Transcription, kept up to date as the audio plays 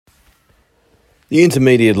The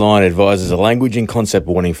intermediate line advises a language and concept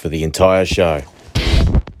warning for the entire show.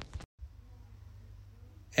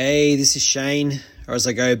 Hey, this is Shane, or as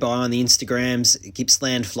I go by on the Instagrams,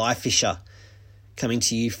 Gippsland Fly Fisher, coming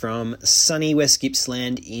to you from sunny West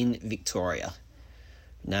Gippsland in Victoria.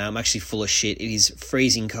 Now, I'm actually full of shit. It is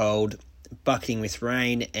freezing cold, bucketing with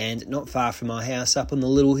rain, and not far from my house up on the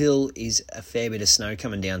little hill is a fair bit of snow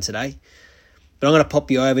coming down today. But I'm going to pop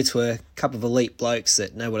you over to a couple of elite blokes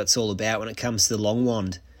that know what it's all about when it comes to the long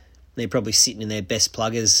wand. They're probably sitting in their best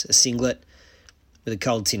pluggers, a singlet, with a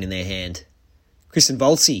cold tin in their hand. Chris and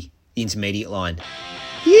Volsey, the intermediate line.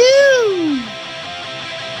 You!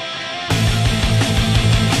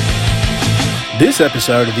 This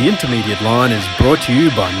episode of The Intermediate Line is brought to you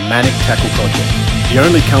by Manic Tackle Project, the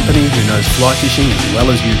only company who knows fly fishing as well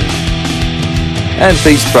as you do. And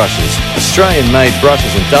Beast Brushes, Australian-made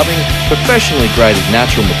brushes and dubbing, professionally graded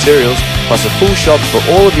natural materials, plus a full shop for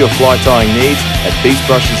all of your fly tying needs at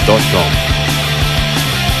beastbrushes.com.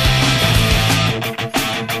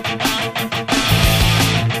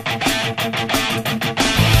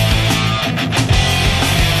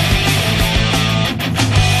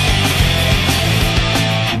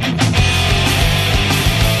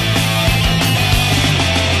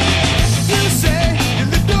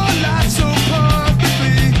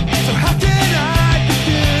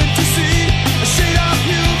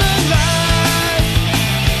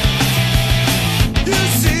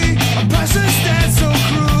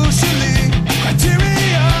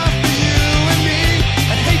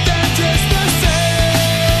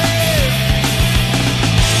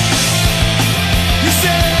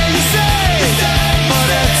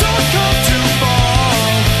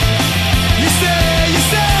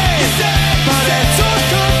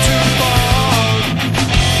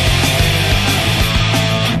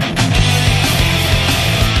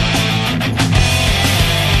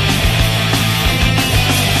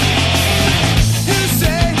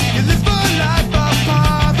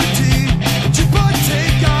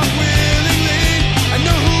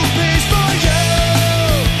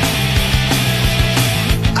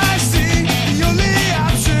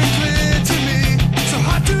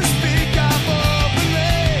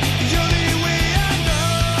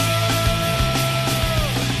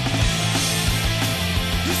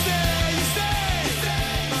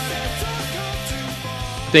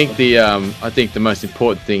 I think the most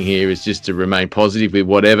important thing here is just to remain positive with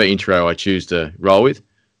whatever intro I choose to roll with.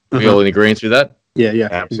 Are we all in agreement with that? Yeah,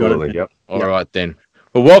 absolutely. Yep. All right then.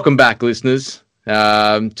 Well, welcome back, listeners,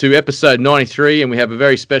 to episode 93, and we have a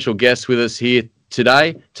very special guest with us here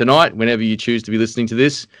tonight, whenever you choose to be listening to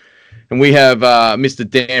this. And we have Mr.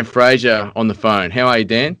 Dan Frasier on the phone. How are you,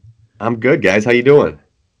 Dan? I'm good, guys. How you doing?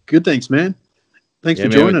 Good, thanks, man. Thanks for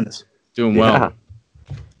joining us. Doing well.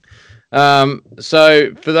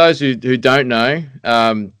 So for those who don't know,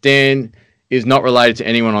 Dan is not related to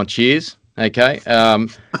anyone on Cheers. Okay. You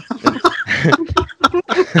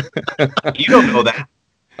don't know that.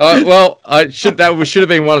 Well, that should have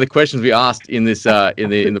been one of the questions we asked in this in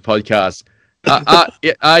the podcast.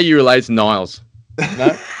 Are you related to Niles?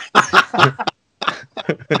 No.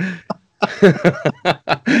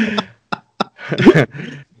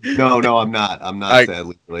 No, I'm not. I'm not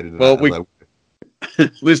sadly related to that.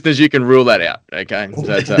 Listeners, you can rule that out, okay?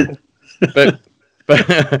 So, but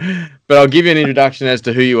I'll give you an introduction as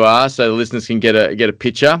to who you are, so the listeners can get a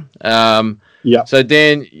picture. So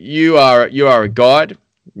Dan, you are a guide.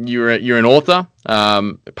 You're an author, a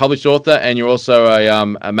published author, and you're also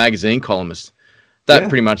a magazine columnist. That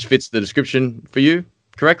pretty much fits the description for you,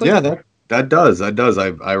 correctly? Yeah, that does.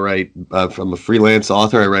 I write from a freelance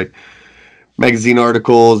author. I write magazine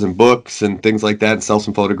articles and books and things like that, and sell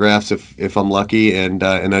some photographs if I'm lucky, and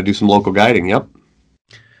I do some local guiding. Yep.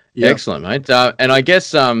 Excellent, mate. And I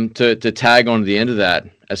guess to tag on to the end of that,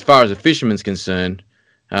 as far as a fisherman's concerned,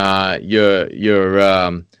 your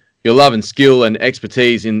love and skill and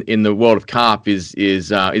expertise in the world of carp is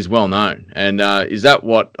well known. And is that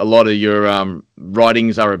what a lot of your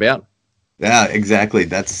writings are about? Yeah, exactly.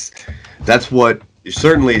 That's what.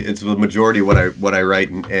 Certainly, it's the majority of what I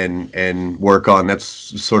write and work on. That's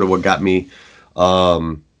sort of what got me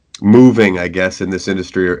moving, I guess, in this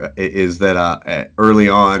industry. Is that early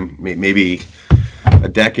on, maybe a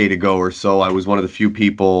decade ago or so, I was one of the few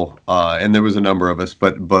people, and there was a number of us,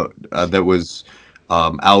 but that was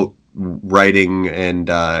out writing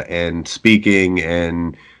and speaking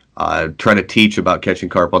and trying to teach about catching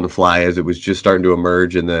carp on the fly, as it was just starting to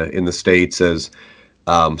emerge in the States as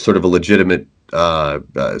sort of a legitimate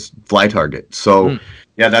fly target. So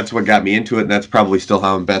yeah, that's what got me into it, and that's probably still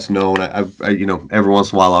how I'm best known. I every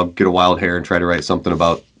once in a while I'll get a wild hair and try to write something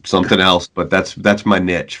about something else, but that's my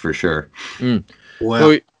niche for sure. Wow.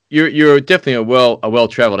 Well, you're definitely a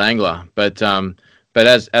well-traveled angler, but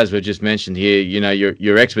as we just mentioned here,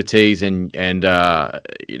 your expertise and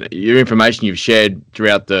your information you've shared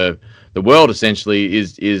throughout the world essentially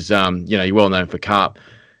is you're well known for carp.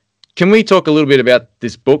 Can we talk a little bit about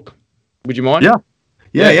this book? Would you mind?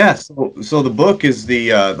 Yeah. So the book is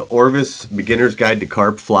the Orvis Beginner's Guide to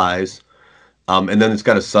Carp Flies. And then it's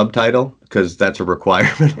got a subtitle because that's a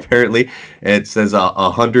requirement apparently. It says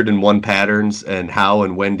 101 patterns and how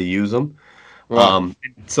and when to use them. Right.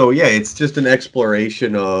 So yeah, it's just an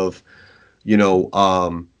exploration of,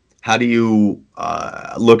 how do you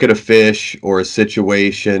look at a fish or a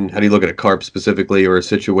situation? How do you look at a carp specifically or a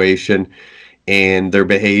situation and their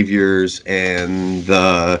behaviors and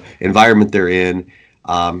the environment they're in,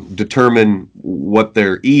 determine what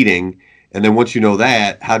they're eating. And then once you know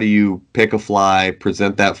that, how do you pick a fly,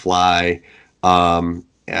 present that fly to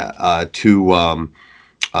get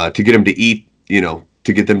them to eat,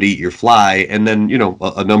 to get them to eat your fly, and then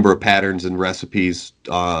a number of patterns and recipes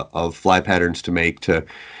of fly patterns to make to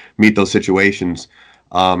meet those situations.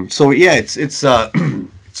 So yeah, it's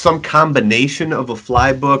some combination of a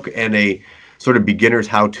fly book and a sort of beginner's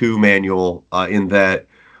how-to manual. In that,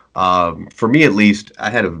 for me at least, I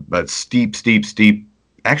had a steep.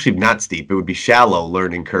 Actually, not steep. It would be shallow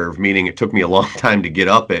learning curve, meaning it took me a long time to get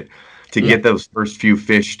up it, to get those first few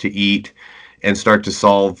fish to eat and start to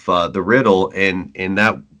solve the riddle. And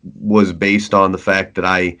that was based on the fact that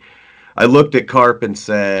I looked at carp and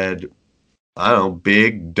said, I don't know,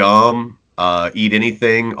 big, dumb, eat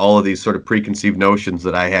anything, all of these sort of preconceived notions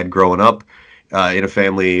that I had growing up in a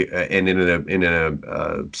family and in a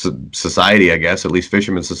society, I guess, at least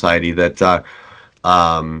fisherman society, that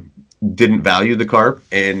didn't value the carp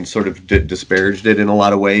and sort of disparaged it in a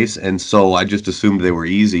lot of ways. And so I just assumed they were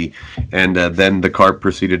easy. And then the carp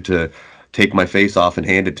proceeded to take my face off and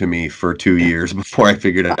hand it to me for 2 years before I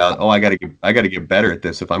figured out, I got to get better at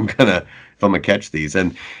this if I'm gonna catch these.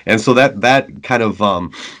 And so that kind of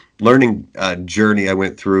learning journey I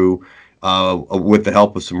went through with the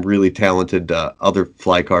help of some really talented other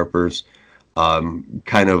fly carpers,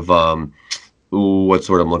 what's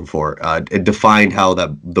the word I'm looking for? It defined how the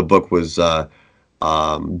book was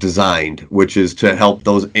designed, which is to help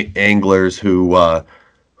those anglers who are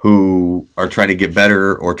trying to get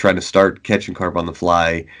better or trying to start catching carp on the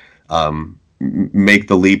fly, make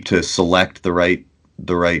the leap to select the right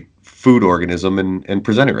food organism and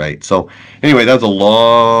present it right. So anyway, that was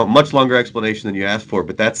a much longer explanation than you asked for,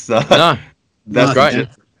 but that's that's right.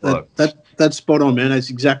 That's spot on, man. That's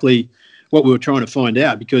exactly what we were trying to find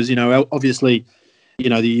out, because obviously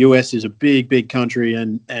the US is a big country,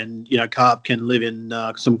 and carp can live in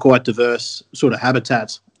some quite diverse sort of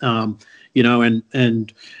habitats,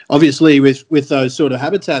 and obviously with those sort of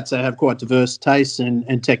habitats, they have quite diverse tastes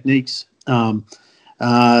and techniques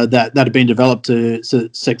that have been developed to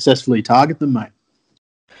successfully target them, mate.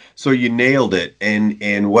 So you nailed it.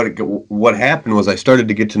 And what happened was I started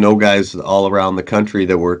to get to know guys all around the country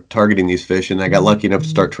that were targeting these fish, and I got lucky enough to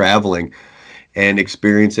start traveling and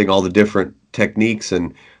experiencing all the different techniques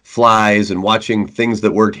and flies and watching things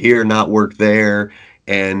that worked here not work there.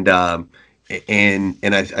 And I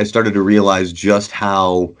started to realize just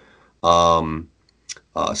how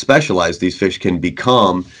specialized these fish can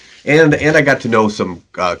become. And I got to know some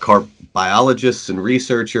carp biologists and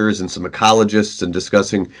researchers and some ecologists, and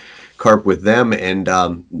discussing carp with them. And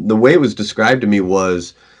the way it was described to me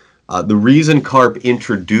was the reason carp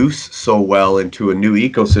introduce so well into a new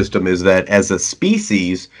ecosystem is that as a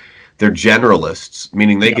species, they're generalists,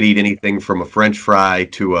 meaning they could eat anything from a French fry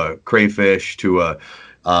to a crayfish to a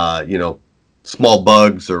small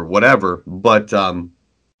bugs or whatever. But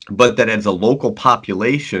that as a local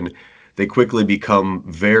population, they quickly become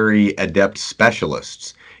very adept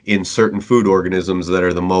specialists in certain food organisms that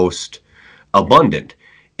are the most abundant.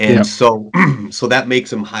 And so that makes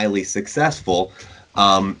them highly successful.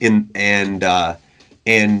 And that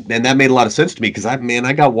made a lot of sense to me, because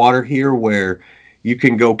I got water here where you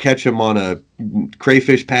can go catch them on a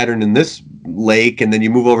crayfish pattern in this lake, and then you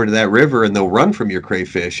move over to that river and they'll run from your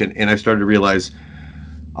crayfish. And I started to realize,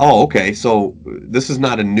 oh, okay, so this is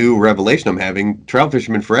not a new revelation I'm having. Trout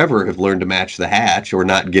fishermen forever have learned to match the hatch or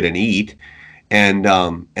not get an eat. And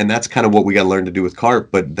that's kind of what we got to learn to do with carp.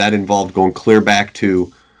 But that involved going clear back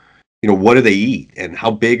to, what do they eat and how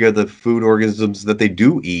big are the food organisms that they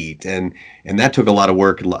do eat? And that took a lot of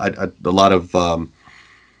work, a lot of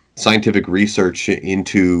scientific research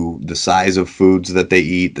into the size of foods that they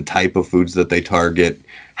eat, the type of foods that they target,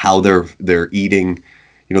 how they're eating,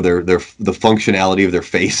 the functionality of their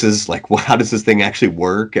faces, like, well, how does this thing actually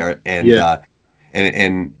work? That's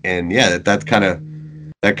kind of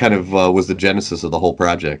that kind of was the genesis of the whole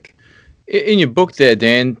project. In your book there,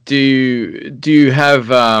 Dan, do you have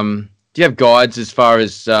guides as far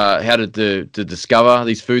as how to discover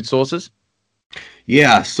these food sources?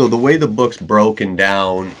 Yeah, so the way the book's broken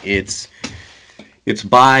down, it's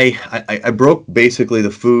by I broke basically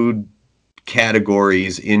the food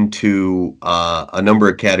categories into a number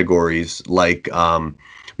of categories, like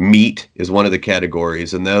meat is one of the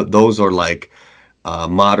categories, and those are like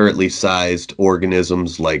moderately sized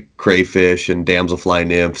organisms like crayfish and damselfly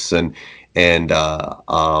nymphs and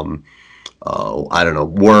I don't know,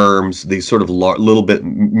 worms, these sort of little bit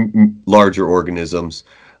larger organisms.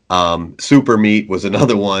 Super meat was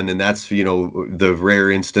another one, and that's, the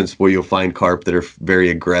rare instance where you'll find carp that are very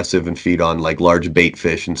aggressive and feed on like large bait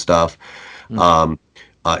fish and stuff.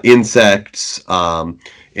 Insects,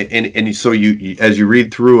 and so you as you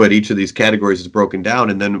read through it, each of these categories is broken down,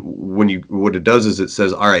 and then what it does is it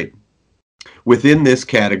says, all right, within this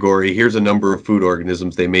category, here's a number of food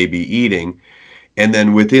organisms they may be eating, and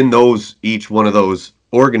then within each one of those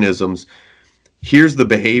organisms, here's the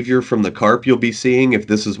behavior from the carp you'll be seeing if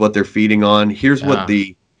this is what they're feeding on. Here's what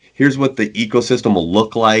the ecosystem will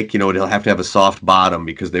look like. It'll have to have a soft bottom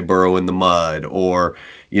because they burrow in the mud, or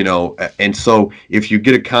and so if you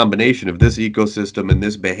get a combination of this ecosystem and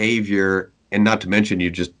this behavior, and not to mention you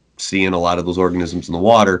just seeing a lot of those organisms in the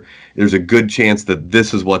water, there's a good chance that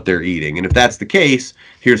this is what they're eating. And if that's the case,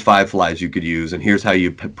 here's 5 flies you could use, and here's how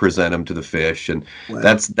you present them to the fish, and wow.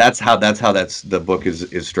 that's how the book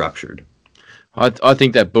is structured. I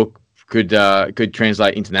think that book could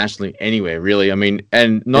translate internationally anywhere, really. I mean,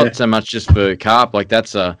 and not so much just for carp. Like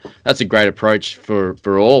that's a great approach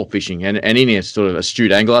for all fishing, and any sort of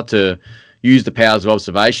astute angler to use the powers of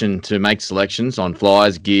observation to make selections on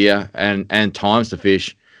flies, gear, and times to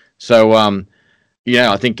fish. So,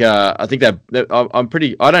 I think that I'm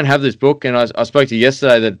pretty. I don't have this book, and I spoke to you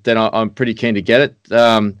yesterday that I'm pretty keen to get it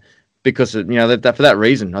because that for that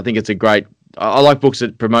reason. I think it's a great. I like books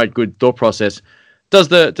that promote good thought process. Does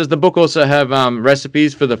the book also have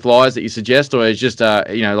recipes for the flies that you suggest, or is just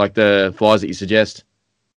like the flies that you suggest?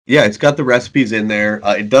 Yeah, it's got the recipes in there.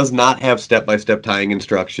 It does not have step-by-step tying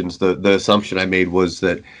instructions. The assumption I made was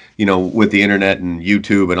that, with the internet and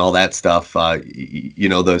YouTube and all that stuff,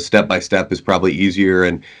 the step-by-step is probably easier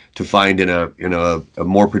and to find in a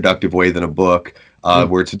more productive way than a book,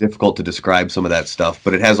 where it's difficult to describe some of that stuff.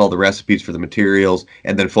 But it has all the recipes for the materials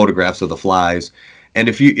and then photographs of the flies. And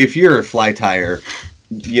if you're a fly tyer,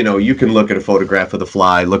 you can look at a photograph of the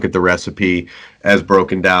fly, look at the recipe as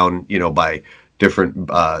broken down, by different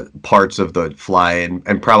parts of the fly,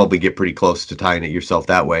 and probably get pretty close to tying it yourself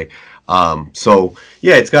that way. So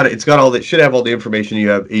yeah, it's got all that, should have all the information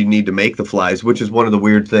you need to make the flies, which is one of the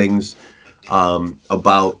weird things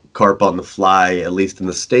about carp on the fly, at least in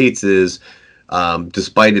the States, is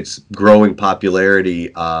despite its growing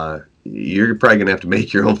popularity, you're probably gonna have to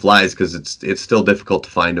make your own flies because it's still difficult to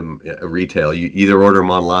find them at retail. You either order them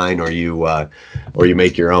online or you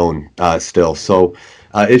make your own still. So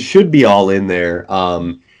it should be all in there.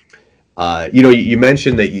 You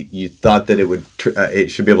mentioned that you thought that it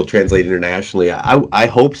should be able to translate internationally. I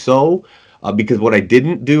hope so, because what I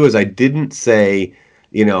didn't do is I didn't say,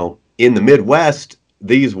 in the Midwest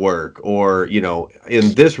these work, or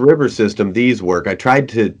in this river system these work. I tried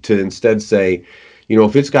to instead say,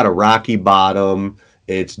 if it's got a rocky bottom,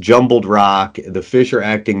 it's jumbled rock, the fish are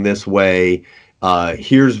acting this way,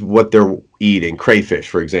 here's what they're eating, crayfish,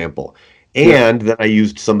 for example. And then I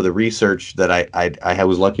used some of the research that I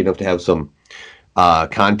was lucky enough to have some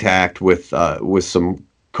contact with some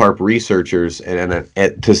carp researchers, and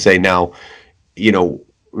to say now,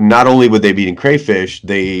 not only would they be eating crayfish,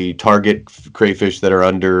 they target crayfish that are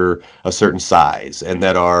under a certain size and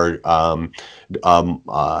that are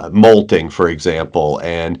molting, for example,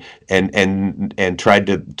 and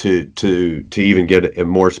tried to even get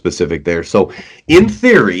more specific there. So in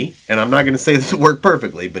theory, and I'm not going to say this will work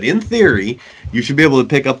perfectly, but in theory, you should be able to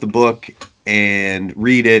pick up the book and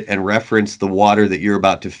read it and reference the water that you're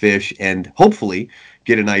about to fish, and hopefully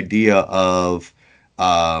get an idea of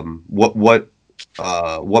what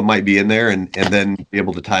might be in there, and then be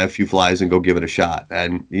able to tie a few flies and go give it a shot.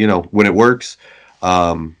 And when it works,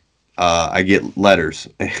 I get letters,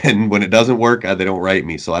 and when it doesn't work, they don't write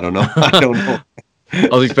me, so I don't know. I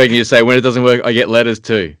was expecting you to say, when it doesn't work, I get letters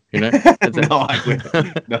too. No, I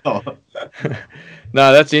wouldn't. No.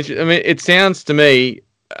 No, that's interesting. I mean, it sounds to me,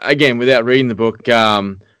 again, without reading the book,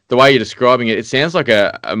 the way you're describing it, it sounds like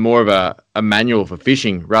a more of a manual for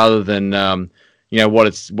fishing rather than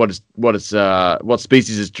what species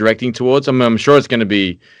it's directing towards. I mean, I'm sure it's going to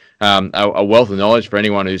be a wealth of knowledge for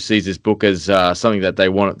anyone who sees this book as something that they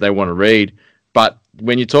want to read. But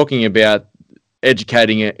when you're talking about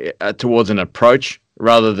educating it towards an approach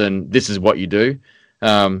rather than this is what you do,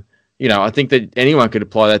 I think that anyone could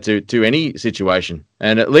apply that to any situation.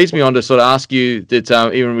 And it leads me on to sort of ask you that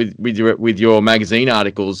even with your magazine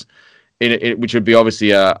articles, which would be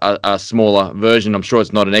obviously a smaller version, I'm sure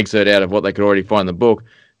it's not an excerpt out of what they could already find in the book.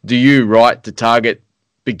 Do you write to target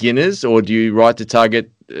beginners, or do you write to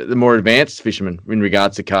target the more advanced fishermen in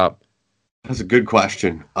regards to carp? That's a good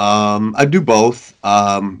question. I do both,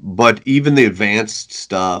 but even the advanced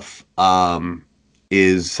stuff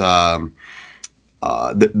is these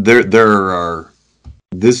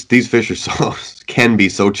fish are can be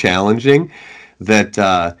so challenging that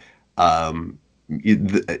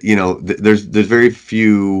there's very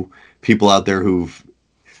few people out there who've.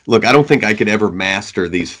 Look, I don't think I could ever master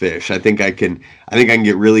these fish. I think I can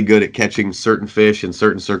get really good at catching certain fish in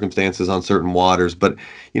certain circumstances on certain waters. But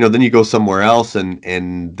then you go somewhere else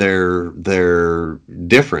and they're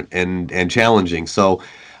different and challenging. So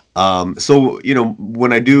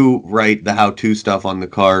when I do write the how-to stuff on the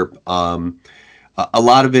carp, a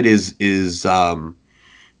lot of it is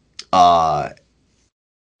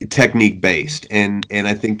technique based, and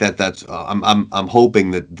I think that's I'm hoping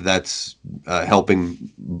that's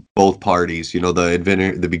helping both parties,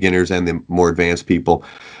 the beginners and the more advanced people,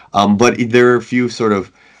 but there are a few sort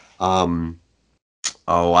of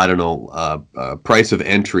price of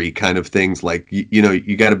entry kind of things, like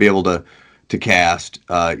you got to be able to cast,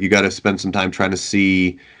 you got to spend some time trying to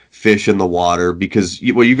see fish in the water, because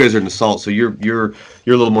you guys are in the salt, so you're a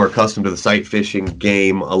little more accustomed to the sight fishing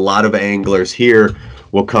game. A lot of anglers here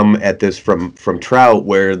will come at this from trout,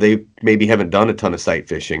 where they maybe haven't done a ton of sight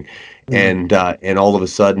fishing, and all of a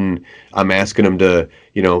sudden I'm asking them to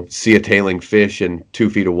see a tailing fish in 2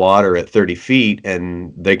 feet of water at 30 feet,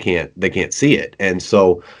 and they can't see it. And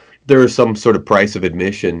so there are some sort of price of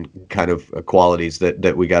admission kind of qualities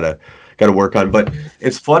that we gotta work on. But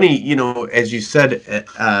it's funny, as you said, that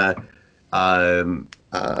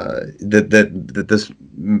this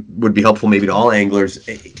would be helpful maybe to all anglers.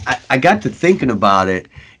 I got to thinking about it.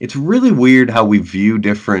 It's really weird how we view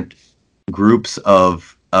different groups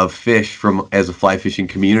of fish as a fly fishing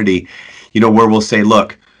community, where we'll say,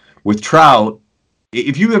 look, with trout,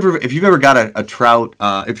 if you've ever got a trout,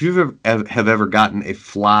 if you have ever gotten a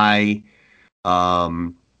fly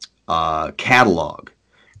catalog,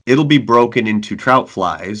 it'll be broken into trout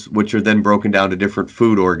flies, which are then broken down to different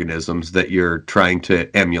food organisms that you're trying to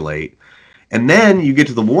emulate. And then you get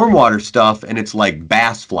to the warm water stuff, and it's like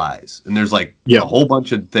bass flies. And there's a whole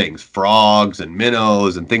bunch of things, frogs and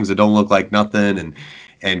minnows and things that don't look like nothing,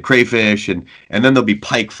 and crayfish, and then there'll be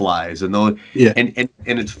pike flies. And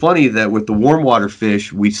it's funny that with the warm water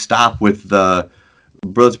fish, we stop with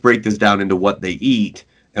let's break this down into what they eat.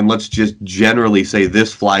 And let's just generally say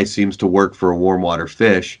this fly seems to work for a warm water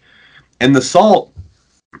fish. And the salt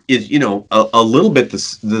is, a little bit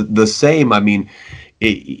the same. I mean,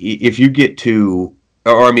 if you get to,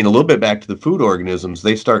 a little bit back to the food organisms,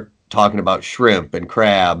 they start talking about shrimp and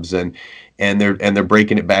crabs, and they're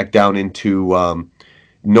breaking it back down into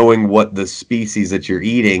knowing what the species that you're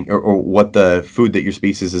eating, or what the food that your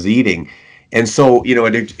species is eating. And so,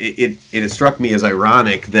 it struck me as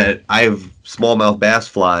ironic that I have smallmouth bass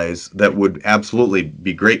flies that would absolutely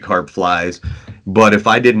be great carp flies, but if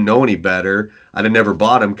I didn't know any better, I'd have never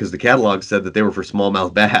bought them, because the catalog said that they were for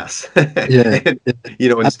smallmouth bass.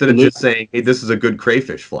 Instead of just saying, hey, this is a good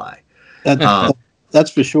crayfish fly.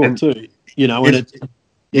 That's for sure, too. It's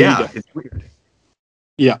weird.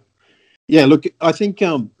 Yeah. Look, I think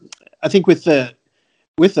with that,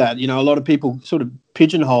 a lot of people sort of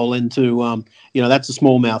pigeonhole into, that's a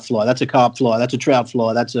smallmouth fly, that's a carp fly, that's a trout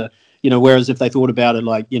fly, that's a, whereas if they thought about it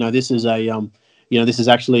like, this is this is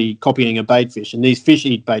actually copying a bait fish, and these fish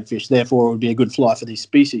eat bait fish, therefore it would be a good fly for these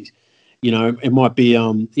species. It might be,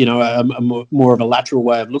 a more of a lateral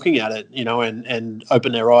way of looking at it, and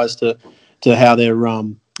open their eyes to how they're,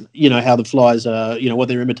 how the flies are, what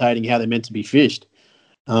they're imitating, how they're meant to be fished.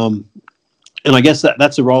 And I guess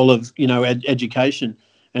that's a role of, education.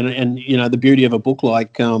 And the beauty of a book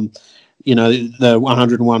like, the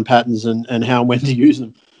 101 patterns and how and when to use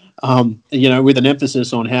them, with an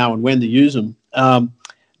emphasis on how and when to use them.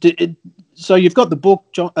 So you've got the book,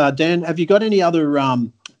 Dan. Have you got any other,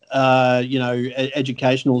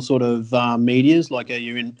 educational sort of medias? Like, are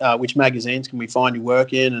you in which magazines can we find your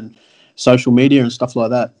work in, and social media and stuff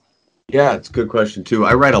like that? Yeah, it's a good question too.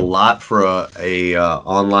 I write a lot for a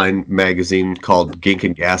online magazine called Gink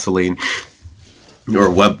and Gasoline, or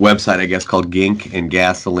website, I guess, called Gink and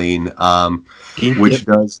Gasoline, which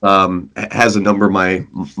does has a number of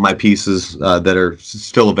my pieces that are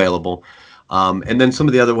still available. And then some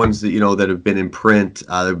of the other ones that, that have been in print,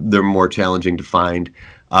 they're more challenging to find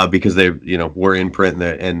because they, were in print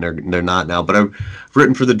and they're not now. But I've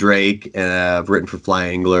written for the Drake, and I've written for Fly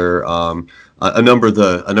Angler, a number of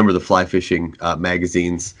the fly fishing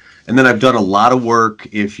magazines. And then I've done a lot of work.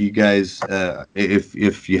 If you guys,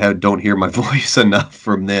 if you don't hear my voice enough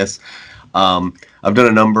from this, I've done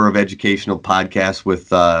a number of educational podcasts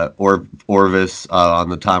with Orvis on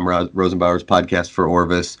the Tom Rosenbauer's podcast for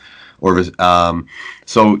Orvis.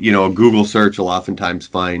 So a Google search will oftentimes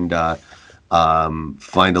find a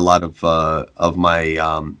lot of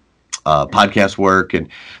my podcast work, and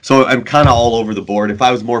so I'm kind of all over the board. If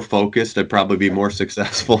I was more focused, I'd probably be more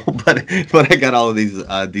successful. But I got all of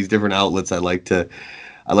these different outlets I like to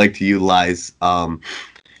utilize.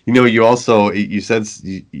 You said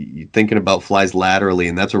you're thinking about flies laterally,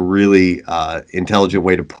 and that's a really intelligent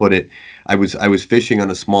way to put it. I was fishing on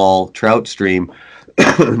a small trout stream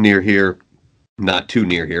near here, not too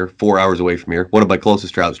near here, 4 hours away from here, one of my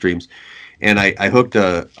closest trout streams. And I hooked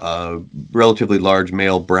a relatively large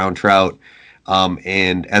male brown trout,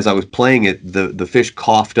 and as I was playing it, the fish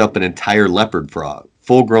coughed up an entire leopard frog,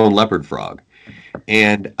 full-grown leopard frog.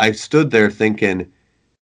 And I stood there thinking,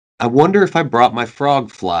 I wonder if I brought my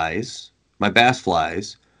frog flies, my bass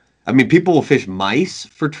flies. I mean, people will fish mice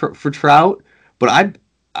for trout, but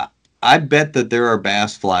I bet that there are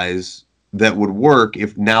bass flies that would work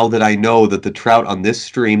now that I know that the trout on this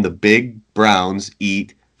stream, the big browns,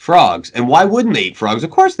 eat frogs. And why wouldn't they eat frogs?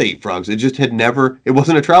 Of course they eat frogs. It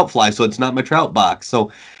wasn't a trout fly, so it's not my trout box.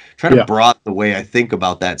 So trying to broaden the way I think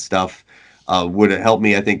about that stuff would help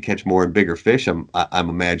me, I think, catch more and bigger fish, I'm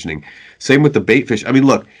imagining. Same with the bait fish. I mean,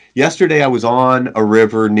 look, yesterday I was on a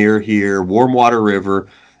river near here, warm water river,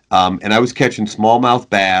 and I was catching smallmouth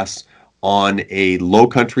bass on a low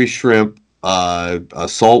country shrimp, a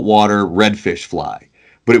saltwater redfish fly.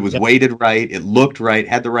 But it was weighted right, it looked right,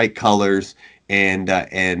 had the right colors, and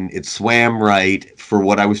it swam right for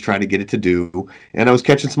what I was trying to get it to do, and I was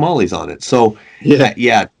catching smallies on it. So trying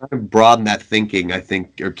to broaden that thinking, I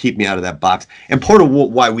think, or keep me out of that box. And part of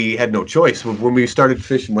why we had no choice when I started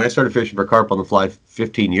fishing for carp on the fly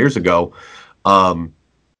 15 years ago,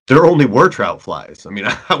 there only were trout flies. I mean,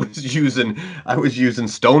 I was using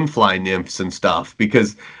stonefly nymphs and stuff,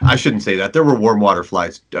 because I shouldn't say that. There were warm water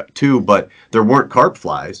flies too, but there weren't carp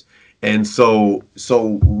flies. And so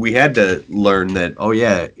we had to learn that,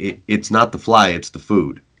 it's not the fly, it's the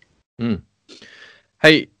food. Mm.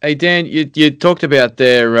 Hey, Dan, you talked about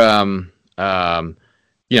there,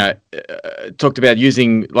 talked about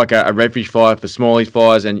using like a redfish fly for smallies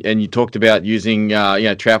flies, and you talked about using,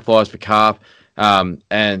 trout flies for carp, and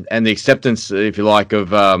the acceptance, if you like, of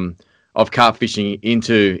carp fishing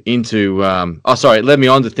into it led me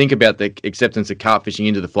on to think about the acceptance of carp fishing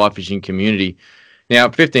into the fly fishing community. Now,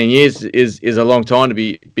 15 years is a long time to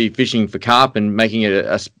be fishing for carp and making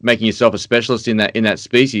yourself a specialist in that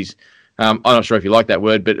species. I'm not sure if you like that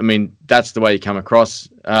word, but I mean that's the way you come across.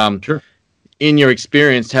 Sure. In your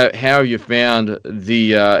experience, how have you found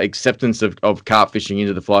the acceptance of carp fishing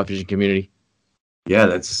into the fly fishing community? Yeah,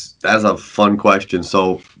 that's a fun question.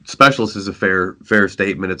 So, specialist is a fair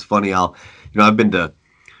statement. It's funny. I've been to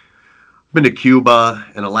Cuba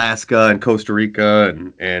and Alaska and Costa Rica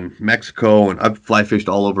and Mexico, and I've fly fished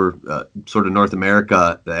all over sort of North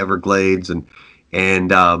America, the Everglades, and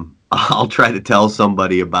I'll try to tell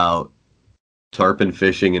somebody about tarpon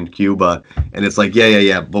fishing in Cuba, and it's like,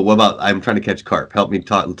 but what about, I'm trying to catch carp. Help me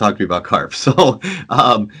talk to me about carp. So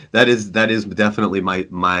that is definitely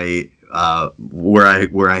my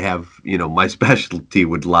where I have, my specialty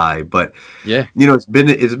would lie. But it's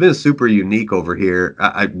been super unique over here.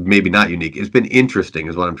 Maybe not unique. It's been interesting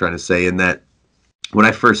is what I'm trying to say, in that when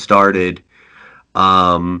I first started,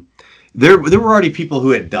 there were already people who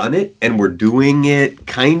had done it and were doing it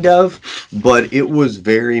kind of, but it was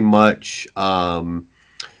very much a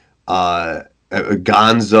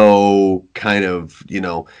gonzo kind of,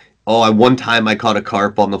 one time I caught a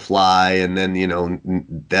carp on the fly, and then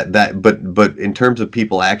but in terms of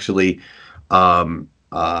people actually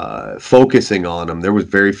focusing on them, there was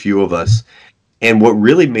very few of us. And what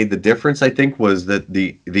really made the difference, I think, was that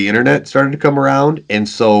the internet started to come around, and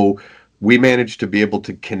so we managed to be able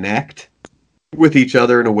to connect with each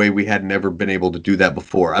other in a way we had never been able to do that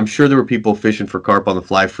before. I'm sure there were people fishing for carp on the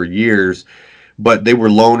fly for years, but they were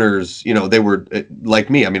loners. They were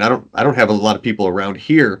like me. I mean, I don't have a lot of people around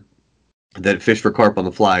here that fish for carp on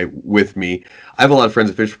the fly with me. I have a lot of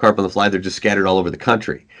friends that fish for carp on the fly. They're just scattered all over the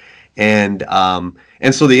country. And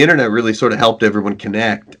so the internet really sort of helped everyone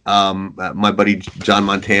connect. My buddy John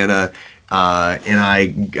Montana and I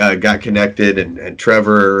got connected, and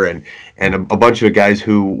Trevor and a bunch of guys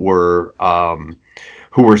who were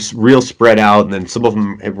real spread out, and then some of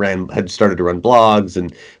them had started to run blogs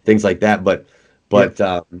and things like that. But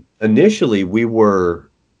initially we were.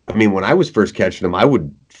 I mean, when I was first catching them, I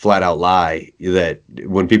would flat out lie that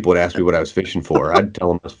when people would ask me what I was fishing for, I'd tell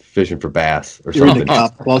them I was fishing for bass or something. You're in the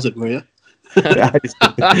carp closet, were you?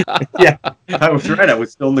 Yeah, I was right. I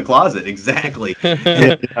was still in the closet. Exactly.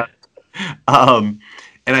 And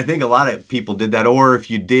I think a lot of people did that, or if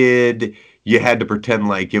you did, you had to pretend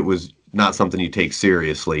like it was not something you take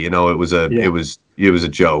seriously. It was a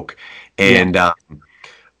joke. And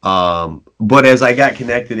but as I got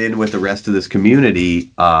connected in with the rest of this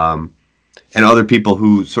community, and other people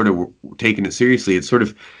who sort of were taking it seriously, it sort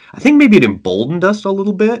of, I think maybe it emboldened us a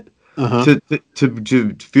little bit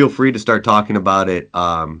to feel free to start talking about it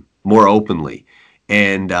more openly.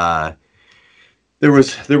 And there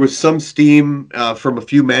was some steam from a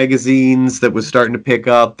few magazines that was starting to pick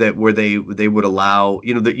up where they would allow,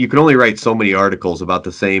 that you can only write so many articles about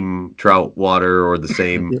the same trout water or the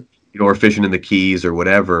same or fishing in the Keys or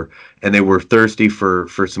whatever, and they were thirsty for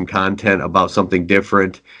some content about something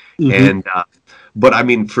different. And but I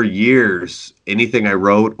mean, for years, anything I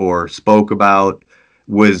wrote or spoke about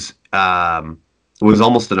was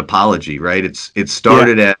almost an apology, right? It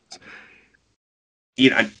started as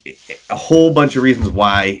a whole bunch of reasons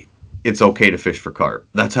why it's okay to fish for carp.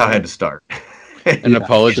 That's how I had to start. An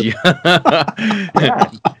apology.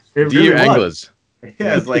 Dear anglers.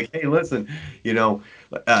 Yeah, it's like, hey, listen,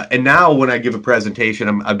 and now when I give a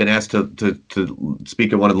presentation, I've been asked to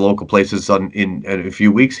speak at one of the local places in a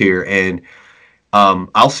few weeks here, and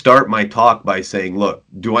I'll start my talk by saying, look,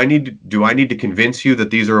 do I need to convince you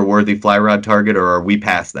that these are a worthy fly rod target, or are we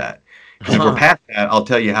past that? Because if we're past that, I'll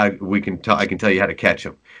tell you how I can tell you how to catch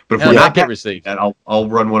them. But if we're not past that, I'll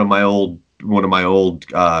run one of my old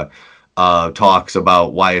talks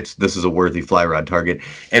about why this is a worthy fly rod target.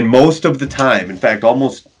 And most of the time, in fact,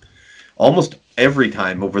 almost every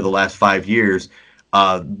time over the last 5 years,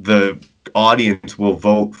 the audience will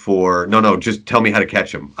vote for no, just tell me how to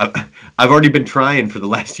catch them. I've already been trying for the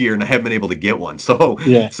last year and I haven't been able to get one. So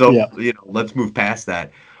let's move past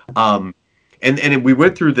that. And we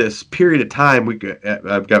went through this period of time.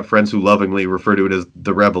 I've got friends who lovingly refer to it as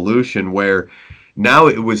the revolution, where now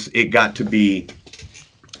it got to be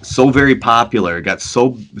so very popular. It got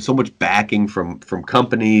so much backing from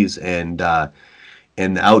companies and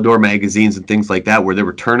outdoor magazines and things like that, where there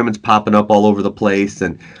were tournaments popping up all over the place,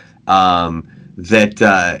 and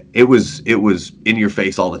that it was in your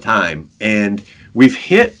face all the time. And we've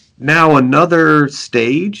hit now another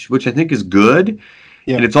stage, which I think is good.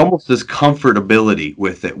 Yeah. And it's almost this comfortability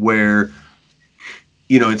with it, where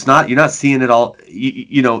you're not seeing it all.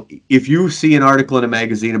 If you see an article in a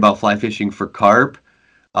magazine about fly fishing for carp,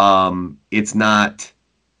 it's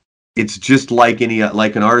just like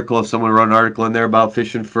an article. If someone wrote an article in there about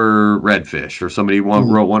fishing for redfish, or somebody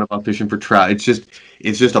wrote one about fishing for trout, it's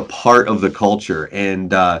just a part of the culture. And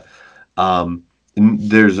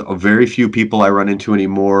there's a very few people I run into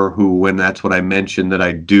anymore who, when that's what I mention that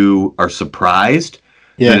I do, are surprised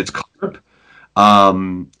that it's carp.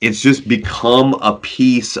 It's just become a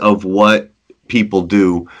piece of what people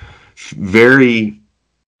do. Very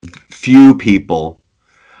few people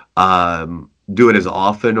do it as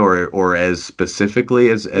often or as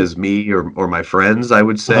specifically as me or my friends, I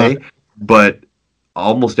would say. But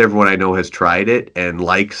almost everyone I know has tried it and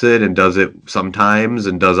likes it and does it sometimes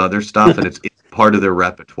and does other stuff, and it's part of their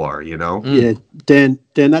repertoire, Yeah, Dan,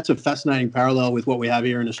 that's a fascinating parallel with what we have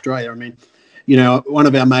here in Australia. I mean, one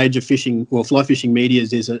of our major fly fishing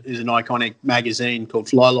medias is an iconic magazine called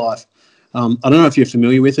Fly Life. I don't know if you're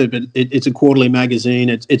familiar with it, but it's a quarterly magazine.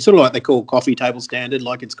 It's sort of like they call coffee table standard,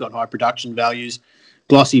 like it's got high production values,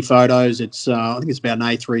 glossy photos. It's I think it's about an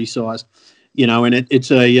A3 size, and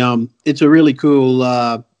it's a really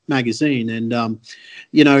cool magazine. And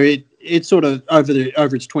it sort of over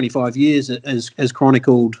its 25 years has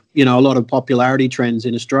chronicled a lot of popularity trends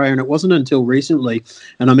in Australia. And it wasn't until recently,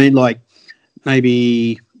 and I mean like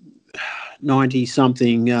maybe 90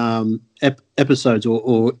 something episodes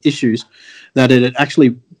or issues, that it had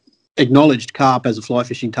actually acknowledged carp as a fly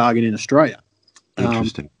fishing target in Australia.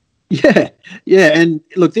 Interesting. Yeah. And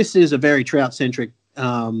look, this is a very trout centric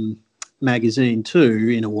magazine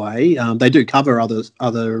too, in a way. They do cover other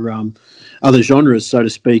genres, so to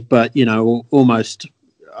speak, but almost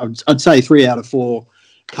I'd say 3 out of 4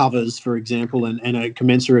 covers, for example, and a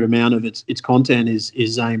commensurate amount of its content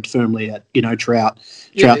is aimed firmly at trout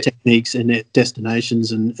techniques and their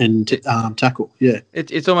destinations and tackle. Yeah,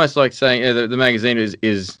 it's almost like saying the magazine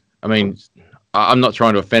is. I mean, I'm not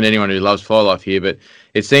trying to offend anyone who loves fly life here, but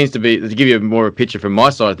it seems to be, to give you more of a picture from my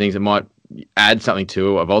side of things, it might add something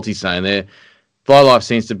to what Volty's saying there. Fly Life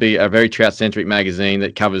seems to be a very trout-centric magazine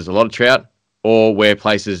that covers a lot of trout, or where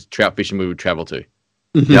places trout fishermen would travel to.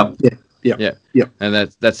 Mm-hmm. Yep. And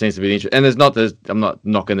that seems to be the interest. And I'm not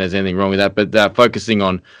knocking there's anything wrong with that, but focusing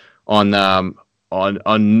on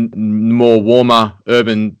more warmer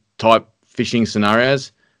urban type fishing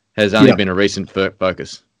scenarios has only been a recent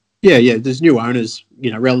focus. Yeah. There's new owners,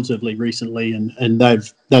 relatively recently, and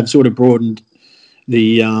they've sort of broadened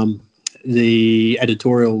the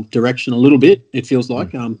editorial direction a little bit. It feels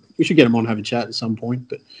like we should get them on and have a chat at some point.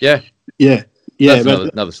 But yeah. That's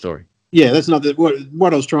another story. Yeah, that's not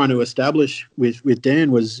what I was trying to establish with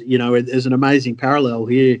Dan was, there's an amazing parallel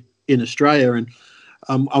here in Australia, and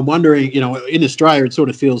I'm wondering, in Australia it sort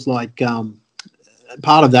of feels like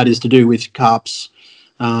part of that is to do with carp's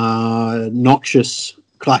noxious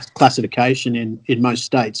classification in most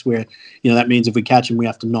states, where that means if we catch them we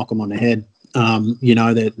have to knock them on the head.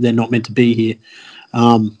 They're not meant to be here.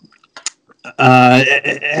 Why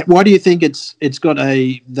do you think it's got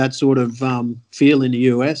that sort of feel in the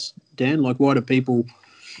US, Dan? Like, why do people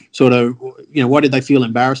sort of, why did they feel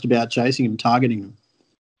embarrassed about chasing them, targeting them?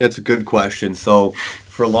 That's a good question. So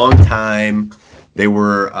for a long time, they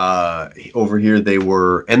were over here. They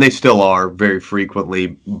were, and they still are, very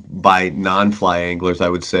frequently by non-fly anglers. I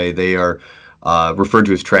would say they are referred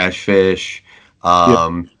to as trash fish.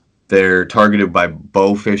 They're targeted by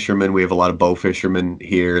bow fishermen. We have a lot of bow fishermen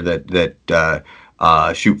here that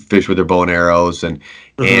shoot fish with their bow and arrows, and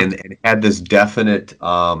had this definite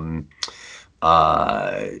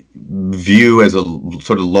view as a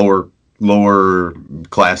sort of lower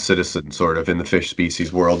class citizen, sort of, in the fish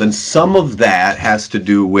species world. And some of that has to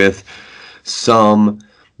do with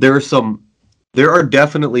there are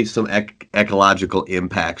definitely some ecological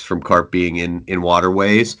impacts from carp being in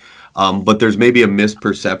waterways. But there's maybe a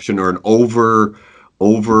misperception or an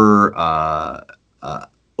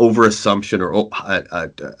over assumption, or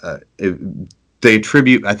they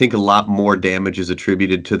attribute, I think, a lot more damage is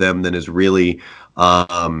attributed to them than is really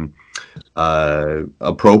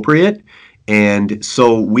appropriate. And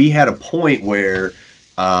so we had a point where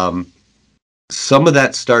some of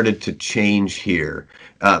that started to change here,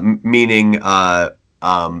 meaning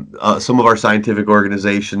some of our scientific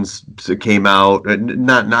organizations came out,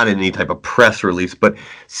 not in any type of press release, but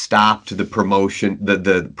stopped the promotion,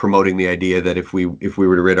 the promoting the idea that if we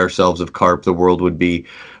were to rid ourselves of carp, the world would be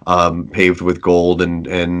paved with gold and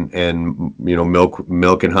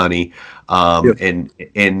milk and honey, and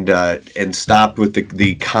stopped with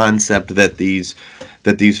the concept that these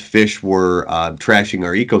fish were trashing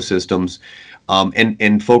our ecosystems.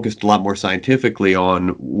 And focused a lot more scientifically on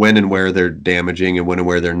when and where they're damaging and when and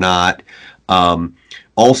where they're not.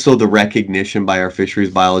 Also, the recognition by our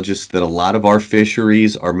fisheries biologists that a lot of our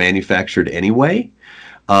fisheries are manufactured anyway,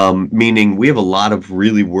 meaning we have a lot of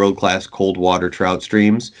really world-class cold water trout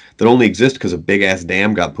streams that only exist because a big-ass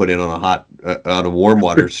dam got put in on a warm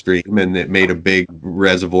water stream, and it made a big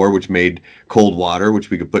reservoir which made cold water, which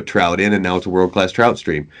we could put trout in, and now it's a world-class trout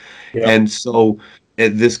stream. Yeah. And so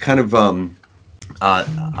this kind of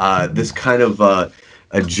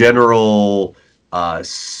a general a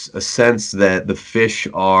sense that the fish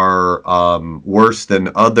are worse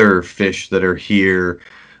than other fish that are here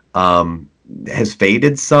has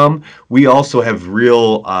faded some. We also have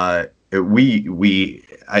real as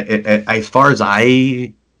far as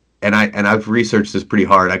I've researched this pretty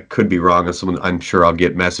hard. I could be wrong on someone. I'm sure I'll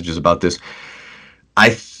get messages about this.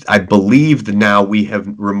 I believe that now we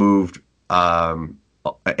have removed.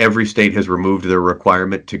 Every state has removed their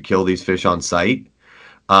requirement to kill these fish on site,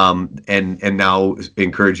 and now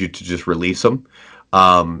encourage you to just release them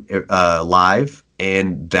live,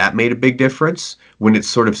 and that made a big difference when it's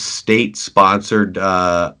sort of state-sponsored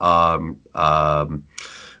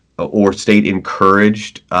or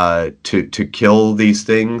state-encouraged to kill these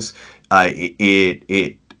things.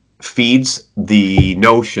 It feeds the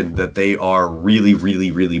notion that they are really,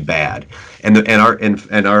 really, really bad, and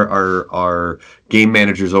our game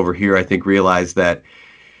managers over here, I think, realized that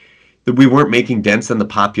we weren't making dents in the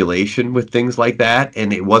population with things like that,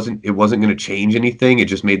 and it wasn't going to change anything. It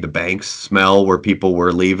just made the banks smell where people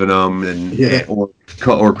were leaving them,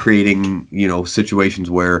 or creating situations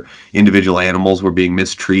where individual animals were being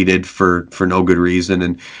mistreated for no good reason.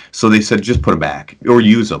 And so they said, just put them back, or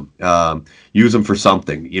use them for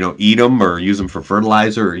something. Eat them, or use them for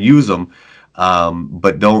fertilizer, or use them.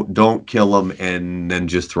 but don't kill them and then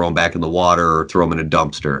just throw them back in the water or throw them in a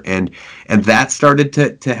dumpster. And that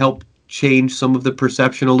started to help change some of the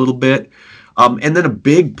perception a little bit. And then a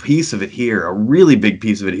big piece of it here, a really big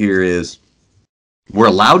piece of it here is we're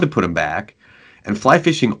allowed to put them back. And fly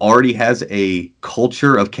fishing already has a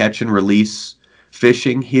culture of catch and release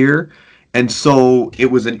fishing here. And so it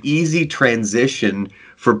was an easy transition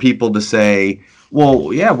for people to say,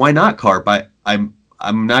 well, yeah, why not carp? I'm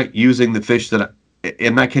not using the fish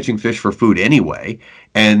I'm not catching fish for food anyway.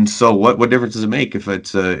 And so what difference does it make if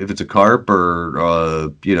it's a carp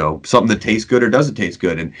or something that tastes good or doesn't taste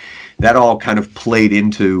good? And that all kind of played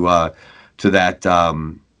into to that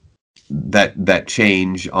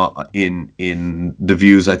change in the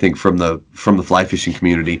views, I think, from the fly fishing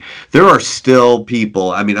community. There are still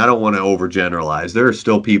people, I mean, I don't want to overgeneralize. There are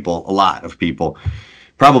still people, a lot of people,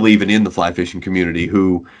 probably even in the fly fishing community,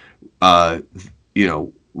 who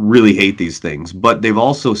really hate these things. But they've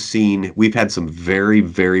also seen, we've had some very,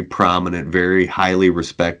 very prominent, very highly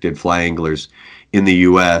respected fly anglers in the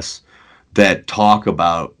U.S. that talk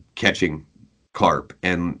about catching carp.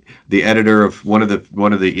 And the editor of one of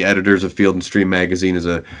the editors of Field and Stream magazine is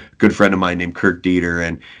a good friend of mine named Kirk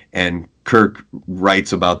Dieter, and Kirk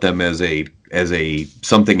writes about them as a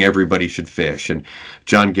something everybody should fish. And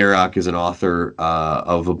John Garrock is an author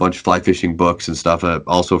of a bunch of fly fishing books and stuff,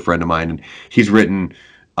 also a friend of mine, and he's written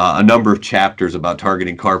a number of chapters about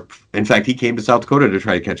targeting carp. In fact, he came to South Dakota to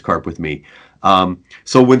try to catch carp with me.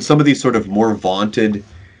 So when some of these sort of more vaunted,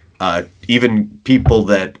 even people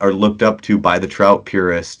that are looked up to by the trout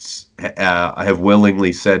purists have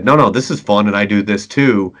willingly said, no, this is fun and I do this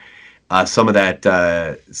too, some of that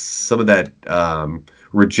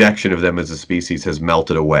rejection of them as a species has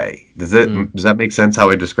melted away. Does that make sense how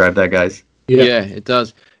I describe that, guys? Yeah, it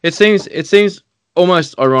does. It seems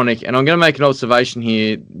almost ironic, and I'm going to make an observation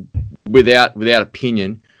here without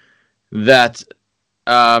opinion, that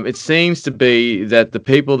it seems to be that the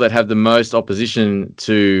people that have the most opposition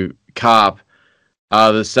to carp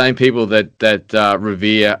are the same people that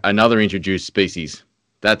revere another introduced species.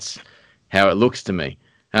 That's how it looks to me.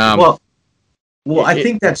 Well, I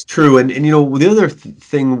think that's true. And the other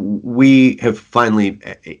thing we have finally,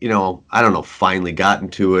 finally gotten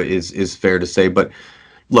to it is fair to say. But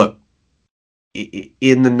look,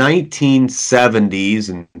 in the 1970s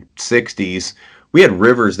and 60s, we had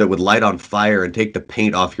rivers that would light on fire and take the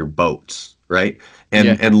paint off your boats, right?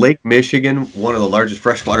 And Lake Michigan, one of the largest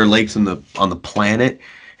freshwater lakes on the planet,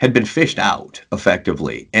 had been fished out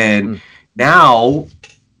effectively. And now,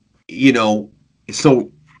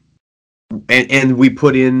 and we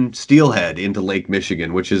put in steelhead into Lake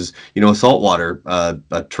Michigan, which is, a saltwater,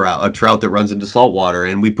 a trout that runs into saltwater.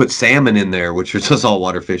 And we put salmon in there, which is a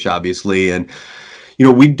saltwater fish, obviously. And,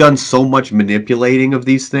 we've done so much manipulating of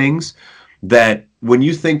these things that when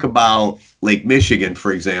you think about Lake Michigan,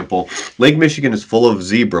 for example, Lake Michigan is full of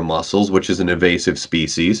zebra mussels, which is an invasive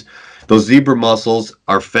species. Those zebra mussels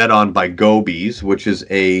are fed on by gobies, which is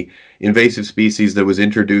a invasive species that was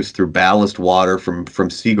introduced through ballast water from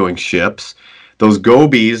seagoing ships. Those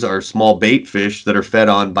gobies are small bait fish that are fed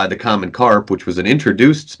on by the common carp, which was an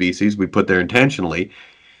introduced species we put there intentionally.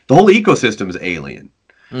 The whole ecosystem is alien.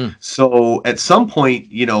 So at some point,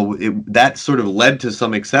 that sort of led to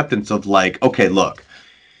some acceptance of like, okay, look,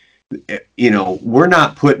 we're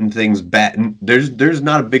not putting things back. There's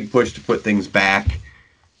not a big push to put things back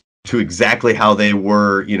to exactly how they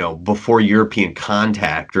were, before European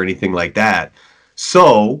contact or anything like that.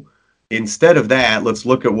 So instead of that, let's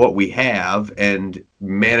look at what we have and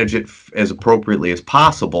manage it as appropriately as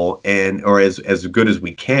possible or as good as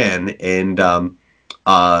we can, and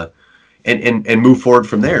move forward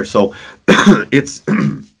from there. So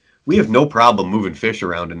we have no problem moving fish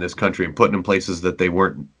around in this country and putting them in places that they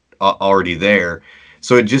weren't already there.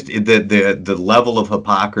 So the level of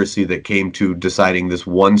hypocrisy that came to deciding this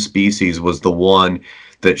one species was the one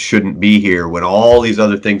that shouldn't be here, when all these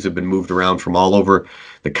other things have been moved around from all over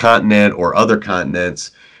the continent or other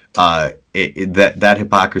continents, that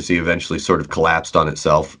hypocrisy eventually sort of collapsed on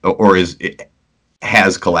itself, or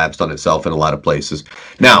has collapsed on itself in a lot of places.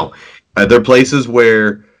 Now, are there places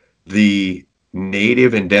where the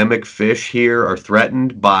native endemic fish here are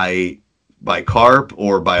threatened by carp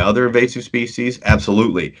or by other invasive species?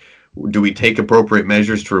 Absolutely. Do we take appropriate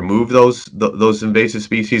measures to remove those invasive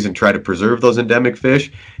species and try to preserve those endemic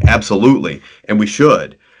fish? Absolutely, and we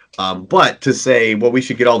should. But to say, well, we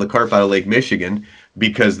should get all the carp out of Lake Michigan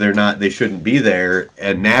because they shouldn't be there,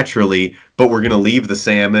 and naturally, but we're going to leave the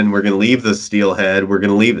salmon, we're going to leave the steelhead, we're going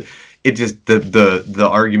to leave it. Just the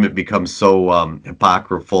argument becomes so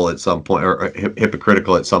hypocritical at some point, or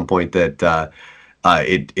hypocritical at some point, that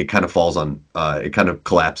it kind of falls on, it kind of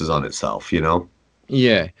collapses on itself,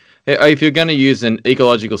 Yeah. If you're going to use an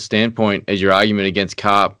ecological standpoint as your argument against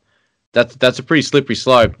carp, that's a pretty slippery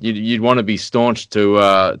slope. You'd want to be staunch to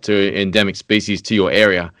endemic species to your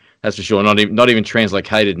area. That's for sure. Not even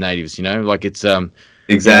translocated natives. Like it's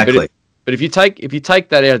Exactly. But if you take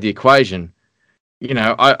that out of the equation,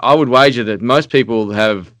 I would wager that most people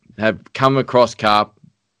have come across carp.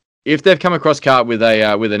 If they've come across carp with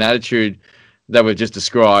an attitude that we've just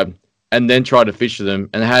described, and then tried to fish for them,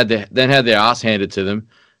 and had their ass handed to them,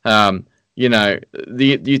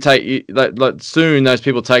 soon those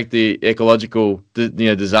people take the ecological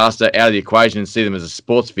disaster out of the equation and see them as a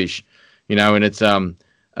sports fish, and it's and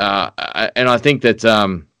I think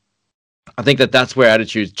that that's where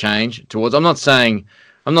attitudes change towards. I'm not saying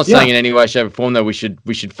in any way, shape, or form that we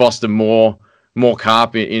should foster more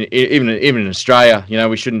carp even in Australia.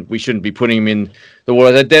 We shouldn't be putting them in the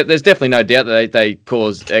water. There's definitely no doubt that they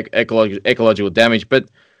cause ecological damage. But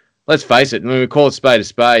let's face it, when we call it spade a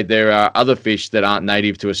spade, there are other fish that aren't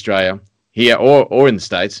native to Australia here or in the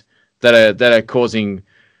States that are causing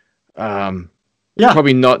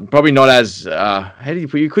probably not as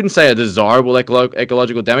you couldn't say a desirable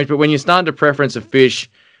ecological damage, but when you're starting to preference a fish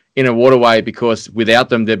in a waterway because without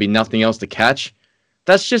them there'd be nothing else to catch,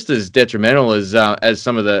 that's just as detrimental as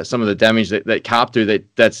some of the damage that carp do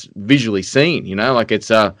that's visually seen. Like it's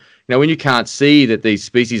when you can't see that these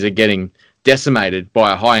species are getting decimated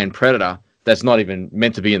by a high-end predator that's not even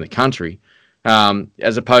meant to be in the country,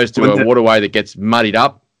 as opposed to a waterway that gets muddied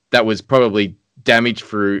up that was probably damaged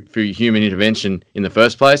through human intervention in the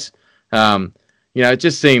first place. It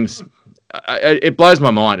just seems it blows my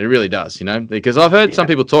mind. It really does. Because I've heard some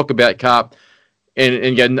people talk about carp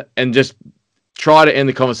and just try to end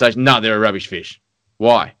the conversation. No, they're a rubbish fish.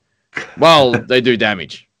 Why? Well, they do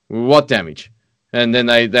damage. What damage? And then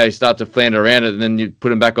they start to flounder around it, and then you put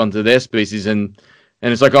them back onto their species, and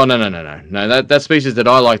it's like, oh no. That species that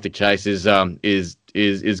I like to chase is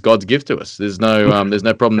God's gift to us. There's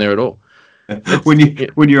no problem there at all. When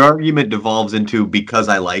your argument devolves into because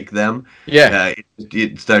I like them,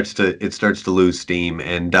 it starts to lose steam.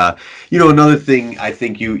 And another thing I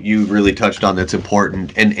think you really touched on that's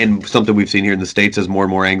important, and something we've seen here in the States as more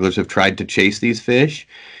and more anglers have tried to chase these fish,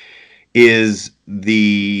 is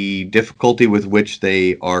the difficulty with which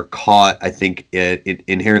they are caught. I think it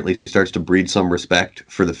inherently starts to breed some respect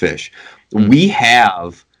for the fish. We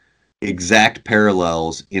have exact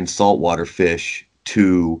parallels in saltwater fish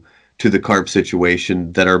to the carp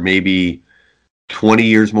situation that are maybe 20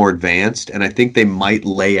 years more advanced, and I think they might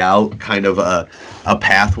lay out kind of a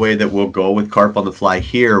pathway that will go with carp on the fly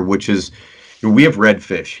here, which is, we have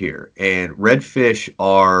redfish here, and redfish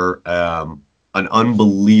are an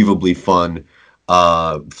unbelievably fun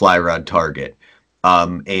fly rod target,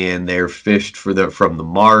 and they're fished from the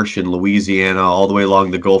marsh in Louisiana all the way along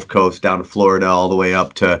the Gulf Coast down to Florida, all the way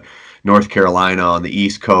up to North Carolina on the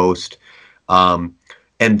East Coast.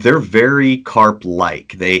 And they're very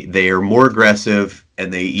carp-like. They are more aggressive,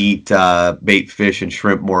 and they eat bait fish and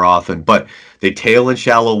shrimp more often. But they tail in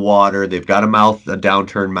shallow water. They've got a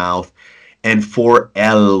downturned mouth. And for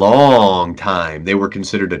a long time, they were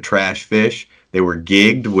considered a trash fish. They were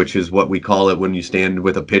gigged, which is what we call it when you stand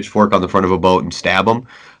with a pitchfork on the front of a boat and stab them.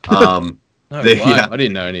 I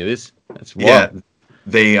didn't know any of this. That's wild. Yeah,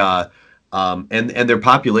 they and their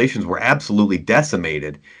populations were absolutely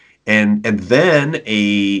decimated. And then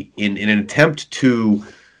in an attempt to,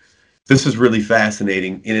 this is really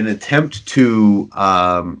fascinating, in an attempt to,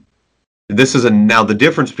 now the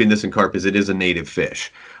difference between this and carp is it is a native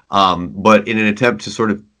fish. But in an attempt to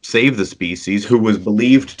sort of save the species, who was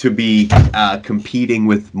believed to be competing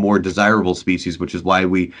with more desirable species, which is why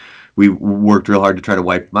we worked real hard to try to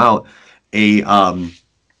wipe them out, they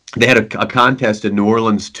had a contest in New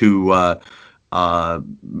Orleans to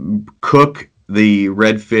cook the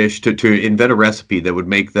redfish, to invent a recipe that would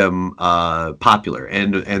make them popular,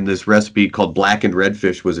 and this recipe called blackened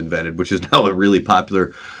redfish was invented, which is now a really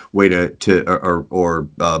popular way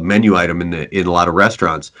to menu item in a lot of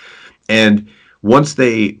restaurants. And once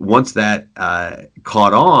that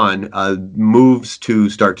caught on, moves to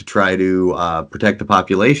start to try to protect the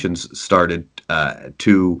populations started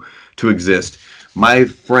to exist. My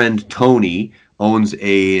friend Tony owns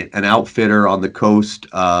an outfitter on the coast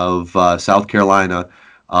of South Carolina,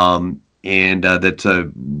 and that's a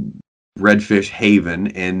redfish haven.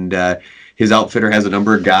 And his outfitter has a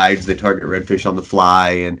number of guides. They target redfish on the fly,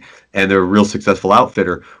 and they're a real successful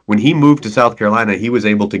outfitter. When he moved to South Carolina, he was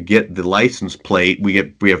able to get the license plate. We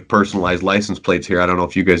have personalized license plates here. I don't know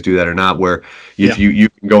if you guys do that or not, where if you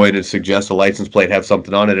can go in and suggest a license plate have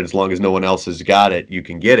something on it, and as long as no one else has got it, you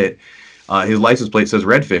can get it. his license plate says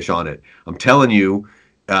redfish on it. I'm telling you,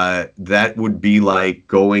 that would be like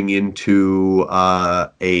going into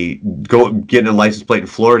getting a license plate in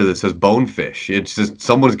Florida that says bonefish. It's just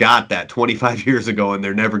someone's got that 25 years ago and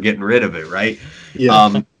they're never getting rid of it, right?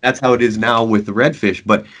 Yeah. That's how it is now with the redfish,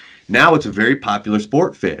 but now it's a very popular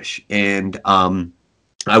sport fish, and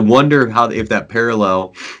I wonder if that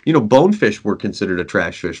parallel, bonefish were considered a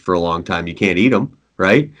trash fish for a long time. You can't eat them,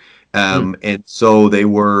 right? And so they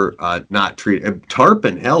were not treated.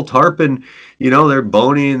 Tarpon, they're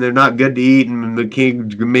bony and they're not good to eat, and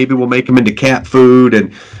maybe we'll make them into cat food,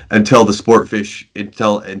 and until the sport fish,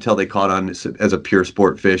 until they caught on as a pure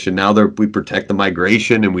sport fish, and now we protect the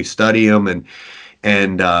migration and we study them,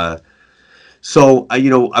 and so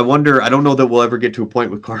I wonder. I don't know that we'll ever get to a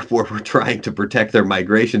point with carp where we're trying to protect their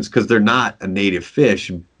migrations, because they're not a native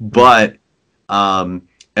fish, but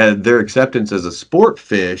their acceptance as a sport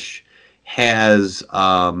fish has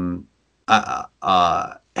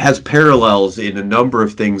parallels in a number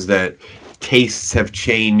of things that tastes have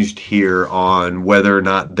changed here on whether or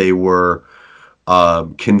not they were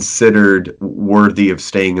considered worthy of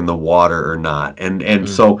staying in the water or not, and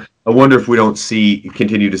so I wonder if we don't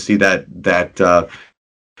continue to see that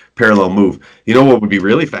parallel move. What would be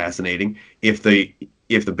really fascinating if the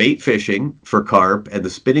bait fishing for carp and the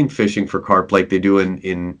spinning fishing for carp, like they do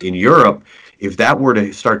in Europe, if that were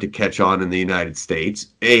to start to catch on in the United States,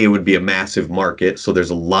 it would be a massive market. So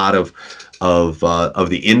there's a lot of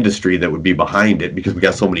the industry that would be behind it, because we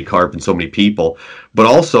got so many carp and so many people. But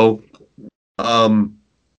also,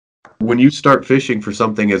 when you start fishing for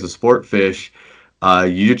something as a sport fish,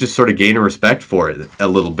 you just sort of gain a respect for it a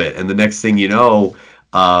little bit, and the next thing you know,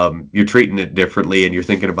 you're treating it differently, and you're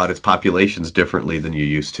thinking about its populations differently than you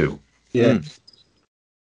used to. Yeah,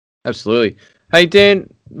 absolutely. Hey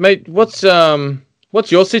Dan, mate, what's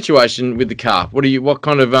your situation with the carp? What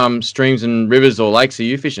kind of streams and rivers or lakes are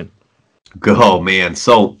you fishing? Oh man,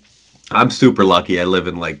 so I'm super lucky. I live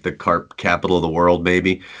in like the carp capital of the world,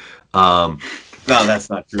 maybe. No, that's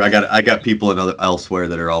not true. I got people elsewhere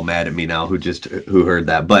that are all mad at me now who heard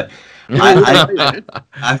that. But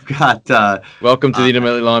I've got welcome to the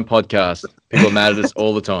Intermediate Line podcast. People are mad at us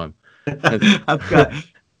all the time.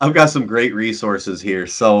 I've got some great resources here.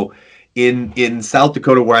 So in South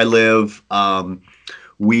Dakota, where I live,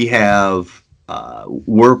 we have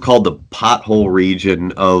we're called the pothole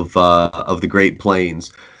region of the Great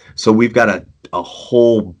Plains. So we've got a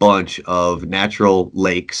whole bunch of natural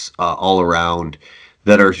lakes all around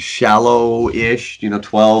that are shallow-ish,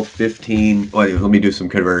 12, 15, let me do some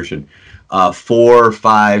conversion, 4,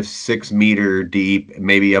 5, 6 meter deep,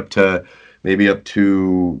 maybe up to I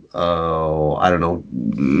don't know,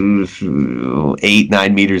 8,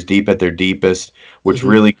 9 meters deep at their deepest, which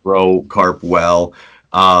really grow carp well.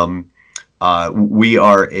 We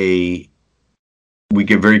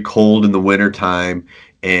get very cold in the wintertime,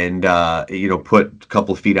 and put a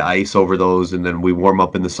couple of feet of ice over those, and then we warm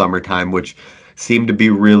up in the summertime, which seem to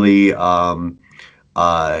be really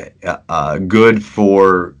good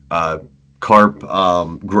for carp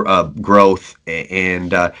growth,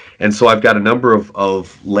 and so I've got a number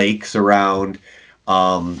of lakes around,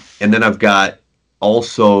 and then I've got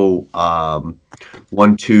also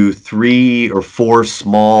 1, 2, 3 or 4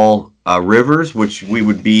 small rivers, which we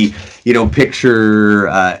would be, picture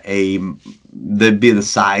that'd be the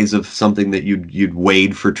size of something that you'd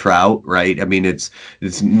wade for trout, right? I mean, it's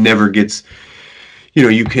never gets,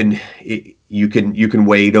 you can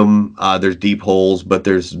wade them. There's deep holes, but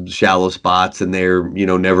there's shallow spots, and they're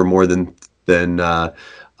never more than I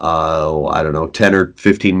don't know, 10 or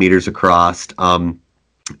 15 meters across. And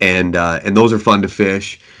those are fun to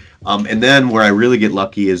fish. And then where I really get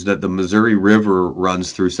lucky is that the Missouri River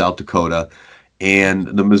runs through South Dakota, and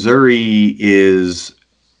the Missouri is,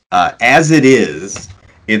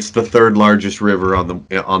 it's the third largest river on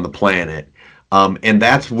the planet, and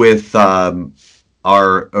that's with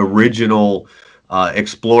our original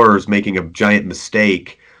explorers making a giant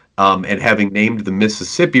mistake, and having named the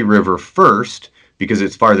Mississippi River first because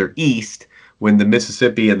it's farther east. When the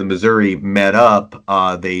Mississippi and the Missouri met up,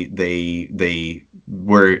 they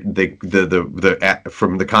were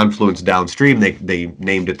from the confluence downstream. They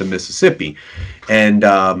named it the Mississippi, and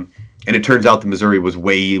it turns out the Missouri was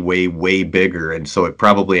way, way, way bigger, and so it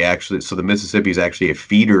probably so the Mississippi is actually a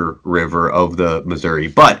feeder river of the Missouri.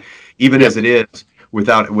 But even as it is,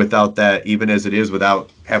 without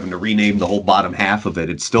having to rename the whole bottom half of it,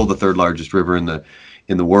 it's still the third largest river in the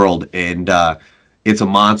world, and it's a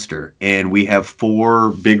monster. And we have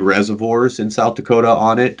 4 big reservoirs in South Dakota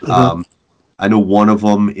on it. I know one of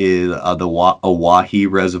them is the Oahe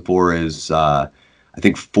Reservoir is I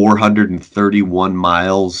think 431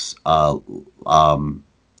 miles long,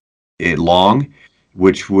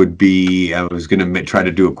 which would be, I was going to try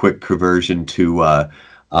to do a quick conversion to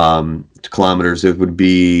kilometers. It would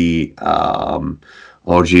be,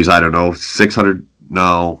 oh geez, I don't know,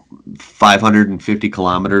 550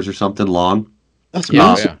 kilometers or something long. That's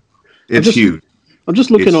massive. It's huge. I'm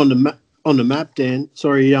just looking on the map, Dan.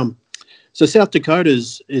 Sorry. So South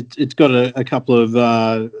Dakota's it's got a couple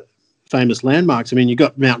of famous landmarks. I mean, you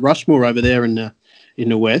got Mount Rushmore over there in the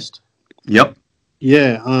west. Yep.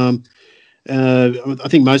 Yeah. I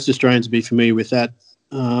think most Australians would be familiar with that.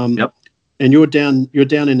 Yep. And you're down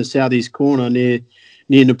in the southeast corner near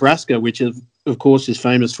Nebraska, which of course is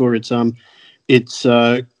famous for its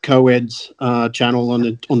co-ed's channel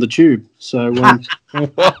on the tube. So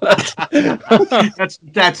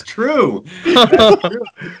that's true.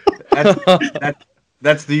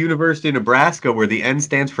 That's the University of Nebraska, where the N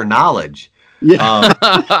stands for knowledge. Yeah.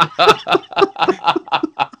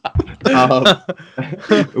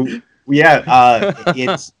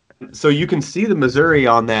 It's so you can see the Missouri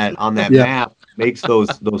on that map. Makes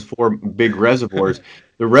those four big reservoirs.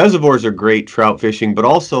 The reservoirs are great trout fishing, but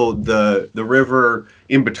also the river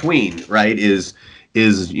in between, right, is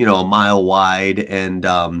a mile wide, and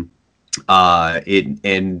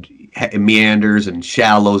it meanders and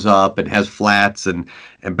shallows up and has flats and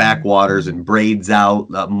backwaters and braids out,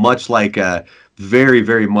 much like very,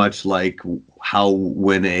 very much like how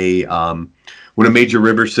when a major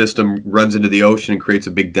river system runs into the ocean and creates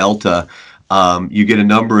a big delta, you get a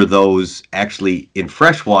number of those actually in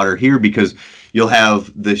freshwater here, because you'll have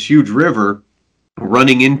this huge river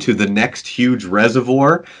running into the next huge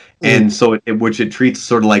reservoir, and so which it treats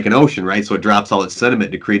sort of like an ocean, right? So it drops all its sediment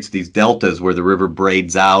and it creates these deltas where the river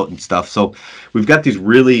braids out and stuff. So we've got these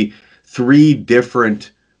really three very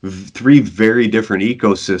different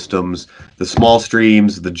ecosystems: the small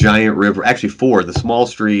streams, the giant river, actually four: the small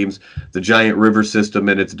streams, the giant river system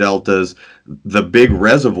and its deltas, the big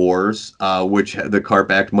reservoirs, which the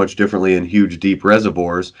carp act much differently in huge deep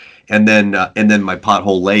reservoirs, and then my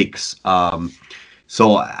pothole lakes.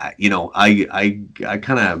 So I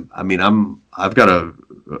kind of, I mean, I've got a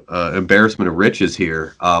embarrassment of riches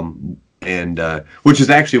here, and which is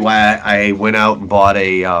actually why I went out and bought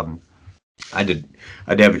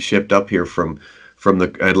I'd have it shipped up here from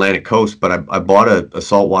the Atlantic coast, but I bought a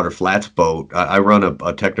saltwater flats boat. I run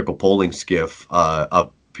a technical poling skiff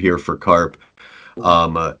up here for carp, a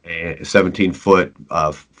 17-foot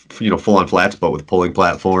full on flats boat with a poling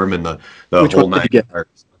platform and the whole 9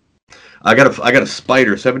 yards. I got a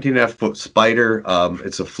spider, 17.5-foot spider.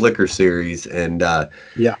 It's a flicker series, and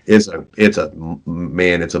it's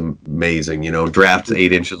amazing. Drafts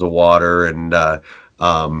 8 inches of water, and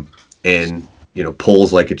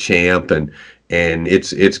pulls like a champ, and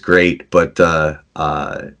it's great. But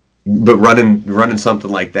running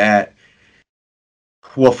something like that.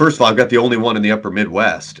 Well, first of all, I've got the only one in the upper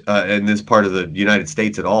Midwest, in this part of the United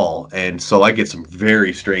States at all. And so I get some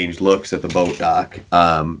very strange looks at the boat dock,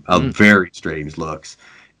 very strange looks.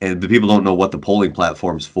 And the people don't know what the poling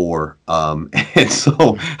platform's for. And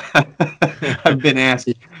so I've been asked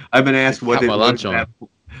what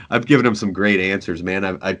I've given them some great answers,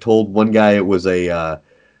 man. I told one guy it was a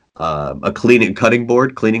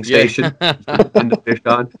cutting station to fish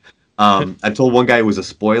on. I told one guy it was a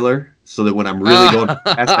spoiler, so that when I'm really going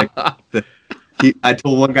fast, I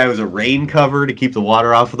told one guy it was a rain cover to keep the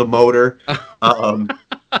water off of the motor. But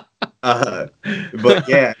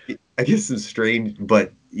yeah, I guess it's strange.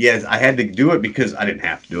 But yes, I had to do it because I didn't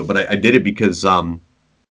have to do it, but I did it because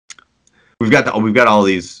we've got all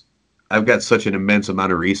these. I've got such an immense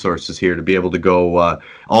amount of resources here to be able to go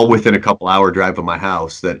all within a couple hour drive of my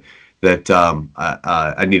house that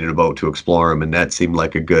I needed a boat to explore them, and that seemed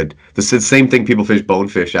like the same thing people fish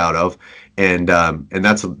bonefish out of, and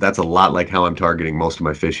that's a lot like how I'm targeting most of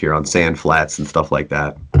my fish here on sand flats and stuff like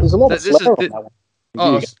that. There's a lot of flair on that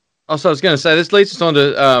one. So I was going to say, this leads us on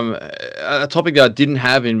to a topic that I didn't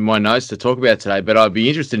have in my notes to talk about today, but I'd be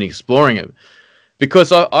interested in exploring it,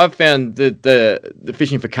 because I've found that the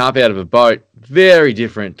fishing for carp out of a boat very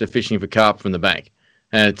different to fishing for carp from the bank,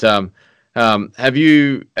 and have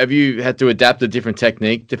you had to adapt a different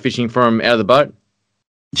technique to fishing from out of the boat?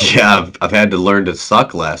 Yeah, I've had to learn to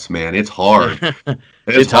suck less, man. It's hard.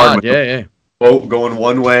 It's hard. Yeah. Boat going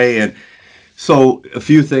one way, and so a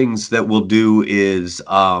few things that we'll do is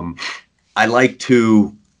I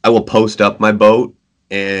will post up my boat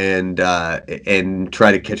and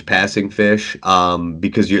try to catch passing fish,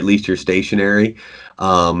 because at least you're stationary.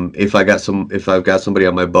 If I've got somebody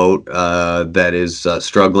on my boat that is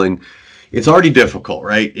struggling, it's already difficult,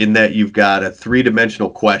 right? In that you've got a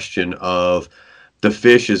 3-dimensional question of the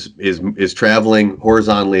fish is traveling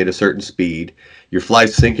horizontally at a certain speed. Your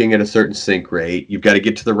fly's sinking at a certain sink rate. You've got to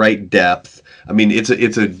get to the right depth. I mean, it's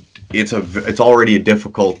already a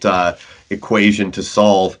difficult equation to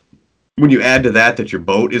solve. When you add to that your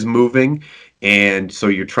boat is moving, and so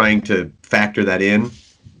you're trying to factor that in,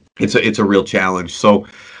 it's a real challenge. So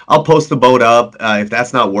I'll post the boat up. If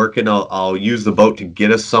that's not working, I'll use the boat to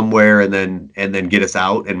get us somewhere, and then get us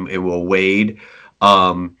out, and we'll wade.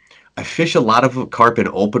 I fish a lot of carp in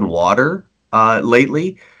open water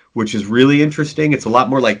lately, which is really interesting. It's a lot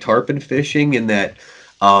more like tarpon fishing in that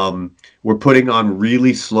we're putting on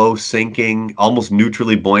really slow sinking, almost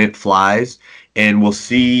neutrally buoyant flies, and we'll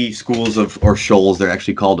see schools or shoals, they're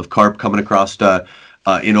actually called, of carp coming across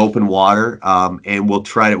in open water, and we'll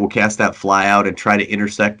cast that fly out and try to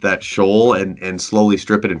intersect that shoal and slowly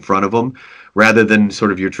strip it in front of them, rather than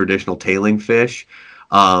sort of your traditional tailing fish.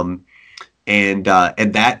 And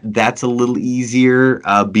that's a little easier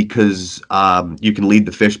because you can lead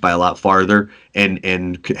the fish by a lot farther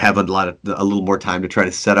and have a little more time to try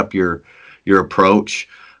to set up your approach.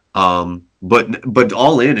 But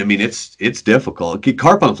all in, I mean, it's difficult.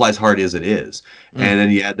 Carp on flies hard as it is, and then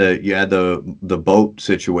you add the boat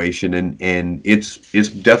situation, and it's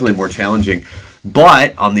definitely more challenging.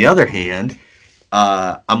 But on the other hand,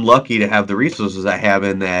 I'm lucky to have the resources I have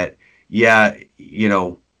in that. Yeah,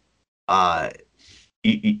 you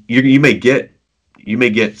may get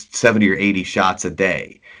 70 or 80 shots a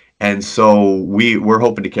day, and so we're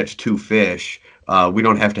hoping to catch 2 fish. We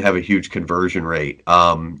don't have to have a huge conversion rate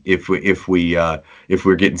if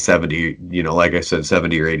we're getting 70, like I said,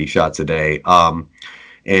 70 or 80 shots a day. But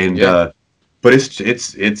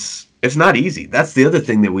it's not easy. That's the other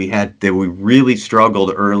thing that we really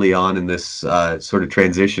struggled early on in this sort of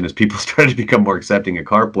transition as people started to become more accepting of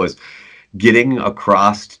carp, was getting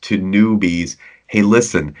across to newbies. Hey,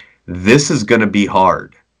 listen, this is going to be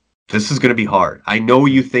hard. This is going to be hard. I know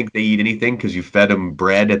you think they eat anything because you fed them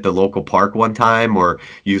bread at the local park one time, or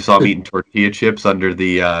you saw them eating tortilla chips under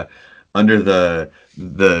the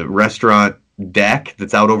restaurant deck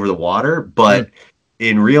that's out over the water. But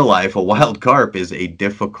in real life, a wild carp is a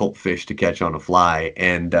difficult fish to catch on a fly,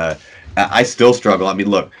 and I still struggle. I mean,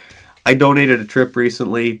 look, I donated a trip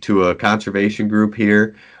recently to a conservation group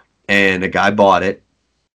here, and a guy bought it.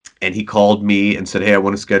 And he called me and said, "Hey, I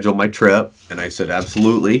want to schedule my trip." And I said,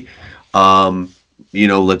 "Absolutely.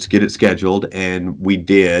 Let's get it scheduled." And we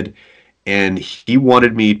did. And he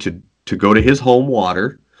wanted me to go to his home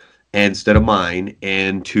water instead of mine,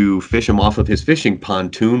 and to fish him off of his fishing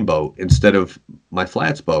pontoon boat instead of my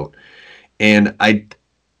flats boat. And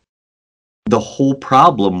the whole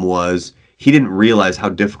problem was he didn't realize how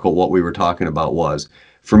difficult what we were talking about was.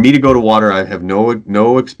 For me to go to water I have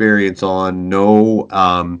no experience on, no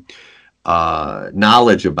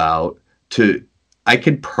knowledge about, I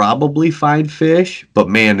could probably find fish, but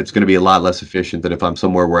man, it's going to be a lot less efficient than if I'm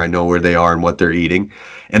somewhere where I know where they are and what they're eating.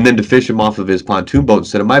 And then to fish him off of his pontoon boat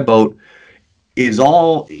instead of my boat he's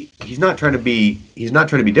not trying to be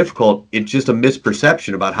difficult. It's just a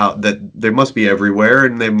misperception about how that they must be everywhere,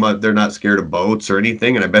 and they're not scared of boats or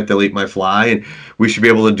anything, and I bet they'll eat my fly, and we should be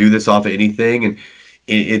able to do this off of anything. And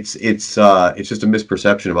it's just a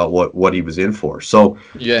misperception about what he was in for. So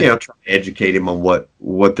trying to educate him on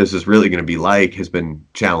what this is really going to be like has been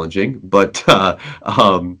challenging. But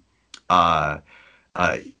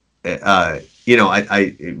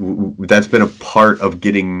that's been a part of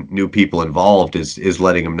getting new people involved is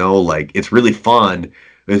letting them know, like, it's really fun,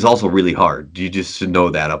 but it's also really hard. You just should know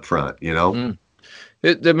that up front,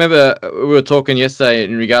 Remember, we were talking yesterday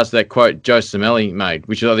in regards to that quote Joe Cimelli made,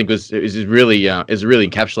 which I think really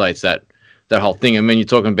encapsulates that whole thing. I mean, you're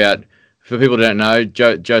talking about, for people who don't know,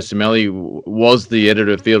 Joe Cimelli was the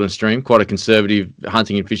editor of Field and Stream, quite a conservative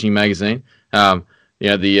hunting and fishing magazine. The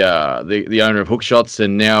owner of Hookshots,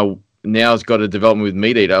 and now has got a development with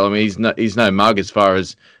Meat Eater. I mean, he's no mug as far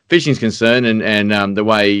as fishing's concerned, and the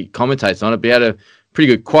way he commentates on it. But he had a pretty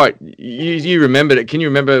good quote. You remembered it? Can you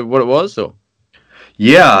remember what it was? Or?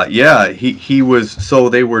 Yeah. He was. So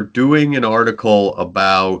they were doing an article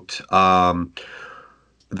about.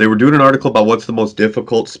 What's the most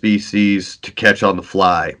difficult species to catch on the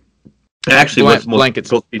fly. Actually, what's the most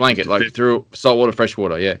difficult blanket, like through saltwater,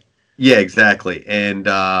 freshwater. Yeah. Yeah, exactly. And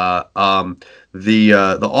the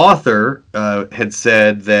author had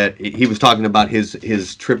said that he was talking about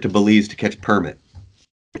his trip to Belize to catch permit,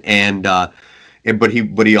 but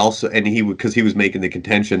he also, because he was making the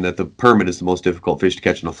contention that the permit is the most difficult fish to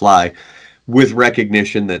catch on a fly, with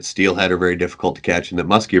recognition that steelhead are very difficult to catch and that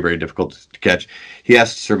muskie are very difficult to catch. He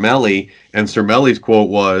asked Cimelli, and Cimelli's quote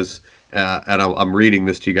was, and I'm reading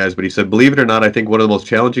this to you guys, but he said, believe it or not, I think one of the most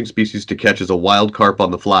challenging species to catch is a wild carp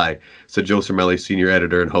on the fly, said Joe Cermelli, senior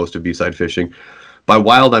editor and host of B-Side Fishing. By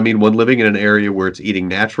wild, I mean one living in an area where it's eating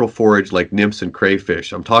natural forage like nymphs and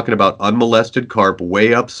crayfish. I'm talking about unmolested carp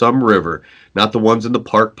way up some river, not the ones in the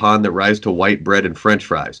park pond that rise to white bread and french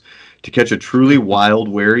fries. To catch a truly wild,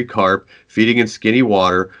 wary carp feeding in skinny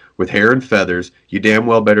water with hair and feathers, you damn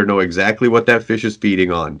well better know exactly what that fish is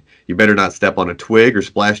feeding on. You better not step on a twig or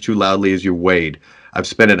splash too loudly as you wade. I've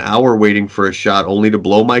spent an hour waiting for a shot only to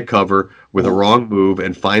blow my cover with a wrong move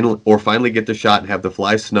and finally get the shot and have the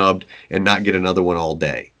fly snubbed and not get another one all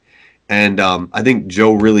day. And I think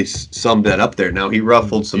Joe really summed that up there. Now, he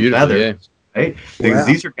ruffled some feathers, right? Because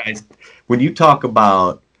these are guys, when you talk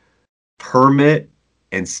about permit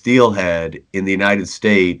and steelhead in the United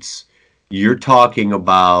States, you're talking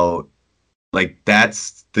about, like,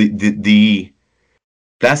 that's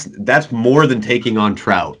that's more than taking on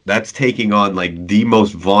trout. That's taking on, like, the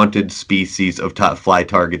most vaunted species of top fly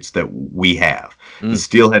targets that we have. The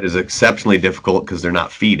steelhead is exceptionally difficult because they're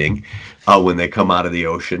not feeding when they come out of the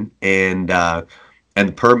ocean, and the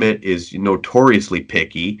permit is notoriously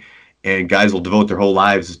picky, and guys will devote their whole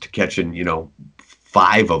lives to catching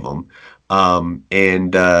 5 of them.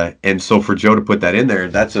 And so for Joe to put that in there,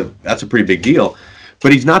 that's a pretty big deal.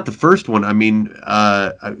 But he's not the first one. I mean,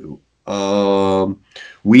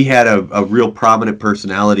 we had a real prominent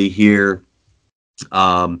personality here,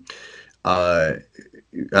 named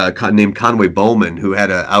Conway Bowman, who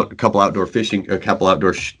had a couple outdoor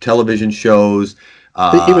television shows.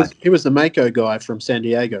 He was the Mako guy from San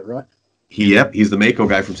Diego, right? He's the Mako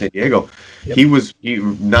guy from San Diego. Yep. He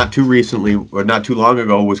not too long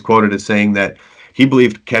ago was quoted as saying that he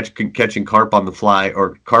believed catching carp on the fly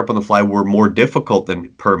were more difficult than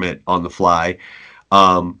permit on the fly.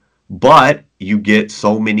 But you get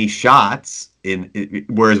so many shots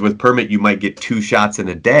whereas with permit you might get 2 shots in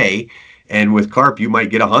a day, and with carp you might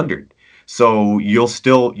get 100. So you'll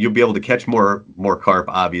be able to catch more carp,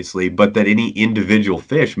 obviously, but that any individual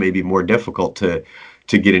fish may be more difficult to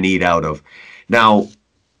get an eat out of. Now,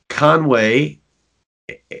 Conway,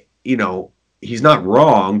 he's not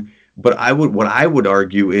wrong, but what I would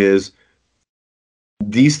argue is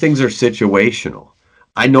these things are situational.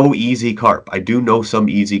 I know easy carp. I do know some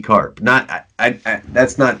easy carp.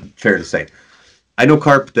 That's not fair to say. I know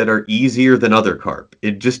carp that are easier than other carp.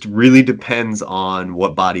 It just really depends on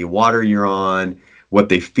what body of water you're on, what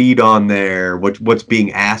they feed on there, what's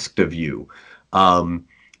being asked of you.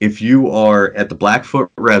 If you are at the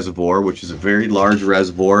Blackfoot Reservoir, which is a very large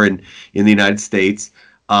reservoir in the United States,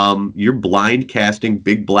 you're blind casting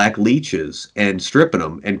big black leeches and stripping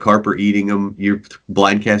them, and carp are eating them. You're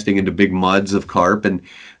blind casting into big muds of carp, and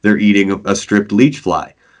they're eating a stripped leech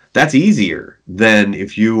fly. That's easier than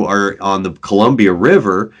if you are on the Columbia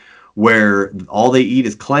River, where all they eat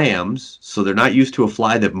is clams, so they're not used to a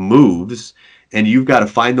fly that moves, and you've got to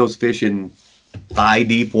find those fish in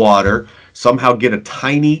thigh-deep water, somehow get a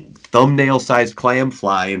tiny thumbnail-sized clam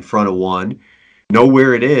fly in front of one, know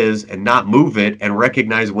where it is and not move it, and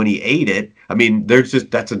recognize when he ate it. I mean,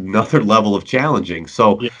 that's another level of challenging.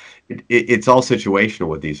 So it's all situational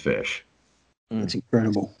with these fish. That's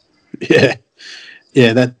incredible.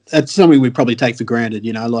 Yeah, that's something we probably take for granted,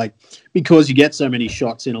 like, because you get so many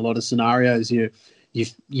shots in a lot of scenarios, you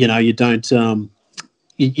don't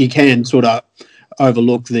you can sort of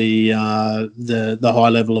overlook the high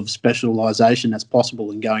level of specialization that's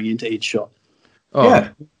possible in going into each shot. Oh, yeah.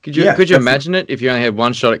 Could you imagine it if you only had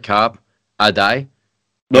one shot at carp a day?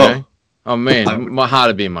 No. Oh man, my heart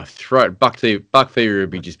would be in my throat. Buck fever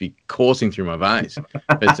would just be coursing through my veins.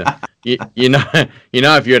 But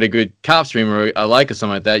if you had a good carp stream or a lake or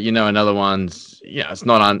something like that, another one's it's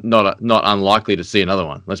not unlikely to see another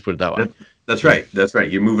one. Let's put it that way. That's right.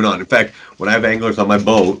 You're moving on. In fact, when I have anglers on my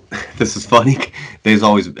boat, this is funny. There's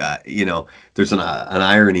always there's an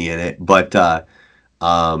irony in it, but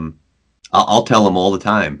I'll tell them all the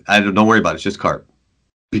time. Don't worry about it. It's just carp.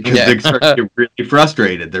 Because they start to get really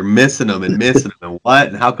frustrated. They're missing them and what?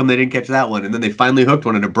 And how come they didn't catch that one? And then they finally hooked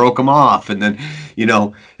one and it broke them off. And then,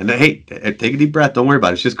 and then, hey, take a deep breath. Don't worry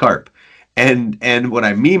about it. It's just carp. And what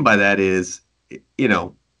I mean by that is, we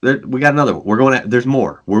got another one. We're going there's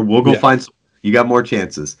more. We'll go find some. You got more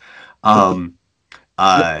chances. If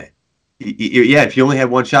you only had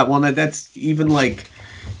one shot, that's even like,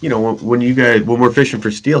 when we're fishing for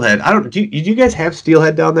steelhead, do you guys have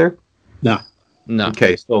steelhead down there? No.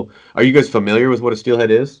 Okay, so are you guys familiar with what a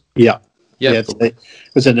steelhead is? Yeah. It's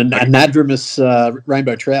an anadromous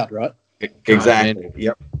rainbow trout, right? Exactly.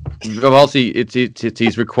 Yep. Obviously, it's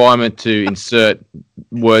his requirement to insert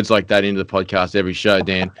words like that into the podcast every show,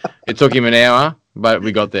 Dan. It took him an hour, but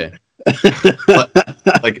we got there.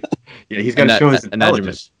 But, like, yeah, he's got to show his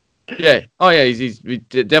intelligence. Yeah. Oh, yeah. He's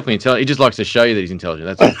definitely intelligent. He just likes to show you that he's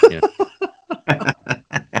intelligent. That's it. You know.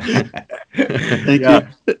 Thank you.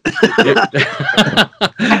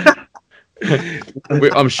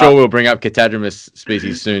 I'm sure we'll bring up catadromous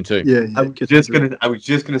species soon too. Yeah. I was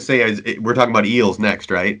just gonna say, we're talking about eels next,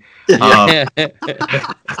 right? Yeah.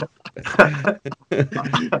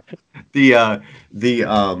 The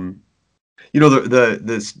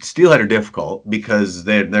steelhead are difficult because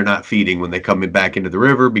they're not feeding when they come back into the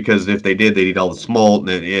river, because if they did, they'd eat all the smolt,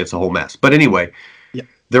 and it's a whole mess. But anyway,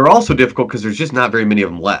 they're also difficult because there's just not very many of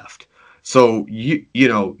them left. So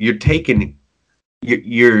you're taking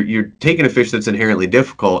a fish that's inherently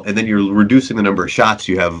difficult, and then you're reducing the number of shots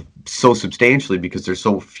you have so substantially because there's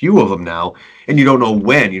so few of them now, and you don't know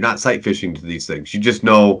when. You're not sight fishing to these things. You just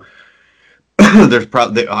know there's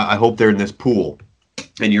probably, I hope they're in this pool,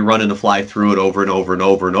 and you're running the fly through it over and over and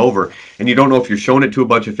over and over, and you don't know if you're showing it to a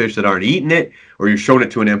bunch of fish that aren't eating it, or you're showing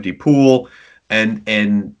it to an empty pool, and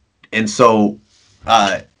so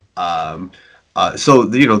that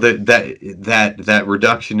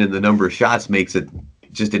reduction in the number of shots makes it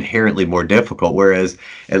just inherently more difficult. Whereas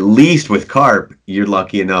at least with carp, you're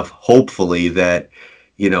lucky enough, hopefully, that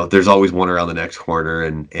there's always one around the next corner,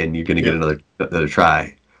 and you're going to get another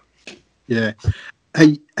try. Yeah.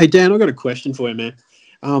 Hey Dan, I've got a question for you, man.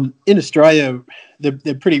 In Australia,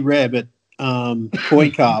 they're pretty rare, but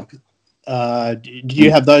koi carp. Do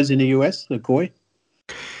you have those in the US, the koi?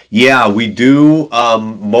 Yeah, we do.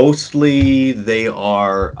 Mostly they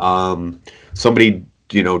are somebody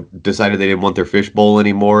decided they didn't want their fish bowl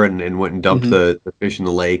anymore, and went and dumped the fish in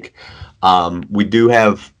the lake. We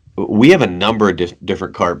have a number of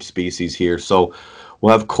different carp species here. So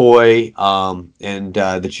we'll have koi, and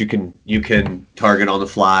that you can target on the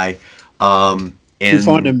fly. And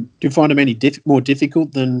do you find them any more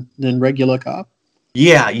difficult than regular carp?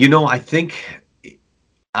 Yeah, I think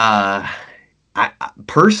I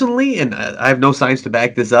personally, and I have no science to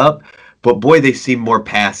back this up, but boy, they seem more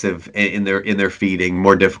passive in their feeding,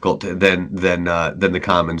 more difficult than the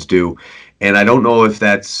commons do. And I don't know if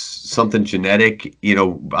that's something genetic.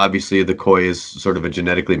 Obviously the koi is sort of a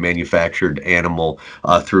genetically manufactured animal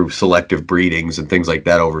through selective breedings and things like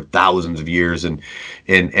that over thousands of years, and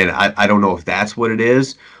I don't know if that's what it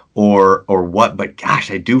is or what. But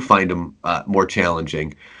gosh, I do find them more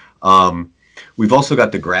challenging. We've also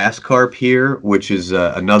got the grass carp here, which is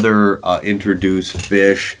another introduced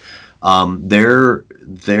fish. They're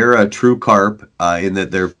a true carp in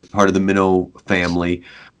that they're part of the minnow family,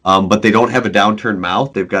 but they don't have a downturned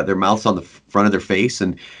mouth. They've got their mouths on the front of their face,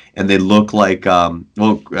 and they look like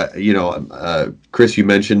Chris, you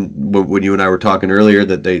mentioned when you and I were talking earlier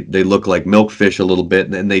that they look like milkfish a little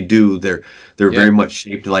bit, and they do. They're very much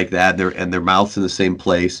shaped like that. And their mouth's in the same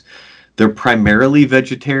place. They're primarily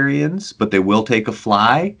vegetarians, but they will take a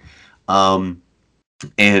fly. And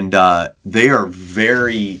they are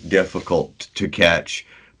very difficult to catch,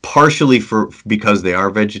 partially because they are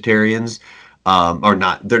vegetarians, or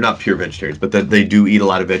not. They're not pure vegetarians, but they do eat a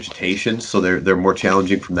lot of vegetation, so they're more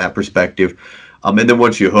challenging from that perspective. And then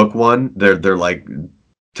once you hook one, they're like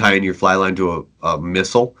tying your fly line to a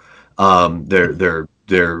missile. They're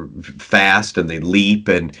fast, and they leap,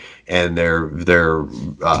 and they're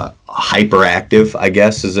hyperactive, I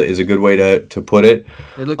guess is a good way to put it.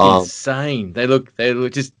 They look insane. They look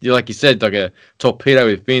just like you said, like a torpedo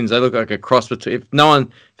with fins. They look like a cross between. If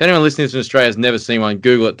anyone listening to this in Australia has never seen one,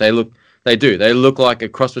 Google it. They look like a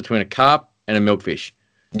cross between a carp and a milkfish.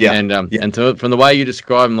 Yeah, and from the way you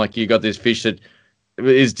describe them, like you got this fish that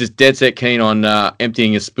is just dead set keen on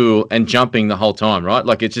emptying a spool and jumping the whole time, right?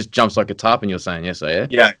 Like it just jumps like a tarpon. You're saying, yes,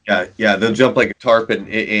 yeah. Yeah. They'll jump like a tarpon,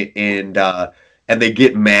 and they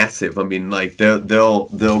get massive. I mean, like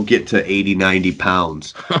they'll get to 80, 90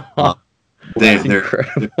 pounds. They're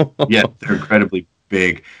incredible. They're incredibly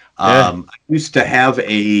big. I used to have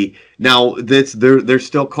they're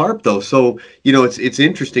still carp though, so it's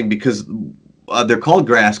interesting because they're called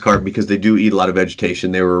grass carp because they do eat a lot of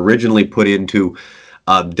vegetation. They were originally put into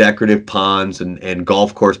decorative ponds and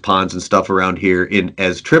golf course ponds and stuff around here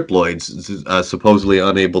as triploids, supposedly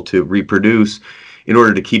unable to reproduce, in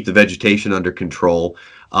order to keep the vegetation under control.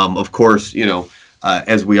 Of course,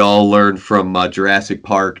 as we all learned from Jurassic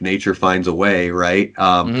Park, nature finds a way, right?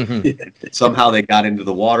 Somehow they got into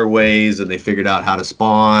the waterways and they figured out how to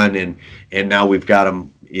spawn, and now we've got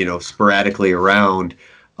them, sporadically around.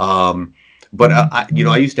 But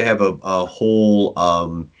I used to have a whole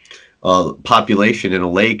population in a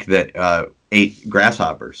lake that ate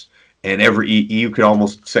grasshoppers, and you could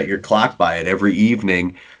almost set your clock by it. Every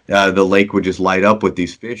evening, the lake would just light up with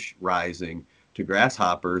these fish rising to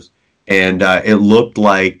grasshoppers, and it looked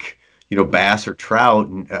like, bass or trout,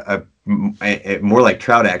 more like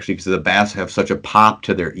trout actually, because the bass have such a pop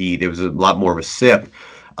to their eat. It was a lot more of a sip.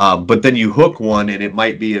 But then you hook one, and it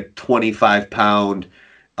might be a 25-pound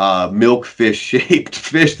milkfish shaped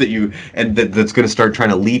fish that's going to start trying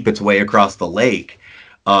to leap its way across the lake.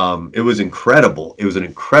 It was incredible. It was an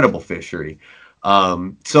incredible fishery.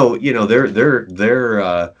 So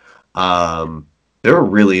they're a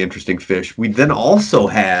really interesting fish. We then also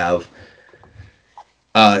have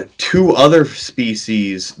two other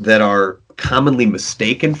species that are commonly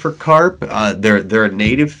mistaken for carp. They're a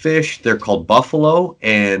native fish. They're called buffalo,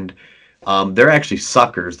 and they're actually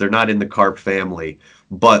suckers. They're not in the carp family.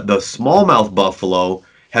 But the smallmouth buffalo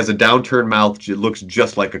has a downturned mouth. It looks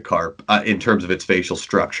just like a carp in terms of its facial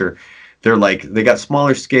structure. They got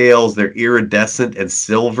smaller scales. They're iridescent and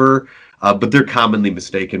silver, but they're commonly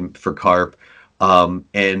mistaken for carp.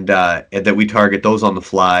 And that we target those on the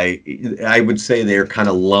fly. I would say they're kind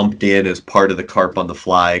of lumped in as part of the carp on the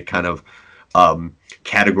fly kind of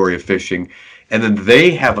category of fishing. And then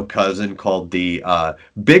they have a cousin called the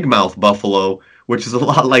big mouth buffalo, which is a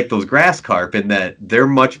lot like those grass carp in that they're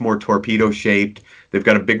much more torpedo shaped. They've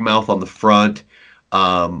got a big mouth on the front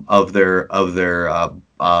of their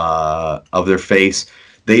face.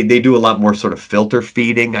 They do a lot more sort of filter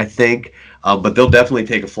feeding, I think, but they'll definitely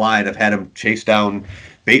take a fly, and I've had them chase down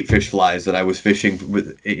baitfish flies that I was fishing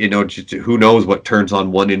with. Who knows what turns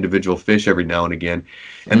on one individual fish every now and again,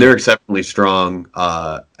 and they're exceptionally strong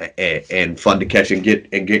and fun to catch and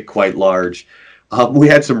get quite large. We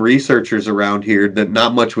had some researchers around here that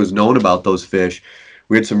not much was known about those fish.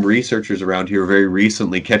 We had some researchers around here very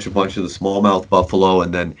recently catch a bunch of the smallmouth buffalo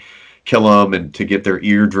and then kill them and to get their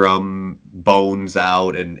eardrum bones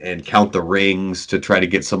out and count the rings to try to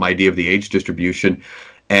get some idea of the age distribution.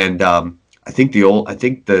 And I think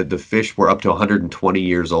the fish were up to 120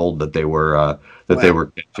 years old that they were they were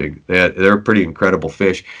catching. They're a pretty incredible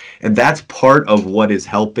fish, and that's part of what is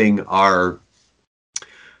helping our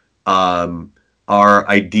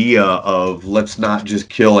idea of let's not just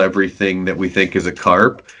kill everything that we think is a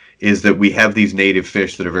carp. Is that we have these native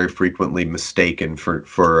fish that are very frequently mistaken for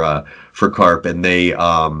carp, and they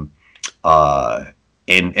and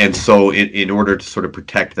so in order to sort of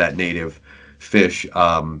protect that native fish,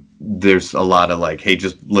 there's a lot of like, hey,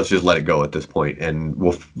 let's just let it go at this point, and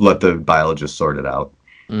we'll let the biologists sort it out.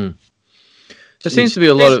 There seems to be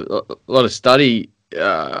a lot of study.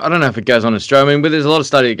 I don't know if it goes on in Australia, but there's a lot of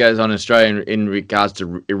study that goes on in Australia in regards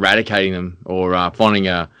to eradicating them or finding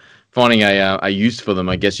a use for them,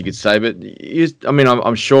 I guess you could say. But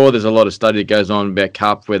I'm sure there's a lot of study that goes on about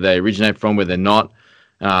carp, where they originate from, where they're not.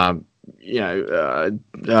 What's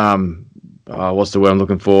the word I'm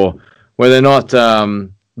looking for? Where they're not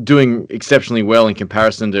doing exceptionally well in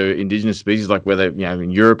comparison to indigenous species, like where they're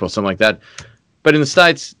in Europe or something like that. But in the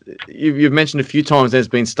States, you've mentioned a few times there's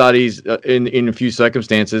been studies in a few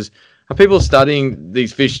circumstances. Are people studying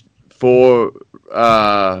these fish for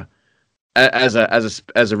as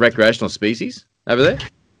a recreational species over there?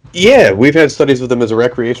 Yeah, we've had studies with them as a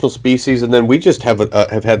recreational species, and then we just have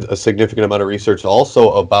had a significant amount of research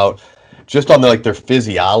also about just on their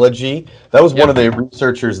physiology. That was one of the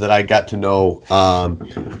researchers that I got to know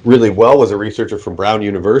really well, was a researcher from Brown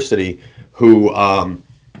University who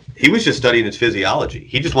he was just studying its physiology.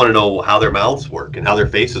 He just wanted to know how their mouths work and how their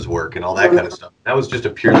faces work and all that kind of stuff. That was just a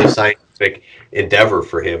purely scientific endeavor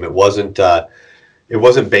for him. It wasn't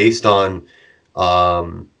based on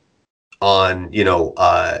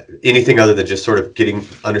anything other than just sort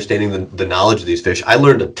of understanding the knowledge of these fish. I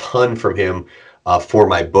learned a ton from him for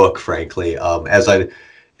my book, frankly, as I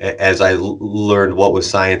learned what was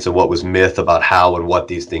science and what was myth about how and what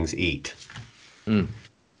these things eat.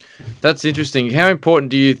 That's interesting. How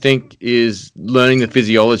important do you think is learning the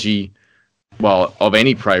physiology, well, of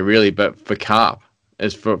any prey really, but for carp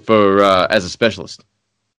as as a specialist?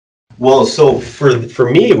 Well, so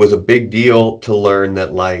for me, it was a big deal to learn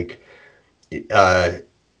that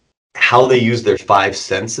how they use their five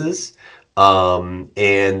senses, and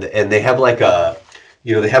they have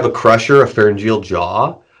they have a crusher, a pharyngeal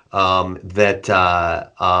jaw,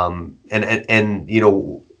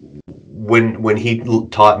 when he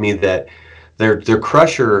taught me that their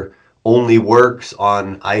crusher only works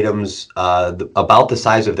on items about the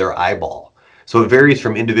size of their eyeball. So it varies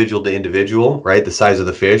from individual to individual, right? The size of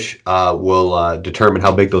the fish will determine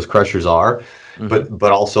how big those crushers are,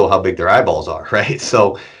 but also how big their eyeballs are, right?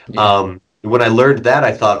 So when I learned that,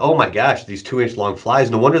 I thought, oh my gosh, these 2-inch long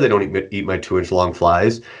flies, no wonder they don't eat my 2-inch long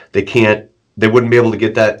flies. They wouldn't be able to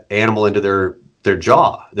get that animal into their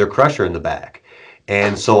jaw, their crusher in the back.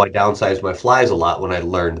 And so I downsized my flies a lot when I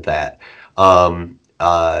learned that.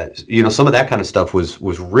 some of that kind of stuff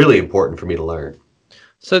was really important for me to learn.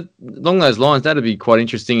 So along those lines, that'd be quite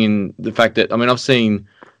interesting in the fact that, I mean, I've seen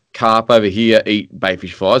carp over here eat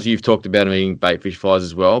baitfish flies. You've talked about them eating baitfish flies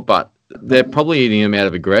as well, but they're probably eating them out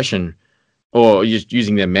of aggression, or just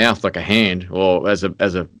using their mouth like a hand, or as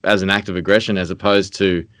an act of aggression, as opposed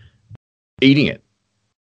to eating it.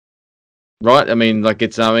 Right? I mean, like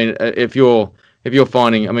if you're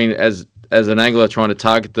finding, I mean, as an angler trying to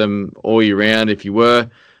target them all year round, if you were,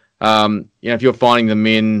 if you're finding them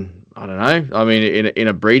in, I don't know, I mean, in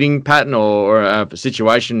a breeding pattern or a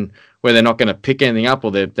situation where they're not going to pick anything up,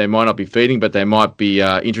 or they might not be feeding, but they might be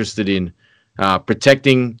interested in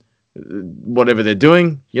protecting whatever they're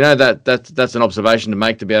doing. That's an observation to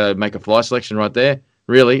make, to be able to make a fly selection right there,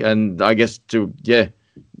 really. And I guess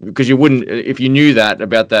because you wouldn't, if you knew that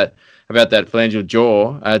about that phalangeal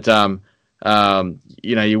jaw at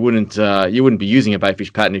you wouldn't be using a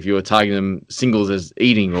baitfish pattern if you were targeting them singles as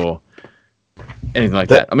eating or anything like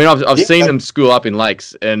that. I mean, I've seen them school up in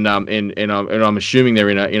lakes, and I'm assuming they're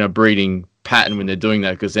in a breeding pattern when they're doing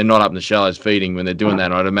that, because they're not up in the shallows feeding when they're doing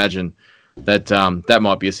that. I'd imagine that that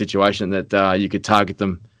might be a situation that you could target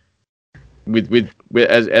them with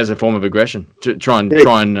as a form of aggression to try and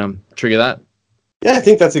trigger that. Yeah, I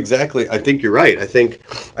think that's exactly. I think you're right. I think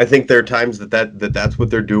there are times that's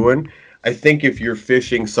what they're doing. I think if you're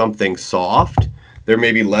fishing something soft, they're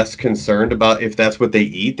maybe less concerned about if that's what they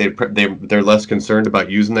eat. They're less concerned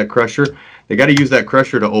about using that crusher. They got to use that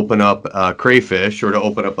crusher to open up crayfish or to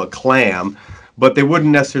open up a clam, but they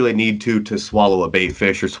wouldn't necessarily need to swallow a bait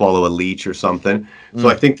fish or swallow a leech or something. So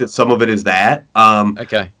I think that some of it is that.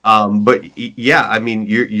 Okay. But yeah, I mean,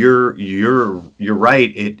 you're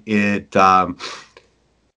right. It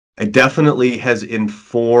definitely has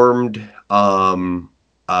informed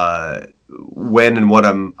when and what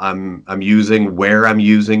I'm using, where I'm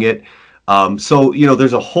using it. So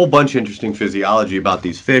there's a whole bunch of interesting physiology about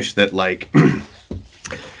these fish that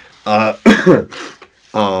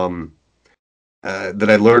that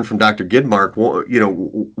I learned from Dr. Gidmark.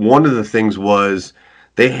 One of the things was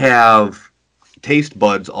they have taste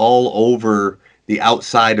buds all over the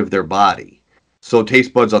outside of their body. So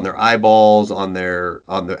taste buds on their eyeballs, on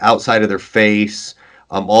the outside of their face,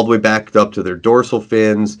 all the way back up to their dorsal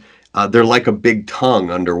fins. They're like a big tongue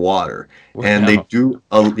underwater. Wow. And they do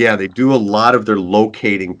a lot of their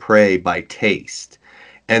locating prey by taste.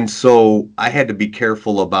 And so I had to be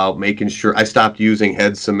careful about making sure I stopped using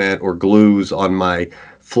head cement or glues on my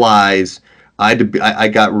flies. I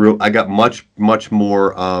got much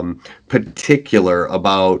more particular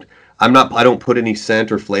about. I don't put any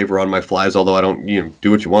scent or flavor on my flies, although I don't, do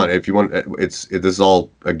what you want. If you want, this is all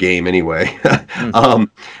a game anyway.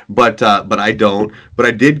 But I don't. But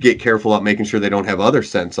I did get careful about making sure they don't have other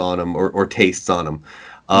scents on them or tastes on them.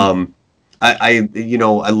 I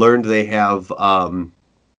learned they have what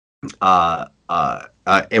are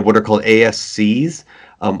called ASCs,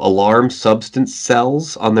 alarm substance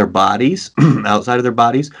cells on their bodies, outside of their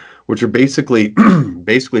bodies, which are basically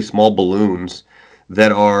small balloons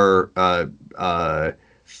that are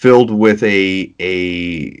filled with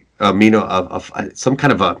some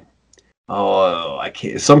kind of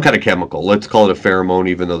chemical. Let's call it a pheromone,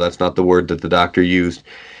 even though that's not the word that the doctor used.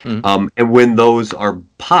 And when those are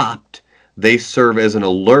popped, they serve as an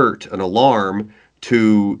alarm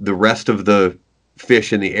to the rest of the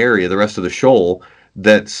fish in the area, the rest of the shoal,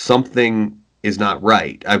 that something is not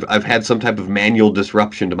right. I've had some type of manual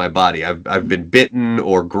disruption to my body. I've been bitten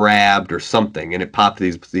or grabbed or something, and it popped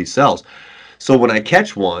these cells. So when I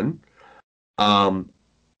catch one, Dr.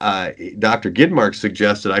 Gidmark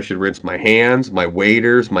suggested I should rinse my hands, my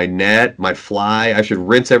waders, my net, my fly. I should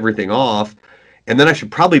rinse everything off, and then I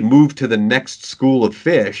should probably move to the next school of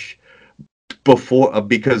fish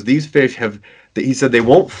because these fish he said they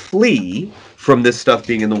won't flee from this stuff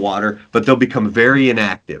being in the water, but they'll become very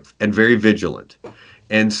inactive and very vigilant.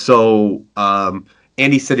 And so, and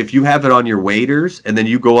he said, if you have it on your waders and then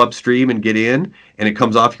you go upstream and get in and it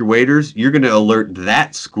comes off your waders, you're going to alert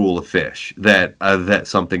that school of fish that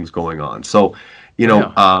something's going on. So,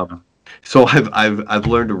 so I've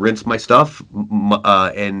learned to rinse my stuff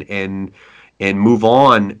and move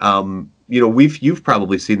on. You've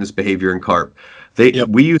probably seen this behavior in carp.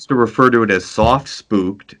 We used to refer to it as soft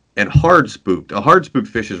spooked and hard spooked. A hard spooked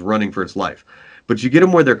fish is running for its life, but you get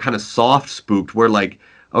them where they're kind of soft spooked, where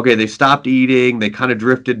they stopped eating, they kind of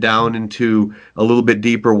drifted down into a little bit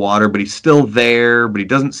deeper water, but he's still there, but he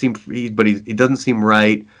doesn't seem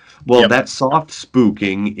right. Well, that soft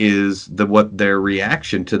spooking is what their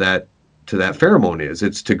reaction to that pheromone is.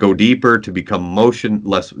 It's to go deeper, to become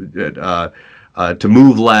less to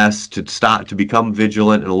move less, to stop, to become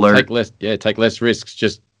vigilant and alert. Take less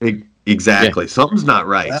risks. Exactly. Something's not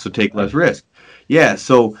right, so take less risk. Yeah.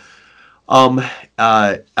 So,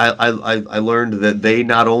 I learned that they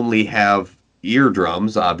not only have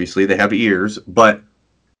eardrums, obviously they have ears, but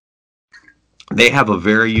they have a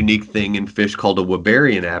very unique thing in fish called a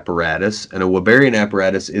Weberian apparatus, and a Weberian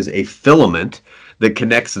apparatus is a filament that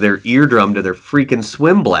connects their eardrum to their freaking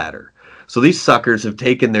swim bladder. So these suckers have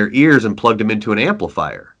taken their ears and plugged them into an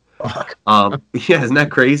amplifier. Yeah, isn't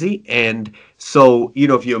that crazy? And so,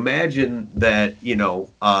 if you imagine that,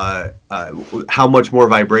 how much more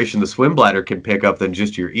vibration the swim bladder can pick up than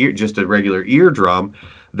just just a regular eardrum,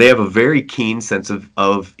 they have a very keen sense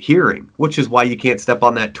of hearing, which is why you can't step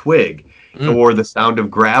on that twig or the sound of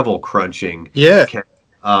gravel crunching. Yeah.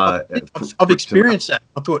 I've experienced that.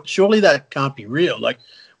 I thought, surely that can't be real. Like,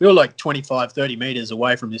 we were like 25, 30 meters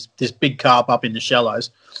away from this big carp up in the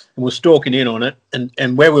shallows, and we're stalking in on it.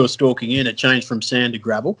 And where we were stalking in, it changed from sand to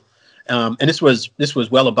gravel. And this was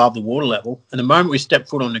well above the water level. And the moment we stepped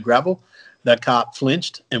foot on the gravel, that carp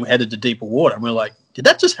flinched and we headed to deeper water. And we're like, did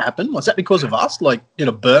that just happen? Was that because of us? Like, did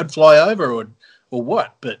a bird fly over or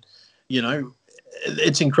what? But,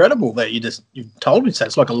 it's incredible that you told me so.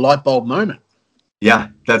 It's like a light bulb moment. Yeah,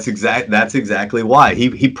 that's exactly why.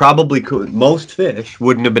 He probably could. Most fish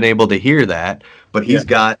wouldn't have been able to hear that, but he's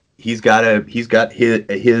got his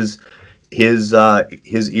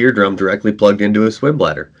eardrum directly plugged into his swim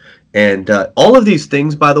bladder. And all of these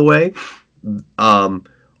things, by the way,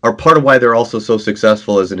 are part of why they're also so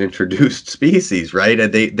successful as an introduced species, right?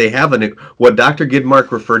 And they have what Dr.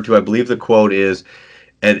 Gidmark referred to, I believe the quote is,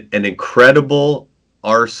 an incredible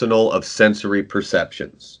arsenal of sensory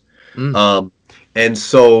perceptions. And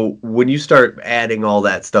so when you start adding all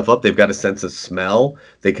that stuff up, they've got a sense of smell.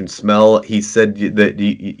 They can smell. He said that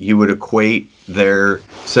he would equate their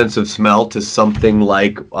sense of smell to something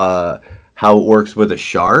like how it works with a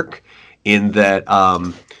shark, in that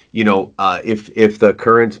if the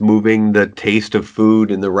current's moving the taste of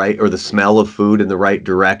food in the right, or the smell of food in the right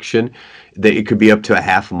direction, that it could be up to a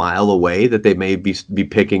half mile away that they may be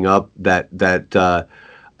picking up that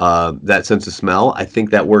sense of smell. I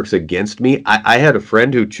think that works against me. I had a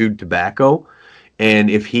friend who chewed tobacco, and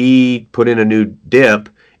if he put in a new dip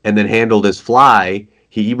and then handled his fly,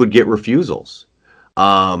 he would get refusals.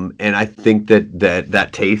 And I think that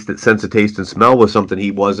taste, that sense of taste and smell, was something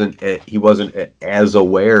he wasn't as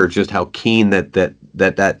aware just how keen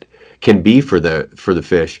that can be for the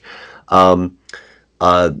fish.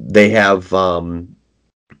 They have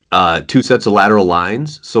two sets of lateral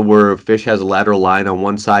lines. So where a fish has a lateral line on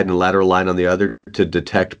one side and a lateral line on the other to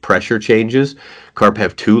detect pressure changes, carp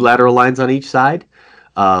have two lateral lines on each side,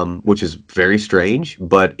 which is very strange,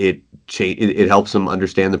 but it helps them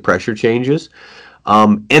understand the pressure changes.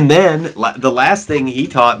 And then the last thing he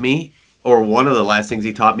taught me, or one of the last things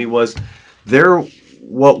he taught me, was they're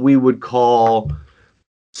what we would call,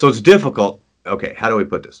 so it's difficult. Okay, how do we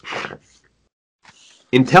put this?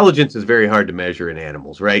 Intelligence is very hard to measure in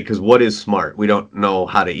animals, right? Because what is smart? We don't know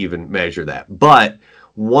how to even measure that. But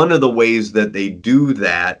one of the ways that they do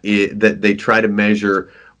that, that they try to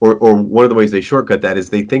measure, or one of the ways they shortcut that, is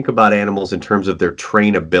they think about animals in terms of their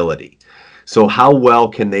trainability. So how well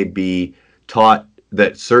can they be taught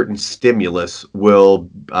that certain stimulus will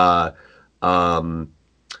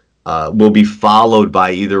be followed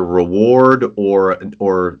by either reward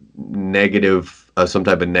or negative, some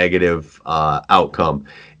type of negative outcome,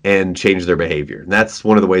 and change their behavior. And that's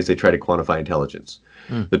one of the ways they try to quantify intelligence.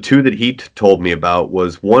 The two that he told me about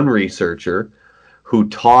was one researcher who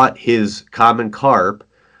taught his common carp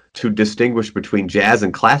to distinguish between jazz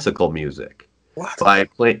and classical music.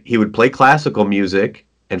 He would play classical music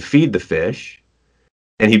and feed the fish,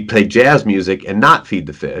 and he'd play jazz music and not feed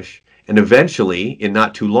the fish. And eventually, in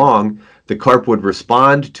not too long, the carp would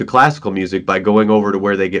respond to classical music by going over to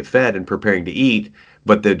where they get fed and preparing to eat.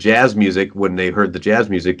 But the jazz music, when they heard the jazz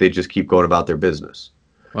music, they just keep going about their business.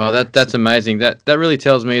 Well, that's amazing. That really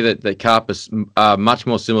tells me that carp is much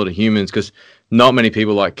more similar to humans, because not many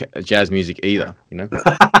people like jazz music either. I mean,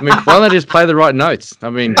 why don't they just play the right notes? I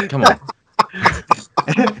mean, come on.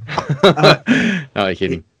 No, I'm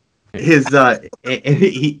kidding. His and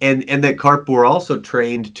that carp were also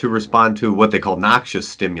trained to respond to what they call noxious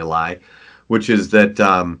stimuli, which is that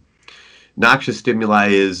noxious stimuli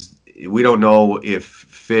is, we don't know if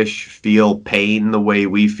fish feel pain the way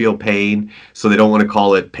we feel pain, so they don't want to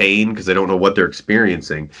call it pain because they don't know what they're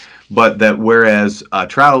experiencing. But that whereas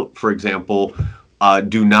trout, for example,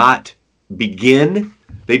 do not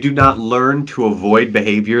learn to avoid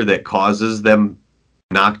behavior that causes them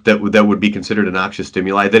that would be considered a noxious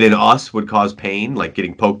stimuli, that in us would cause pain, like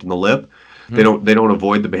getting poked in the lip. They don't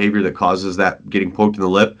avoid the behavior that causes that getting poked in the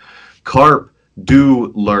lip. Carp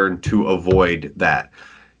do learn to avoid that.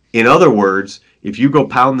 In other words, if you go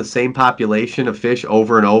pound the same population of fish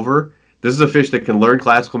over and over, this is a fish that can learn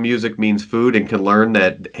classical music means food, and can learn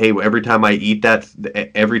that, hey, every time I eat that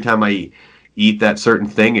certain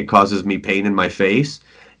thing, it causes me pain in my face,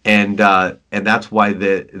 and that's why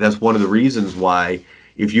that's one of the reasons why,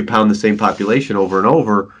 if you pound the same population over and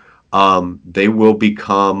over, they will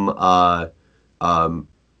become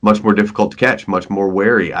much more difficult to catch, much more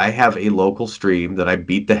wary. I have a local stream that I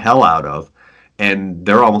beat the hell out of, and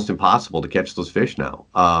they're almost impossible to catch those fish now.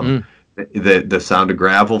 The sound of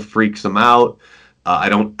gravel freaks them out. I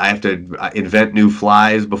have to invent new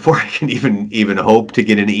flies before I can even hope to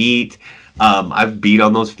get an eat. I've beat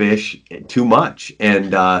on those fish too much,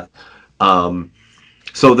 and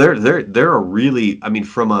so they're a really, I mean,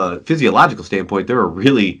 from a physiological standpoint, they're a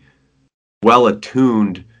really well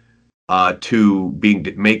attuned to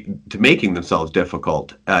making themselves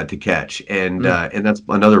difficult to catch, and that's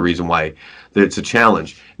another reason why it's a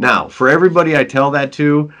challenge. Now, for everybody I tell that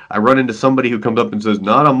to, I run into somebody who comes up and says,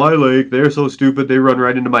 "Not on my lake. They're so stupid. They run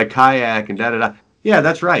right into my kayak and da da da." Yeah,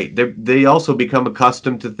 that's right. They also become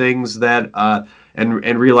accustomed to things that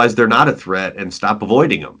and realize they're not a threat and stop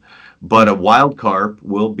avoiding them. But a wild carp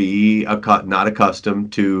will be not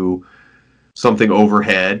accustomed to something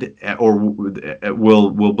overhead, or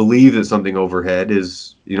will believe that something overhead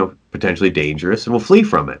is, potentially dangerous, and will flee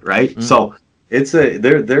from it, right? So it's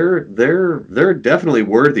they're definitely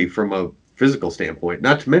worthy from a physical standpoint,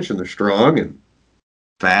 not to mention they're strong and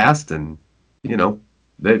fast, and well,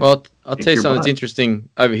 I'll tell you something that's interesting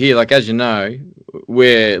over here. Like, as you know,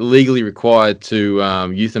 we're legally required to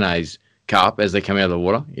euthanize carp as they come out of the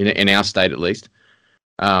water, in our state at least.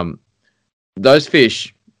 Those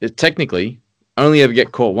fish technically only ever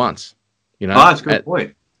get caught once. That's a good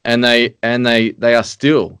point. And they are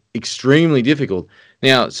still extremely difficult.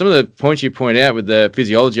 Now, some of the points you point out with the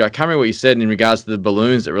physiology, I can't remember what you said in regards to the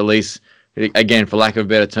balloons that release, again, for lack of a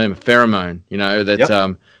better term, a pheromone.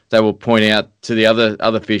 That they will point out to the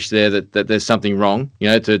other fish there that there's something wrong.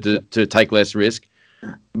 To take less risk.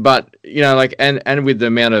 But and with the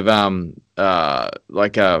amount of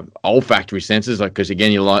olfactory senses, because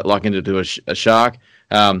again you likened it to a shark.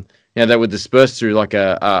 That would disperse through like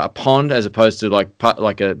a pond, as opposed to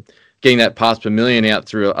getting that parts per million out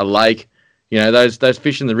through a lake. Those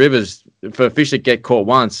fish in the rivers, for fish that get caught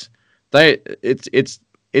once,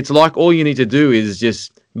 it's like all you need to do is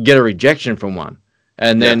just get a rejection from one,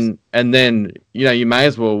 and then you may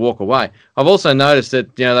as well walk away. I've also noticed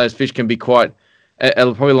that those fish can be quite,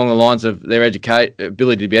 probably along the lines of their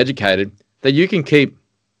ability to be educated, that you can keep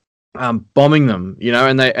bombing them,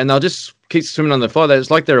 and they'll just keep swimming on the fly. It's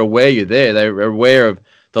like they're aware you're there. They're aware of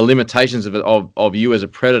the limitations of you as a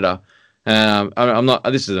predator. I'm not.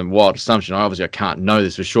 This is a wild assumption. I can't know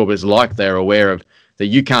this for sure, but it's like they're aware of that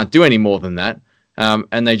you can't do any more than that.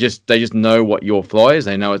 And they just know what your fly is.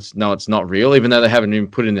 They know it's not real, even though they haven't even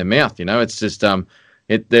put it in their mouth. It's just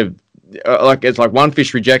it's like one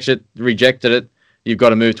fish rejected it. You've got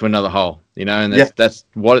to move to another hole. And that's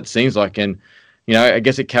what it seems like. And I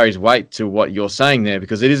guess it carries weight to what you're saying there,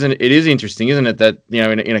 because it is interesting, isn't it, that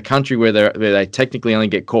in a country where they technically only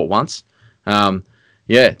get caught once, they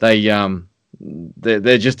can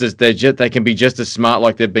be just as smart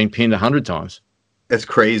like they've been pinned 100 times. That's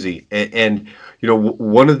crazy. And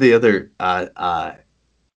one of the other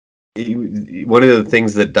one of the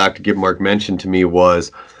things that Dr. Gibmark mentioned to me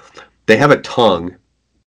was they have a tongue.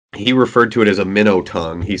 He referred to it as a minnow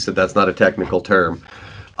tongue. He said that's not a technical term.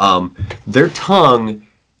 Their tongue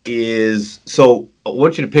is, so I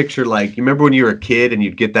want you to picture, you remember when you were a kid and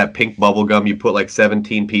you'd get that pink bubble gum, you put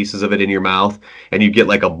 17 pieces of it in your mouth, and you get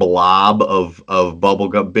a blob of bubble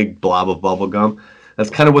gum, big blob of bubble gum. That's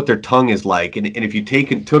kind of what their tongue is like. And if you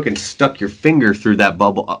took and stuck your finger through that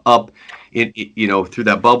bubble up, through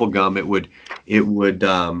that bubble gum, it would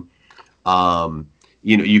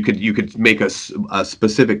you could make a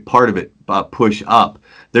specific part of it push up.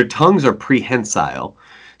 Their tongues are prehensile.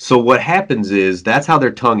 So what happens is, that's how their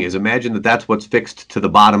tongue is. Imagine that's what's fixed to the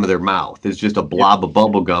bottom of their mouth. It's just a blob of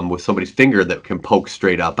bubble gum with somebody's finger that can poke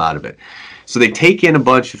straight up out of it. So they take in a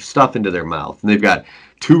bunch of stuff into their mouth, and they've got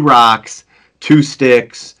 2 rocks, 2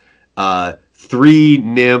 sticks, 3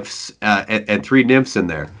 nymphs, and 3 nymphs in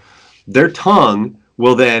there. Their tongue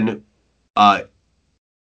will then,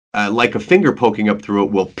 like a finger poking up through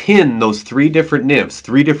it, will pin those 3 different nymphs,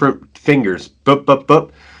 3 different fingers,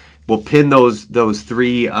 will pin those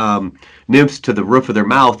 3 nymphs to the roof of their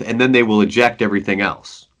mouth, and then they will eject everything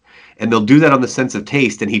else. And they'll do that on the sense of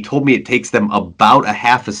taste, and he told me it takes them about a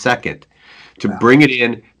half a second to bring it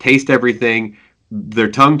in, taste everything, their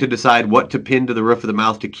tongue to decide what to pin to the roof of the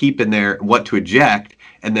mouth to keep in there, what to eject,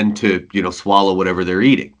 and then to, swallow whatever they're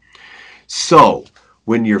eating. So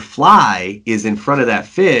when your fly is in front of that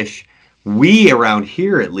fish, we around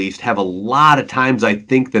here at least have a lot of times I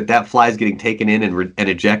think that fly is getting taken in and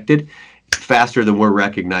ejected faster than we're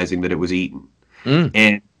recognizing that it was eaten.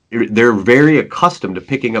 And they're very accustomed to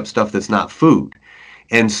picking up stuff that's not food.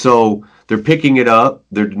 And so they're picking it up,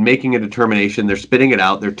 they're making a determination, they're spitting it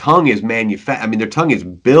out. Their tongue is their tongue is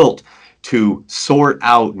built to sort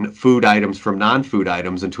out food items from non-food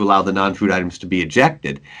items and to allow the non-food items to be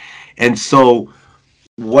ejected. And so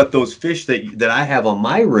what those fish that I have on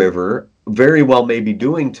my river very well may be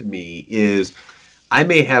doing to me is I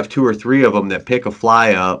may have 2 or 3 of them that pick a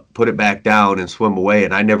fly up, put it back down, and swim away,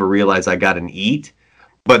 and I never realize I got an eat.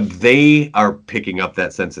 But they are picking up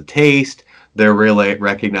that sense of taste. They're really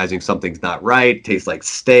recognizing something's not right. It tastes like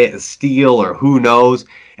steel or who knows.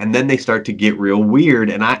 And then they start to get real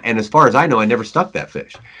weird. And as far as I know, I never stuck that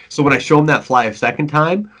fish. So when I show them that fly a second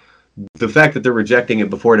time, the fact that they're rejecting it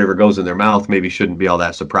before it ever goes in their mouth maybe shouldn't be all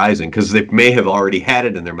that surprising because they may have already had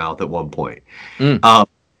it in their mouth at one point.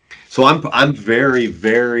 So I'm very,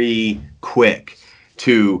 very quick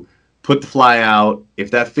to put the fly out.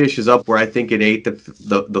 If that fish is up where I think it ate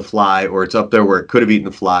the fly, or it's up there where it could have eaten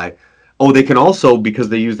the fly. Oh, they can also, because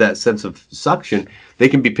they use that sense of suction, they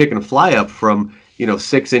can be picking a fly up from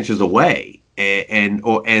 6 inches away,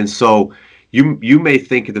 and so you may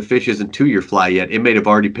think the fish isn't to your fly yet. It may have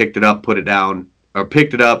already picked it up, put it down, or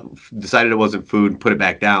picked it up, decided it wasn't food, and put it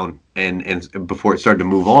back down, and before it started to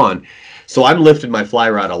move on. So I'm lifting my fly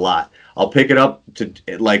rod a lot. I'll pick it up to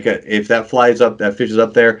if that fly is up, that fish is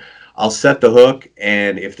up there. I'll set the hook,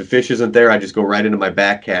 and if the fish isn't there, I just go right into my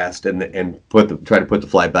back cast and try to put the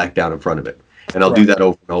fly back down in front of it, and I'll do that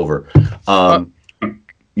over and over,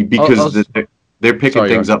 because they're picking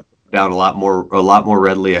things up down a lot more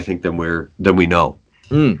readily, I think, than we know.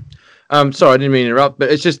 Sorry, I didn't mean to interrupt, but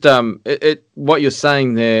it's just what you're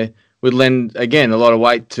saying there would lend again a lot of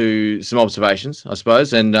weight to some observations, I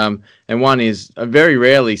suppose, and one is I very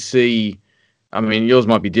rarely see. I mean, yours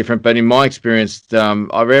might be different, but in my experience,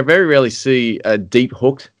 I very rarely see a deep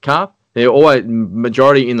hooked carp. They're always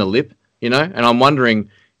majority in the lip, and I'm wondering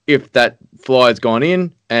if that fly has gone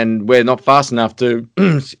in and we're not fast enough to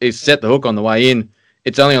set the hook on the way in.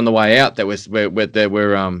 It's only on the way out that we're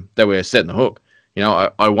setting the hook.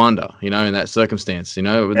 I wonder, in that circumstance,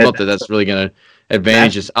 not that that's really going to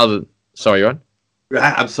advantage us. Sorry, Rod.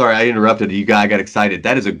 I'm sorry, I interrupted you. I got excited.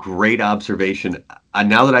 That is a great observation.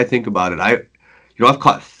 Now that I think about it, I've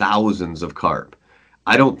caught thousands of carp.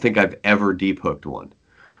 I don't think I've ever deep hooked one.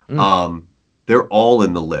 They're all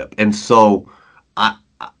in the lip, and so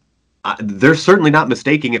they're certainly not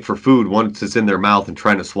mistaking it for food once it's in their mouth and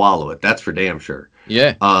trying to swallow it. That's for damn sure.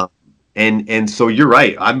 Yeah. And so you're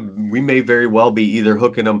right. We may very well be either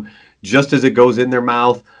hooking them just as it goes in their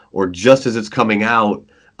mouth or just as it's coming out,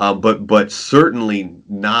 but certainly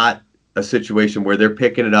not a situation where they're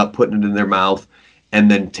picking it up, putting it in their mouth, and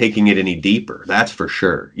then taking it any deeper. That's for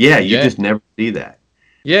sure. Yeah, you just never see that.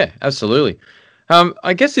 Yeah, absolutely.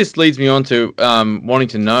 I guess this leads me on to wanting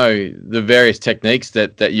to know the various techniques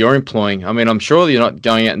that you're employing. I mean, I'm sure you're not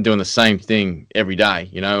going out and doing the same thing every day.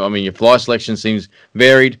 I mean, your fly selection seems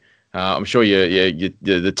varied. I'm sure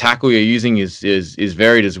the tackle you're using is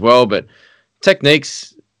varied as well. But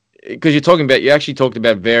techniques, because you actually talked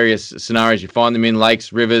about various scenarios. You find them in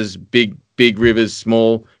lakes, rivers, big rivers,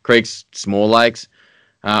 small creeks, small lakes.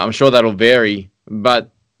 I'm sure that'll vary,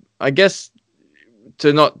 but I guess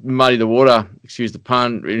to not muddy the water, excuse the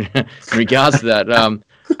pun, in regards to that,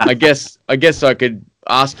 I guess I could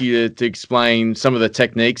ask you to explain some of the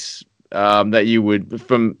techniques that you would,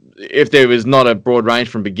 from if there was not a broad range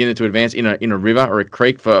from beginner to advanced in a river or a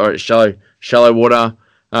creek for shallow water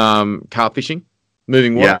carp fishing,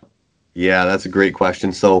 moving water. Yeah, that's a great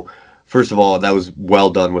question. So, first of all, that was well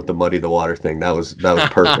done with the muddy the water thing. That was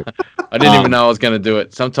perfect. I didn't even know I was going to do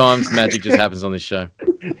it. Sometimes magic just happens on this show.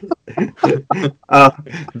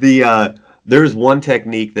 There's one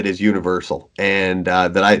technique that is universal and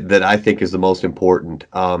that I think is the most important.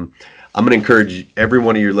 I'm going to encourage every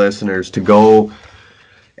one of your listeners to go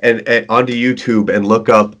and onto YouTube and look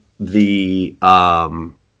up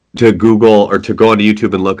to Google or to go onto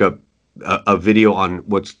YouTube and look up a video on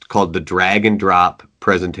what's called the drag and drop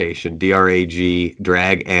presentation. DRAG,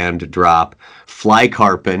 drag and drop. Fly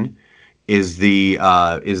Carpin is the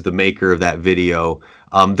maker of that video.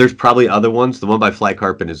 There's probably other ones. The one by Fly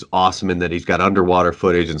Carpin is awesome in that he's got underwater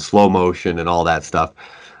footage and slow motion and all that stuff.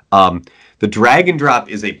 The drag and drop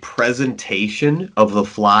is a presentation of the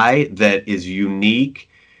fly that is unique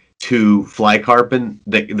to fly carping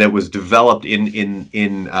that was developed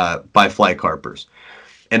by fly carpers.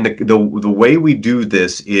 And the way we do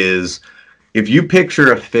this is, if you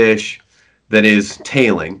picture a fish that is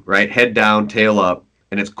tailing, right, head down, tail up,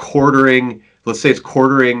 and it's quartering, let's say it's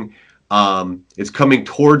quartering, it's coming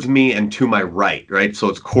towards me and to my right, so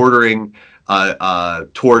it's quartering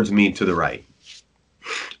towards me to the right.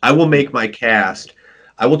 I will make my cast.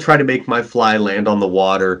 I will try to make my fly land on the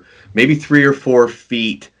water maybe 3 or 4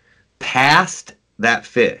 feet past that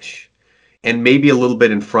fish and maybe a little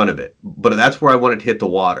bit in front of it. But that's where I want it to hit the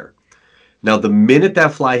water. Now, the minute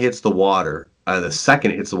that fly hits the water, the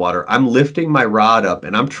second it hits the water, I'm lifting my rod up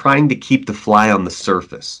and I'm trying to keep the fly on the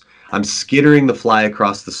surface. I'm skittering the fly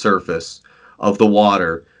across the surface of the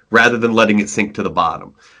water rather than letting it sink to the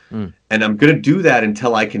bottom. And I'm going to do that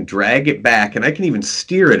until I can drag it back, and I can even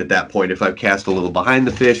steer it at that point. If I've cast a little behind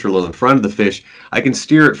the fish or a little in front of the fish, I can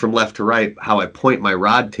steer it from left to right how I point my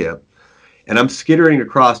rod tip. And I'm skittering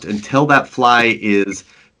across until that fly is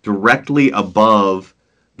directly above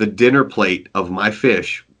the dinner plate of my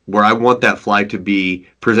fish, where I want that fly to be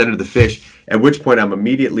presented to the fish, at which point I'm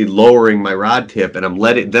immediately lowering my rod tip, and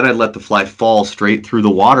then I let the fly fall straight through the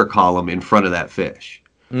water column in front of that fish.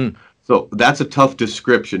 So that's a tough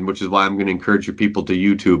description, which is why I'm going to encourage you people to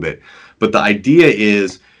YouTube it. But the idea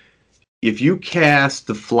is, if you cast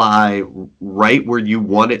the fly right where you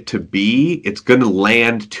want it to be, it's going to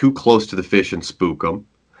land too close to the fish and spook them.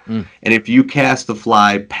 And if you cast the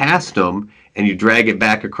fly past them and you drag it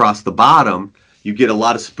back across the bottom, you get a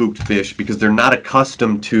lot of spooked fish because they're not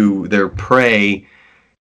accustomed to their prey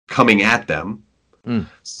coming at them.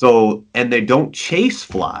 So, and they don't chase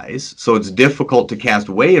flies, so it's difficult to cast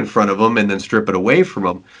way in front of them and then strip it away from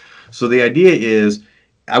them. So the idea is,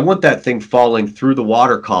 I want that thing falling through the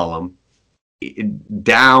water column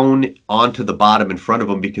down onto the bottom in front of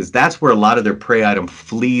them, because that's where a lot of their prey item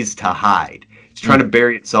flees to hide. It's trying to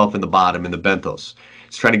bury itself in the bottom, in the benthos.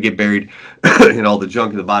 It's trying to get buried in all the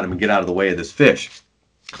junk in the bottom and get out of the way of this fish.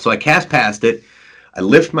 So I cast past it, I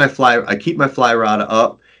lift my fly, I keep my fly rod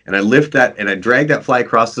up, and I lift that, and I drag that fly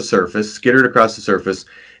across the surface, skitter it across the surface,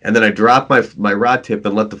 and then I drop my rod tip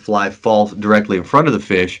and let the fly fall directly in front of the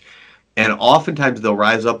fish. And oftentimes they'll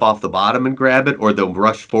rise up off the bottom and grab it, or they'll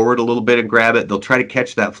rush forward a little bit and grab it. They'll try to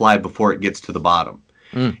catch that fly before it gets to the bottom.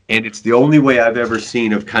 And it's the only way I've ever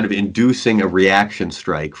seen of kind of inducing a reaction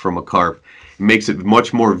strike from a carp. It makes it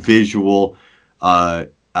much more visual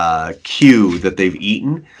cue that they've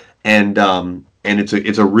eaten. And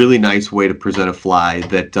it's a really nice way to present a fly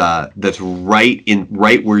that's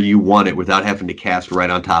right where you want it without having to cast right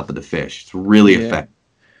on top of the fish. It's really effective.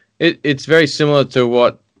 It's very similar to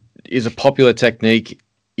what is a popular technique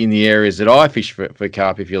in the areas that I fish for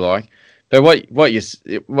carp, if you like. But what you're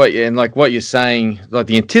saying, like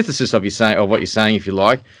the antithesis of what you're saying, if you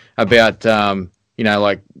like, about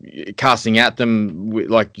like casting at them,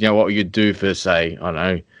 like what you'd do for, say, I don't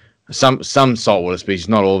know, some saltwater species,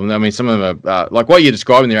 not all of them. I mean, some of them are like what you're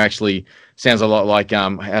describing there. Actually, sounds a lot like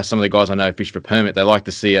how some of the guys I know fish for permit. They like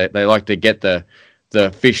to see they like to get the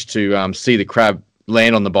fish to see the crab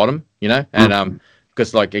land on the bottom, and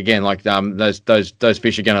because those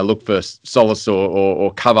fish are going to look for solace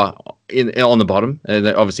or cover on the bottom, and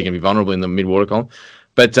they're obviously going to be vulnerable in the mid-water column.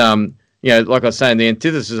 But like I was saying, the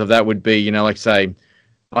antithesis of that would be, like say,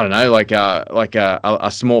 I don't know, like a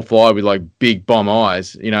small fly with like big bomb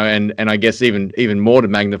eyes, and I guess even more to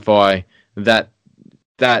magnify that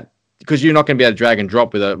because you're not going to be able to drag and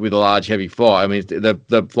drop with a large heavy fly. I mean,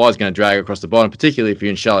 the fly's going to drag across the bottom, particularly if you're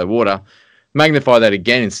in shallow water. Magnify that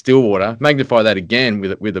again in still water. Magnify that again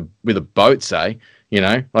with a boat, say.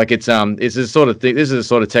 Like it's a sort of thing. This is a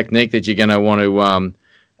sort of technique that you're going to want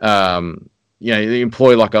to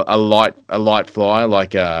employ like a light fly,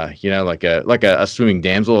 like a swimming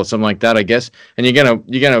damsel or something like that, I guess. And you're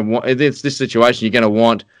gonna want, it's this situation, you're gonna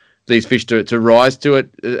want these fish to rise to it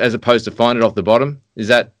as opposed to find it off the bottom. Is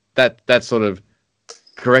that sort of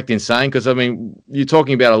correct in saying? Because I mean, you're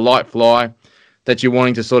talking about a light fly that you're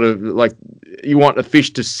wanting to sort of like, you want a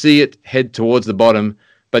fish to see it head towards the bottom,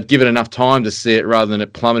 but give it enough time to see it rather than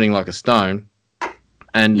it plummeting like a stone.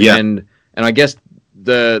 And I guess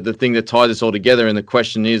the thing that ties this all together, and the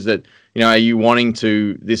question is that, are you wanting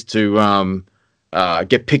this to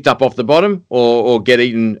get picked up off the bottom or get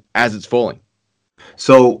eaten as it's falling?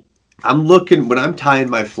 So I'm looking, when I'm tying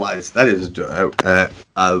my flies, that is a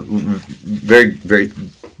very, very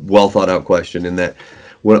well thought out question, in that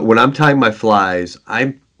when I'm tying my flies,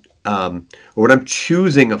 or when I'm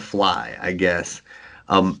choosing a fly, I guess,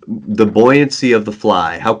 the buoyancy of the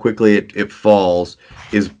fly, how quickly it falls,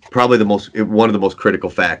 is probably one of the most critical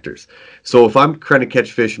factors. So if I'm trying to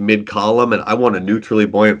catch fish mid-column and I want a neutrally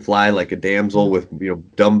buoyant fly like a damsel with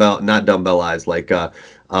not dumbbell eyes, like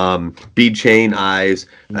bead chain eyes,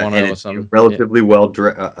 and it's relatively well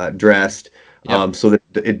dressed, so that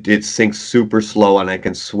it sinks super slow and I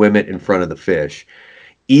can swim it in front of the fish.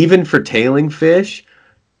 Even for tailing fish,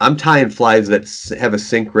 I'm tying flies that have a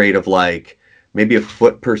sink rate of like maybe a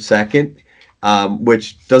foot per second,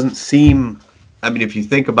 which doesn't seem. I mean, if you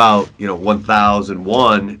think about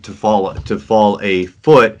 1001 to fall a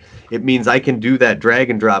foot, it means I can do that drag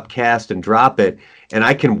and drop cast and drop it, and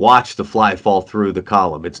I can watch the fly fall through the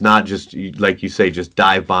column. It's not just, like you say, just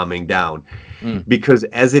dive bombing down. Because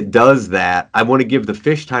as it does that, I want to give the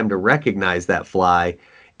fish time to recognize that fly,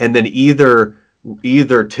 and then either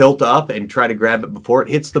tilt up and try to grab it before it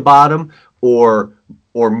hits the bottom, or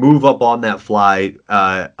move up on that fly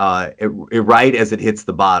right as it hits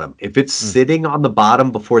the bottom. If it's sitting on the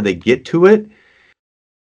bottom before they get to it,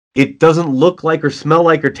 it doesn't look like or smell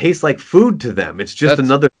like or taste like food to them. It's just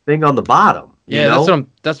another thing on the bottom.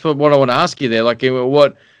 That's what I want to ask you there. Like,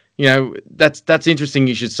 what that's interesting.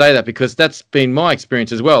 You should say that, because that's been my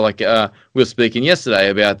experience as well. Like, we were speaking yesterday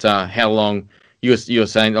about how long you were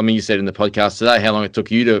saying. I mean, you said in the podcast today how long it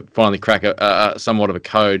took you to finally crack a somewhat of a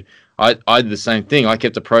code. I did the same thing. I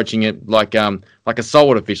kept approaching it like a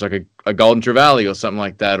saltwater fish, like a golden trevally or something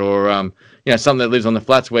like that, or something that lives on the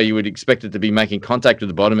flats where you would expect it to be making contact with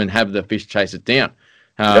the bottom and have the fish chase it down.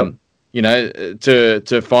 To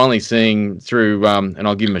finally seeing through, and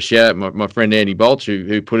I'll give him a shout, my friend Andy Bolch,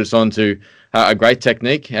 who put us on to a great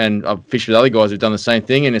technique, and I've fished with other guys who've done the same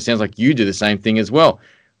thing, and it sounds like you do the same thing as well.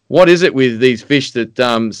 What is it with these fish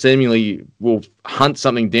that seemingly will hunt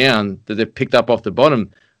something down that they've picked up off the bottom?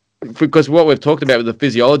 Because what we've talked about with the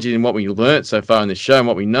physiology and what we learnt so far in this show and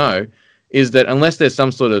what we know is that unless there's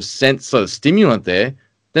some sort of stimulant there,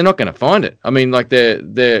 they're not going to find it. I mean, like their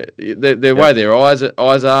way their eyes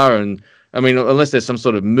are, and I mean, unless there's some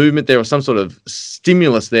sort of movement there or some sort of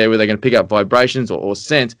stimulus there where they're going to pick up vibrations or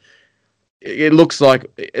scent, it looks like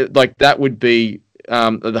that would be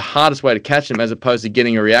the hardest way to catch them, as opposed to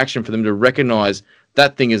getting a reaction for them to recognize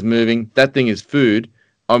that thing is moving, that thing is food,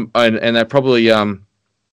 and they probably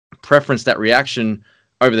preference that reaction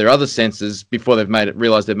over their other senses before they've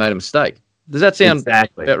realized they've made a mistake. Does that sound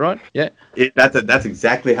about right? Yeah. That's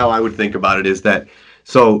exactly how I would think about it, is that,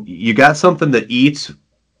 so you got something that eats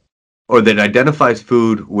or that identifies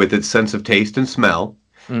food with its sense of taste and smell,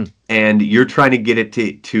 and you're trying to get it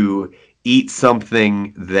to eat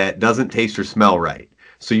something that doesn't taste or smell right.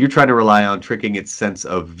 So you're trying to rely on tricking its sense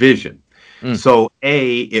of vision. So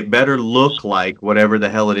it better look like whatever the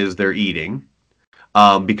hell it is they're eating,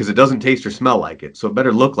 because it doesn't taste or smell like it. So it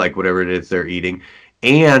better look like whatever it is they're eating.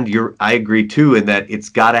 And I agree too, in that it's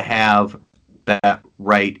got to have that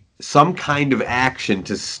some kind of action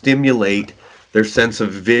to stimulate their sense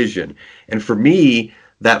of vision. And for me,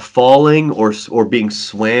 that falling or being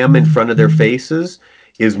swam in front of their faces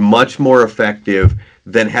is much more effective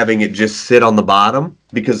than having it just sit on the bottom,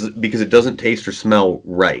 because it doesn't taste or smell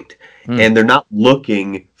right. And they're not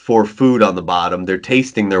looking for food on the bottom. They're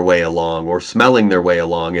tasting their way along or smelling their way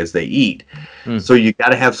along as they eat. So you got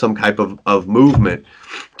to have some type of movement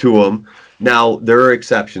to them. Now, there are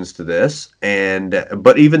exceptions to this,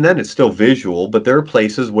 but even then it's still visual. But there are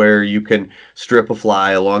places where you can strip a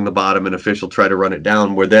fly along the bottom and a fish will try to run it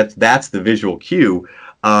down, where that's the visual cue.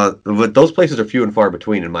 But those places are few and far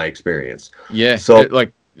between in my experience. Yeah, so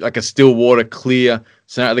like a still water clear.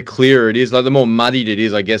 So the clearer it is, like the more muddied it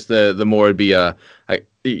is, I guess the more it'd be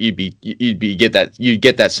you'd get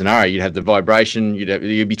that scenario. You'd have the vibration.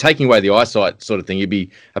 You'd be taking away the eyesight sort of thing. You'd be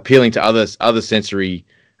appealing to other sensory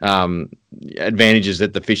advantages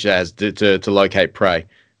that the fish has to locate prey.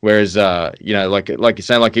 Whereas like you're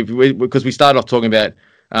saying, because we started off talking about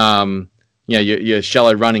your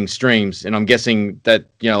shallow running streams, and I'm guessing that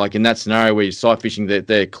like in that scenario where you're sight fishing,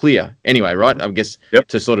 they're clear anyway, right? I guess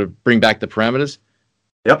to sort of bring back the parameters.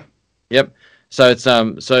 Yep. So it's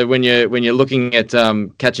so when you're looking at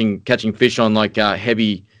catching fish on like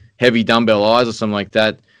heavy dumbbell eyes or something like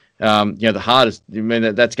that, the hardest. I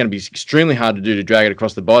mean, that's going to be extremely hard to do, to drag it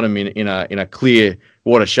across the bottom in a clear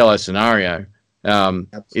water shallow scenario.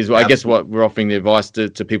 Is I guess what we're offering the advice to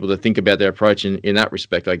people to think about their approach in that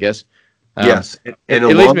respect, I guess. Yes, and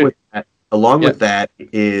along with that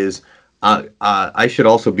is I should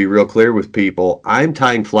also be real clear with people. I'm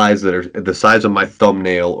tying flies that are the size of my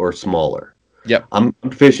thumbnail or smaller. Yep. I'm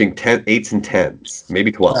fishing 8s and 10s,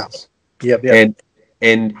 maybe 12s. Yep.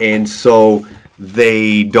 And so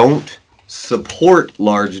they don't support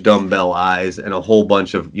large dumbbell eyes and a whole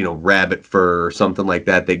bunch of rabbit fur or something like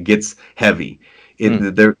that gets heavy.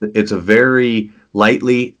 It's a very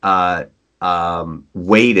lightly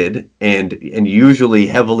weighted and usually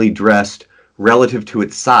heavily dressed relative to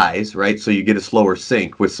its size, right? So you get a slower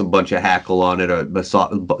sink with some bunch of hackle on it, a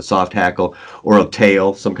soft hackle, or a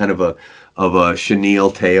tail, some kind of a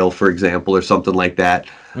chenille tail, for example, or something like that.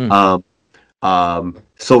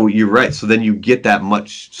 So you're right. So then you get that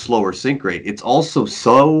much slower sink rate. It's also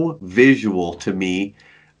so visual to me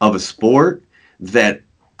of a sport that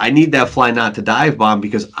I need that fly not to dive bomb,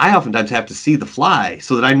 because I oftentimes have to see the fly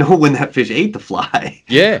so that I know when that fish ate the fly.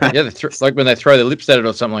 Yeah, yeah, like when they throw their lips at it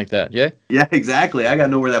or something like that. Yeah, yeah, exactly. I got to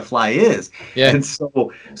know where that fly is. Yeah, and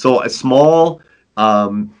so a small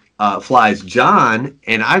flies, John,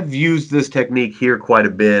 and I've used this technique here quite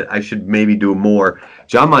a bit. I should maybe do more.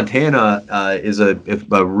 John Montana is a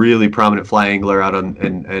really prominent fly angler out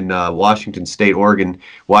in Washington State, Oregon,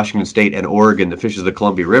 that fishes the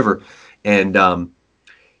Columbia River, and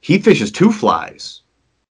he fishes 2 flies,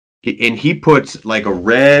 and he puts like a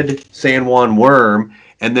red San Juan worm,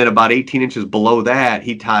 and then about 18 inches below that,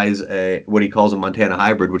 he ties what he calls a Montana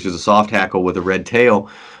hybrid, which is a soft hackle with a red tail.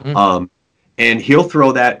 And he'll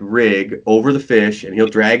throw that rig over the fish, and he'll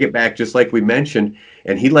drag it back just like we mentioned,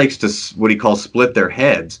 and he likes to, what he calls, split their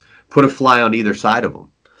heads, put a fly on either side of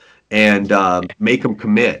them, and make them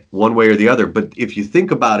commit one way or the other. But if you think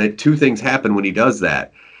about it, 2 things happen when he does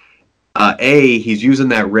that. He's using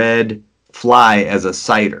that red fly as a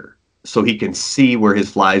sighter, so he can see where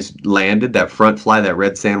his flies landed, that front fly, that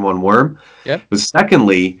red San Juan worm. Yep. But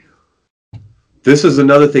secondly, this is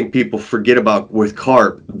another thing people forget about with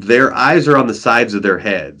carp. Their eyes are on the sides of their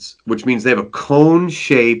heads, which means they have a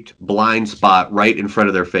cone-shaped blind spot right in front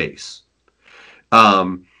of their face.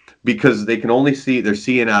 Because they can only see, they're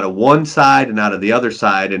seeing out of one side and out of the other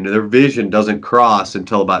side, and their vision doesn't cross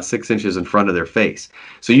until about 6 inches in front of their face.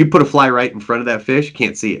 So you put a fly right in front of that fish,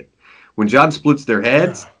 can't see it. When John splits their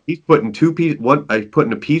heads, he's putting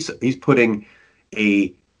he's putting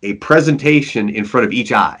a presentation in front of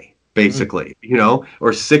each eye, basically,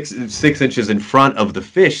 or six inches in front of the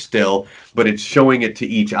fish still, but it's showing it to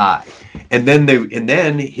each eye. And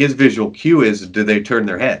then his visual cue is, do they turn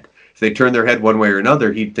their head? If they turn their head one way or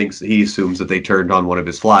another, he assumes that they turned on one of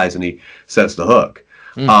his flies, and he sets the hook.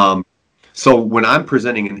 So when I'm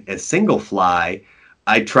presenting a single fly,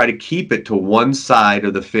 I try to keep it to one side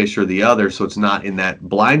of the fish or the other, so it's not in that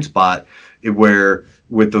blind spot where,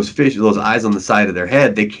 with those fish, those eyes on the side of their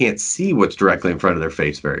head, they can't see what's directly in front of their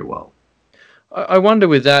face very well. I wonder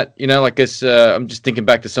with that, like this, I'm just thinking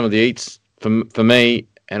back to some of the eats for me,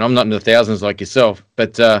 and I'm not in the thousands like yourself,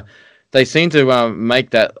 but they seem to make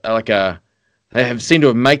that they have seemed to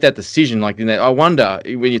have made that decision. Like, I wonder,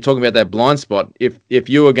 when you're talking about that blind spot, if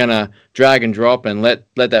you were going to drag and drop and let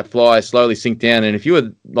that fly slowly sink down, and if you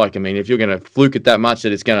were if you're going to fluke it that much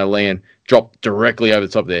that it's going to drop directly over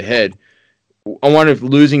the top of their head, I wonder if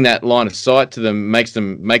losing that line of sight to them makes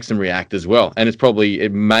them react as well. And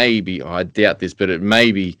it may be, I doubt this, but it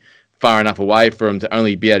may be far enough away for them to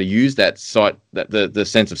only be able to use that sight, the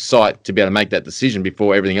sense of sight, to be able to make that decision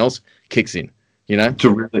before everything else kicks in.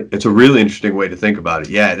 It's a really interesting way to think about it.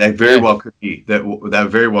 Yeah, that very well could be that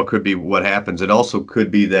very well could be what happens. It also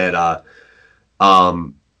could be that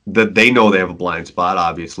that they know they have a blind spot,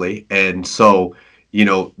 obviously, and so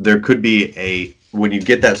there could be when you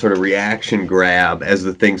get that sort of reaction grab as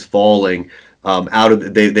the thing's falling out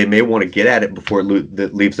of they may want to get at it before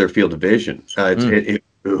it leaves their field of vision.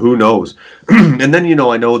 Who knows? And then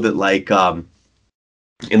I know that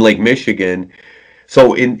in Lake Michigan.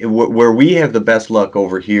 So where we have the best luck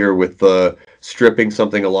over here with stripping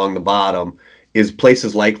something along the bottom is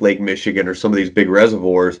places like Lake Michigan or some of these big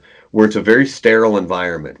reservoirs where it's a very sterile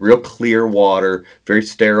environment, real clear water, very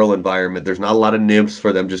sterile environment. There's not a lot of nymphs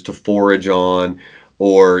for them just to forage on,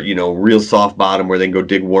 or real soft bottom where they can go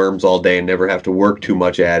dig worms all day and never have to work too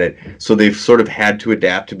much at it. So they've sort of had to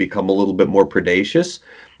adapt to become a little bit more predacious,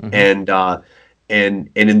 and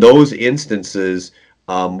in those instances.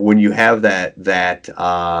 When you have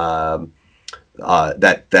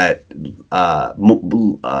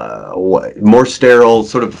more sterile,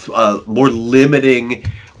 sort of more limiting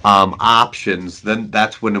options, then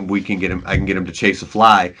that's when I can get him to chase a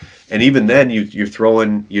fly. And even then, you're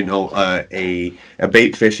throwing a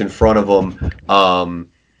bait fish in front of them,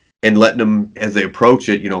 and letting them, as they approach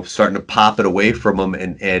it, starting to pop it away from them,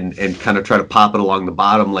 and kind of try to pop it along the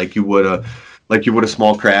bottom like you would a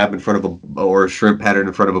small crab in front of or a shrimp pattern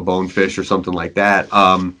in front of a bonefish or something like that.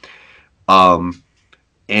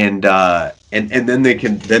 And then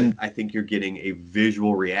I think you're getting a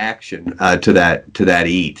visual reaction to that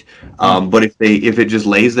eat. But if it just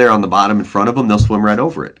lays there on the bottom in front of them, they'll swim right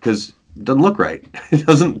over it, because doesn't look right. It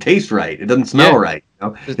doesn't taste right. It doesn't smell right. You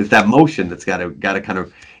know? It's that motion that's got to kind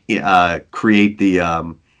of create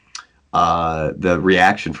the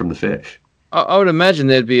reaction from the fish. I would imagine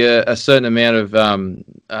there'd be a certain amount of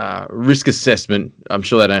risk assessment. I'm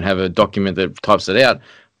sure they don't have a document that types it out,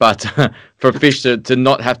 but for a fish to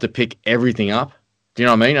not have to pick everything up, do you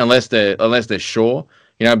know what I mean? Unless they're sure,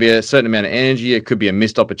 you know, it'd be a certain amount of energy. It could be a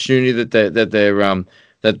missed opportunity that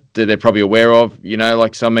they're probably aware of. You know,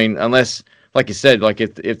 like, so I mean, unless, like you said, like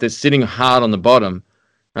if they're sitting hard on the bottom,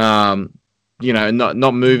 you know,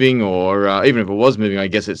 not moving, or even if it was moving, I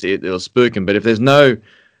guess it'll spook them. But if there's no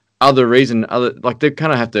other reason, like, they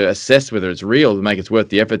kind of have to assess whether it's real to make it worth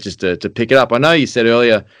the effort just to pick it up. I know you said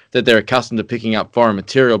earlier that they're accustomed to picking up foreign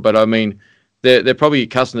material, but I mean, they're probably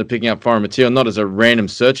accustomed to picking up foreign material not as a random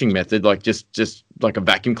searching method, like just like a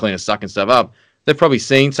vacuum cleaner sucking stuff up. They've probably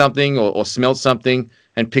seen something or smelled something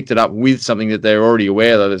and picked it up with something that they're already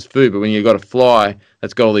aware that it's food. But when you've got a fly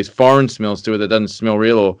that's got all these foreign smells to it that doesn't smell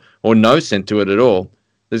real or no scent to it at all,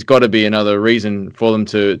 there's got to be another reason for them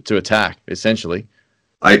to attack, essentially.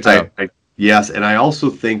 Yes, and I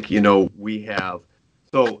also think, you know, we have,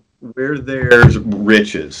 so where there's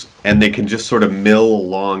riches and they can just sort of mill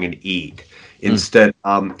along and eat. Instead,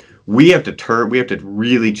 we have to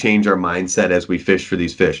really change our mindset as we fish for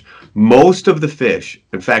these fish. Most of the fish,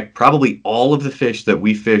 in fact, probably all of the fish that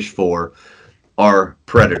we fish for, are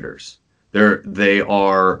predators. They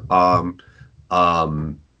are,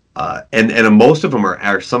 and most of them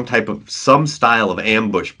are some style of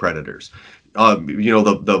ambush predators. You know,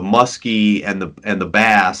 the muskie and the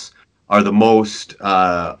bass are the most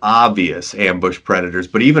obvious ambush predators,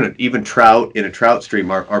 but even trout in a trout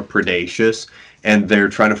stream are predacious, and they're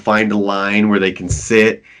trying to find a line where they can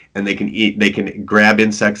sit and they can grab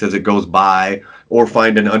insects as it goes by, or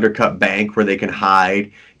find an undercut bank where they can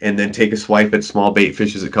hide and then take a swipe at small bait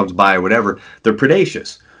fish as it comes by or whatever. They're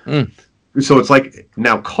predacious. So it's like,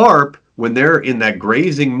 now carp, when they're in that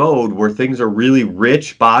grazing mode where things are really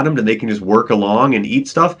rich bottomed and they can just work along and eat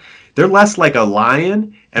stuff, they're less like a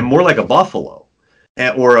lion and more like a buffalo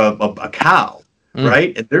or a cow,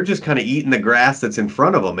 right? And they're just kind of eating the grass that's in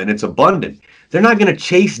front of them, and it's abundant. They're not going to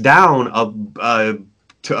chase down a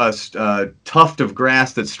tuft of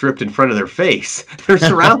grass that's stripped in front of their face. They're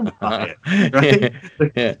surrounded by it,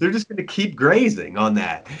 right? They're just going to keep grazing on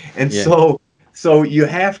that. And so you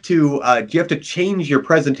have to change your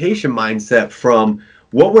presentation mindset from,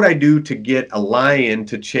 what would I do to get a lion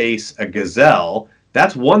to chase a gazelle?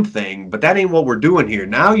 That's one thing, but that ain't what we're doing here.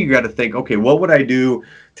 Now you got to think, okay, what would I do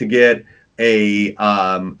to get a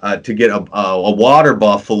water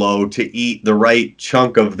buffalo to eat the right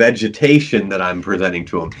chunk of vegetation that I'm presenting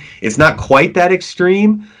to them? It's not quite that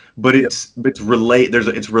extreme, but it's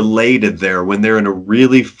related there when they're in a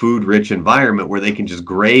really food-rich environment where they can just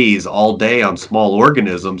graze all day on small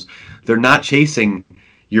organisms. They're not chasing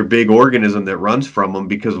your big organism that runs from them,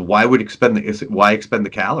 because why expend the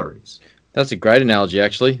calories? That's a great analogy,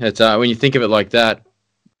 actually. It's when you think of it like that,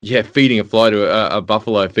 feeding a fly to a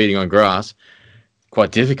buffalo feeding on grass,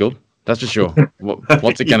 quite difficult. That's for sure.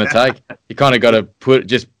 What's it going to take? You kind of got to put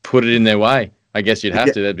it in their way. I guess you'd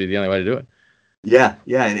have to. That'd be the only way to do it. Yeah,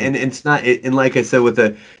 and it's not. And like I said, with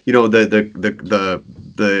the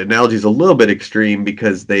analogy is a little bit extreme,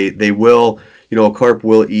 because they will, a carp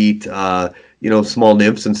will eat small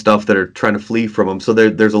nymphs and stuff that are trying to flee from them. So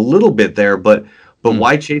there's a little bit there, but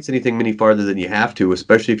why chase anything any farther than you have to,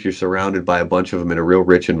 especially if you're surrounded by a bunch of them in a real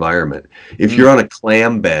rich environment? If you're on a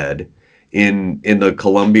clam bed in the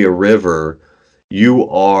Columbia River, you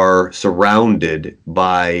are surrounded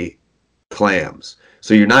by clams.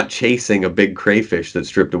 So you're not chasing a big crayfish that's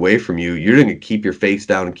stripped away from you. You're going to keep your face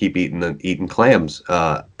down and keep eating clams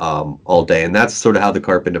all day. And that's sort of how the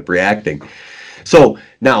carp end up reacting. So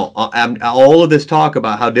now, all of this talk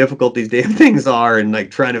about how difficult these damn things are, and like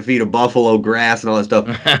trying to feed a buffalo grass and all that stuff,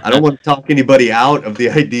 I don't want to talk anybody out of the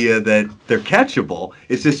idea that they're catchable.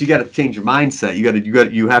 It's just, you got to change your mindset.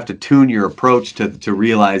 You have to tune your approach to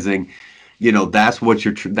realizing, that's what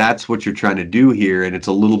you're trying to do here, and it's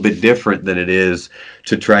a little bit different than it is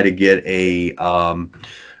to try to get a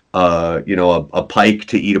pike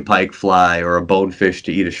to eat a pike fly, or a bonefish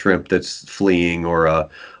to eat a shrimp that's fleeing, or a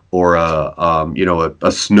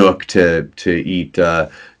snook to eat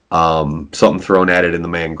something thrown at it in the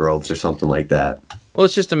mangroves or something like that. Well,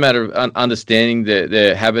 it's just a matter of understanding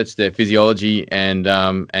their habits, their physiology, and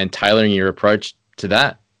tailoring your approach to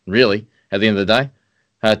that, really, at the end of the day.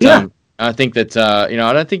 I think that, I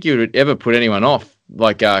don't think you would ever put anyone off,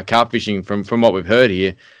 like carp fishing from what we've heard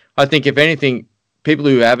here. I think, if anything, people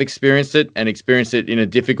who have experienced it and experienced it in a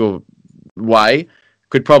difficult way,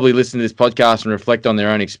 could probably listen to this podcast and reflect on their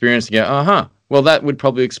own experience and go, well, that would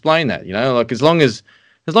probably explain that, like as long as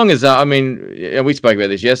I mean, we spoke about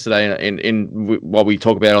this yesterday in what we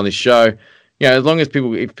talk about on this show, as long as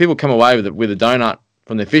if people come away with a donut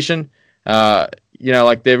from their fishing,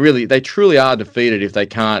 like they truly are defeated if they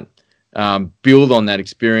can't build on that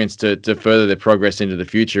experience to further their progress into the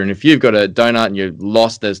future. And if you've got a donut and you're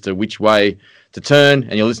lost as to which way to turn,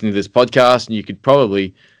 and you're listening to this podcast, and you could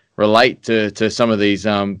probably relate to some of these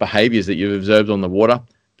behaviors that you've observed on the water,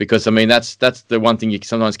 because I mean that's the one thing you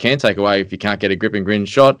sometimes can take away if you can't get a grip and grin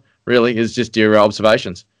shot, really, is just your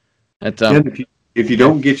observations. If you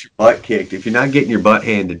don't get your butt kicked, if you're not getting your butt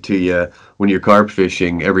handed to you when you're carp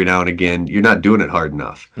fishing every now and again, you're not doing it hard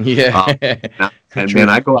enough. Yeah. And man,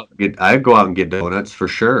 I go out and get donuts for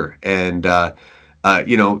sure. And I'll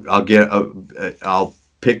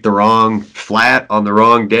pick the wrong flat on the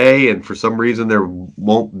wrong day, and for some reason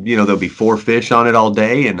there'll be 4 fish on it all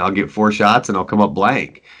day, and I'll get 4 shots and I'll come up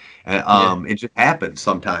blank. It just happens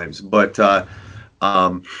sometimes. But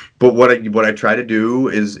what I try to do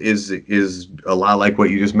is a lot like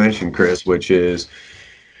what you just mentioned, Chris, which is,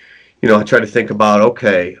 I try to think about,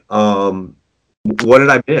 okay, what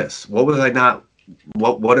did I miss? What was I not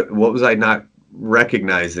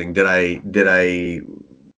recognizing? Did I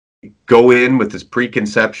go in with this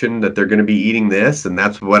preconception that they're going to be eating this, and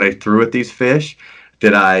that's what I threw at these fish?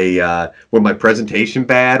 Was my presentation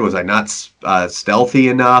bad? Was I not stealthy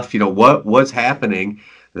enough? What was happening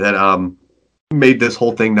that made this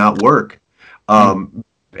whole thing not work? Then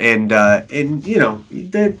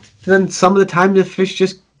some of the time the fish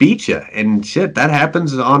just beat you, and shit, that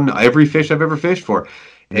happens on every fish I've ever fished for.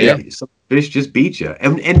 And some fish just beat you,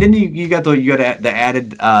 and then you got the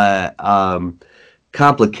added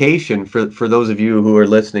complication for those of you who are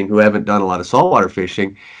listening who haven't done a lot of saltwater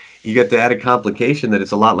fishing. You get the added complication that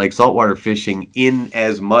it's a lot like saltwater fishing, in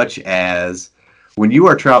as much as when you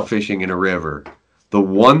are trout fishing in a river, the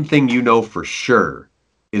one thing you know for sure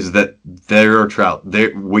is that there are trout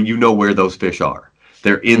there. Where those fish are.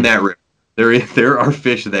 They're in that river. There are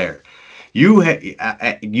fish there. You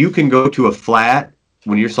can go to a flat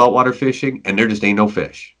when you're saltwater fishing, and there just ain't no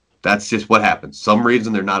fish. That's just what happens. Some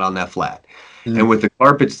reason they're not on that flat. And with the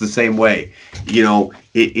carp, it's the same way.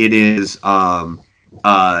 It is.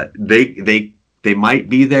 They might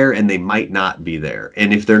be there and they might not be there.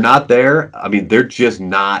 And if they're not there, I mean, they're just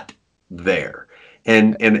not there.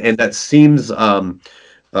 And that seems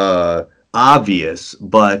obvious,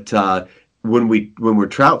 but when we're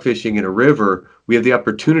trout fishing in a river, we have the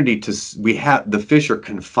opportunity the fish are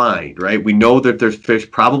confined, right? We know that there's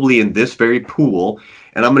fish probably in this very pool,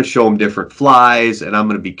 and I'm going to show them different flies, and I'm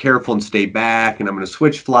going to be careful and stay back, and I'm going to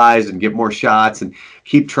switch flies and get more shots and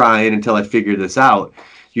keep trying until I figure this out.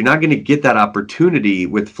 You're not going to get that opportunity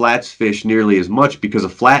with flats fish nearly as much, because a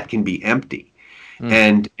flat can be empty.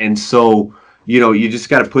 And so, you just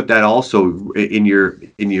got to put that also in your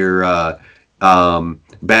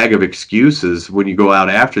bag of excuses when you go out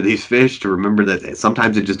after these fish, to remember that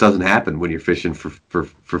sometimes it just doesn't happen when you're fishing for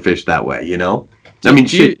fish that way, I mean,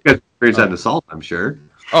 you guys experience that in the salt, I'm sure.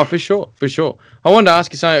 Oh, for sure. I wanted to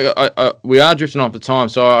ask you something. We are drifting off the time,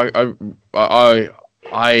 so I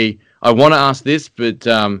want to ask this, but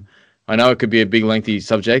I know it could be a big, lengthy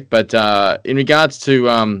subject. But in regards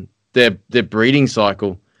to their breeding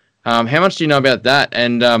cycle, how much do you know about that?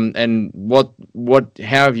 And how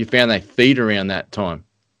have you found they feed around that time?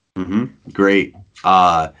 Great.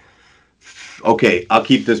 Okay, I'll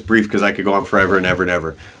keep this brief because I could go on forever and ever and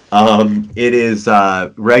ever. It is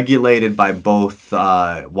regulated by both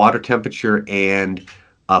water temperature and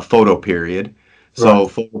photo period. So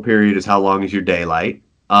photo period is how long is your daylight.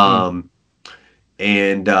 And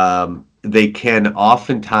they can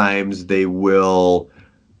oftentimes, they will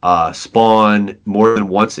spawn more than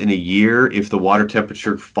once in a year if the water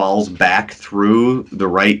temperature falls back through the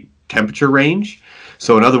right temperature range.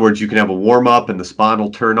 So in other words, you can have a warm up and the spawn will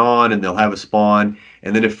turn on and they'll have a spawn.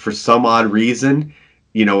 And then if for some odd reason,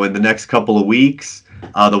 in the next couple of weeks,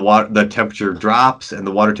 the temperature drops and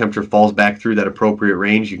the water temperature falls back through that appropriate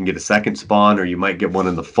range, you can get a second spawn, or you might get one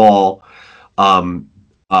in the fall,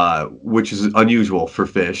 which is unusual for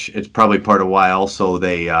fish. It's probably part of why also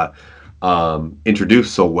they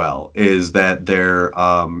introduce so well, is that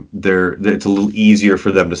it's a little easier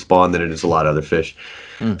for them to spawn than it is a lot of other fish.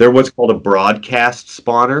 They're what's called a broadcast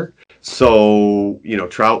spawner. So,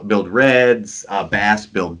 trout build reds, bass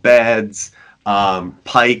build beds,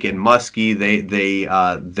 pike and muskie,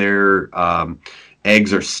 their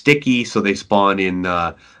eggs are sticky, so they spawn in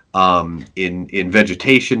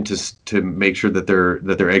vegetation to make sure that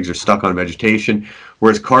their eggs are stuck on vegetation,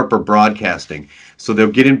 whereas carp are broadcasting. So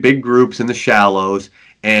they'll get in big groups in the shallows,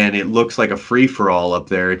 and it looks like a free-for-all up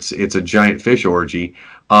there. It's a giant fish orgy.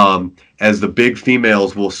 As the big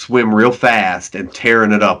females will swim real fast and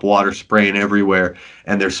tearing it up, water spraying everywhere,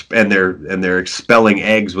 and they're expelling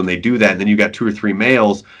eggs when they do that. And then you got 2 or 3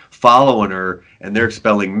 males following her, and they're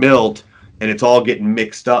expelling milt, and it's all getting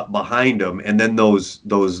mixed up behind them. And then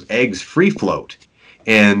those eggs free float,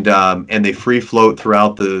 and they free float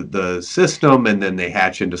throughout the system, and then they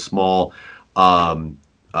hatch into small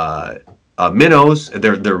minnows.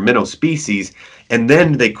 They're minnow species. And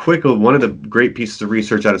then they quickly, one of the great pieces of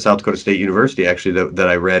research out of South Dakota State University, actually, that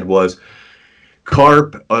I read was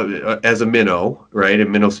carp as a minnow, right, a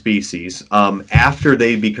minnow species. After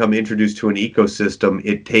they become introduced to an ecosystem,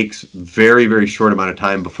 it takes very, very short amount of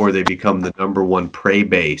time before they become the #1 prey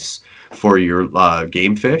base for your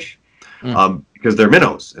game fish, because they're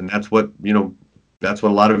minnows, and that's what a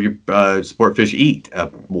lot of your sport fish eat.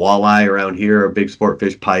 Walleye around here, a big sport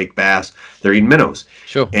fish, pike, bass, they're eating minnows.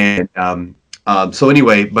 Sure. And so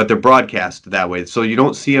anyway, but they're broadcast that way. So you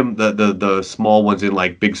don't see them, the small ones, in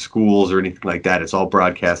like big schools or anything like that. It's all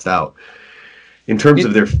broadcast out. In terms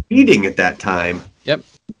of their feeding at that time, yep,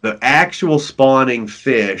 the actual spawning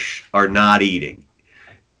fish are not eating.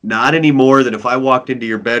 Not any more than if I walked into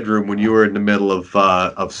your bedroom when you were in the middle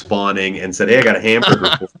of spawning and said, "Hey, I got a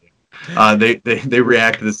hamburger for you." They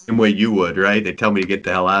react the same way you would, right? They tell me to get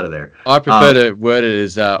the hell out of there. I prefer to word it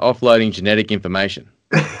as offloading genetic information.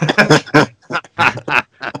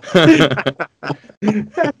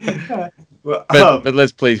 But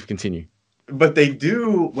let's please continue. But they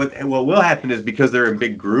do what will happen is, because they're in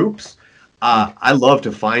big groups, I love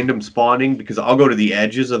to find them spawning, because I'll go to the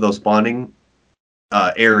edges of those spawning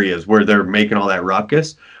areas where they're making all that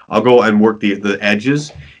ruckus. I'll go and work the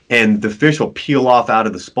edges, and the fish will peel off out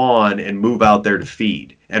of the spawn and move out there to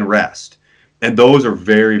feed and rest. And those are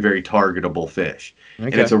very, very targetable fish.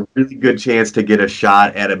 Okay. And it's a really good chance to get a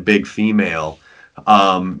shot at a big female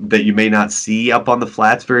that you may not see up on the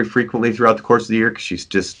flats very frequently throughout the course of the year, because she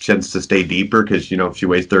just tends to stay deeper, because she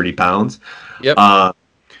weighs 30 pounds. Yep.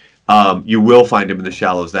 You will find them in the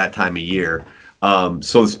shallows that time of year.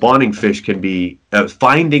 So the spawning fish can be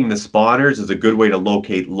finding the spawners is a good way to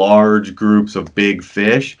locate large groups of big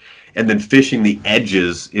fish, and then fishing the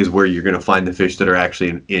edges is where you're going to find the fish that are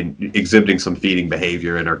actually in exhibiting some feeding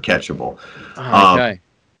behavior and are catchable. Okay.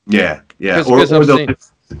 Yeah. Or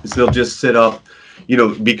they'll just sit up,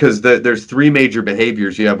 because there's 3 major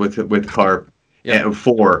behaviors you have with carp, and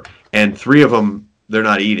 4, and 3 of them they're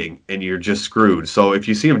not eating, and you're just screwed. So if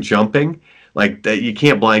you see them jumping, like that, you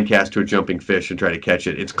can't blind cast to a jumping fish and try to catch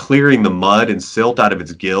it. It's clearing the mud and silt out of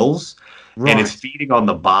its gills, and it's feeding on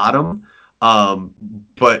the bottom.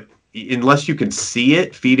 But unless you can see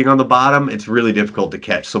it feeding on the bottom, it's really difficult to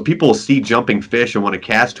catch. So people will see jumping fish and want to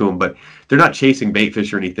cast to them, but they're not chasing bait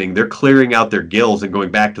fish or anything. They're clearing out their gills and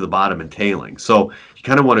going back to the bottom and tailing. So you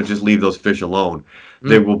kind of want to just leave those fish alone.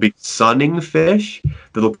 There will be sunning fish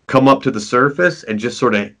that'll come up to the surface and just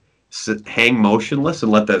sort of hang motionless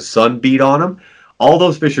and let the sun beat on them. All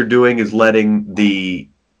those fish are doing is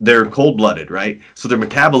they're cold-blooded, right? So their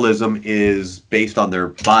metabolism is based on their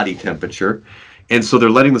body temperature. And so they're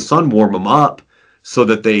letting the sun warm them up so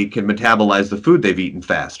that they can metabolize the food they've eaten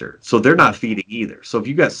faster. So they're not feeding either. So if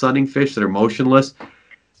you've got sunning fish that are motionless,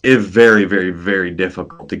 it's very, very, very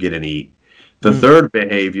difficult to get and eat. The third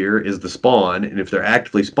behavior is the spawn, and if they're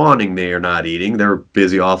actively spawning, they are not eating. They're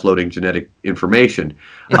busy offloading genetic information.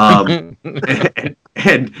 But then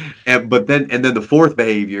the fourth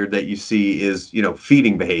behavior that you see is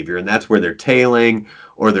feeding behavior, and that's where they're tailing,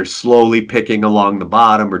 or they're slowly picking along the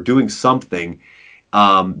bottom, or doing something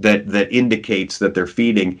that indicates that they're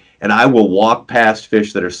feeding. And I will walk past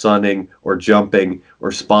fish that are sunning or jumping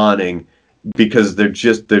or spawning, because they're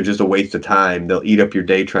just a waste of time. They'll eat up your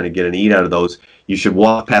day trying to get an eat out of those. You should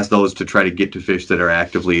walk past those to try to get to fish that are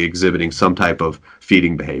actively exhibiting some type of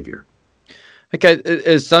feeding behavior. Okay,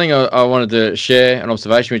 it's something I wanted to share, an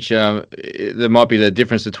observation, which there might be the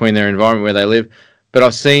difference between their environment where they live, but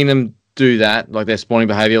I've seen them do that, like their spawning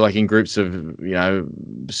behavior, like in groups of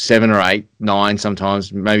 7 or 8, 9,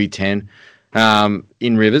 sometimes maybe 10,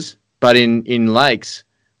 in rivers. But in lakes,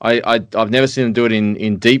 I've never seen them do it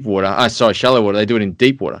in deep water. Shallow water. They do it in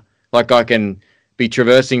deep water. Like I can be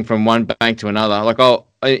traversing from one bank to another. Like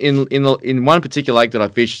in one particular lake that I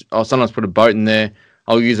fish, I'll sometimes put a boat in there.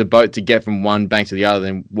 I'll use a boat to get from one bank to the other,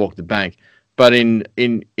 then walk the bank. But in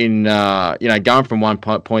going from one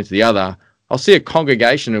point to the other, I'll see a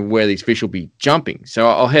congregation of where these fish will be jumping. So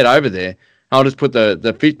I'll head over there. I'll just put the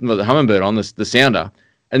hummingbird on the sounder,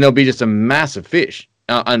 and there'll be just a massive fish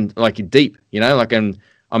and like deep.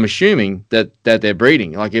 I'm assuming that they're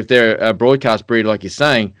breeding. Like if they're a broadcast breeder, like you're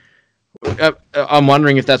saying, I'm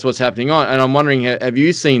wondering if that's what's happening on, and I'm wondering, have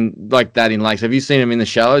you seen like that in lakes? Have you seen them in the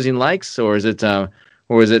shallows in lakes, or is it,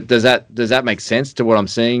 does that make sense to what I'm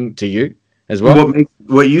seeing to you as well?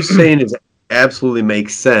 What you're saying is absolutely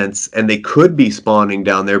makes sense, and they could be spawning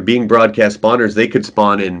down there, being broadcast spawners. They could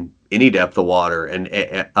spawn in any depth of water, and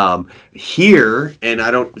here, and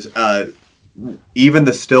I don't. Even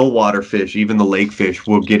the still water fish, even the lake fish,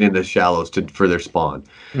 will get into shallows for their spawn.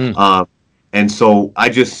 And so I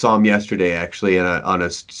just saw them yesterday, actually, on a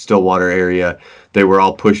still water area. They were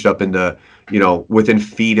all pushed up into, within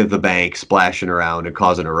feet of the bank, splashing around and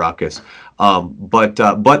causing a ruckus. But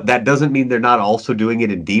that doesn't mean they're not also doing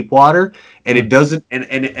it in deep water. And it doesn't.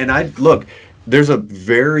 And I look. There's a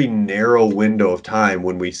very narrow window of time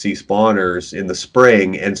when we see spawners in the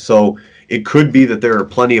spring, and so it could be that there are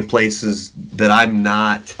plenty of places that I'm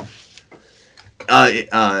not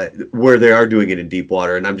where they are doing it in deep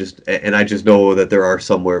water, and I just know that there are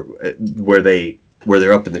somewhere where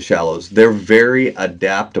they're up in the shallows. They're very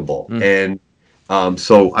adaptable, and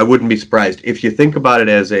so I wouldn't be surprised if you think about it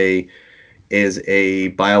as a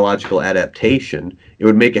biological adaptation. It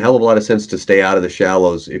would make a hell of a lot of sense to stay out of the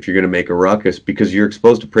shallows if you're going to make a ruckus, because you're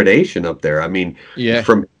exposed to predation up there. I mean,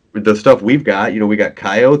 from the stuff we've got, we got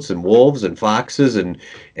coyotes and wolves and foxes and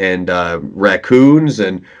raccoons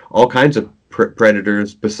and all kinds of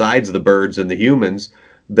predators besides the birds and the humans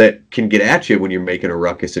that can get at you when you're making a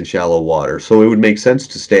ruckus in shallow water. So it would make sense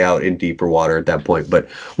to stay out in deeper water at that point. But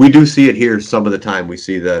we do see it here some of the time. We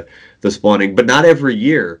see the spawning, but not every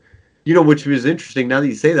year. Which is interesting. Now that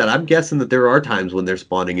you say that, I'm guessing that there are times when they're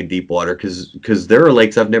spawning in deep water, because there are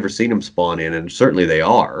lakes I've never seen them spawn in, and certainly they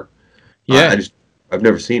are. Yeah, I've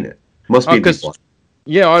never seen it. Must be deep water.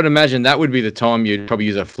 Yeah, I would imagine that would be the time you'd probably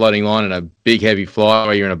use a floating line and a big heavy fly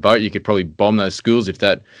while you're in a boat. You could probably bomb those schools if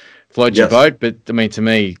that floats your boat. But I mean, to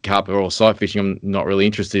me, carp or sight fishing, I'm not really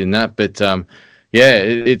interested in that. But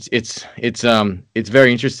it's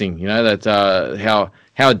very interesting. That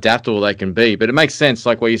how adaptable they can be. But it makes sense,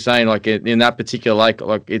 like what you're saying, like in that particular lake,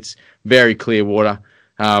 like it's very clear water.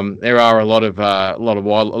 There are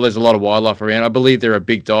there's a lot of wildlife around. I believe they're a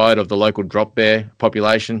big diet of the local drop bear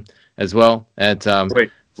population as well.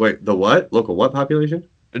 Wait, the what? Local what population?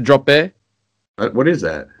 Drop bear. What is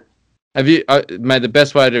that? Have you, mate, the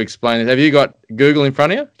best way to explain it, have you got Google in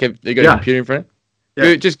front of you? Have you got a computer in front of you?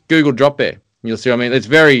 Yeah. Just Google drop bear. You'll see what I mean. It's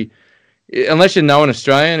very, unless you know an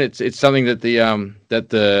Australian, it's something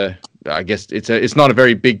that I guess it's not a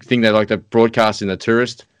very big thing they like to broadcast in the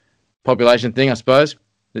tourist population thing, I suppose.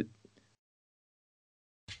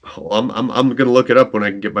 Oh, I'm gonna look it up when I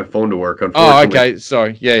can get my phone to work. Oh, okay.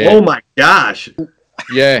 Sorry. Yeah. Oh my gosh.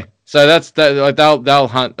 Yeah. So that's that. Like they'll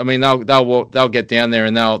hunt. I mean, they'll get down there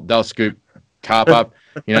and they'll scoop carp up.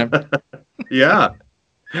 Yeah. Yeah.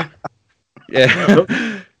 Yeah.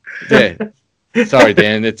 Sorry,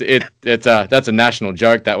 Dan. That's a national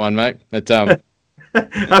joke, that one, mate.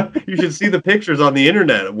 You should see the pictures on the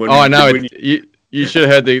internet. I know. You should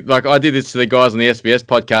have heard I did this to the guys on the SBS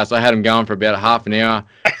podcast. I had them going for about a half an hour.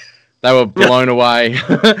 They were blown away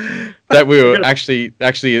that we were actually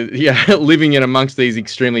living in amongst these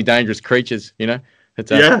extremely dangerous creatures. I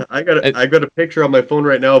got a picture on my phone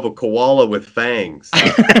right now of a koala with fangs.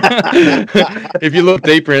 If you look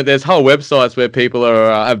deeper in it, there's whole websites where people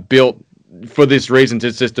have built for this reason,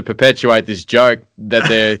 just to perpetuate this joke that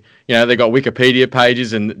they got Wikipedia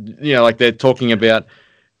pages and like they're talking about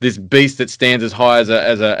this beast that stands as high as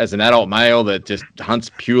an adult male that just hunts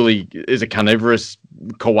purely is a carnivorous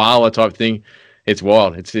koala type thing. It's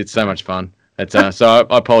wild. It's so much fun. So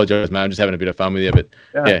I apologize, man. I'm just having a bit of fun with you, but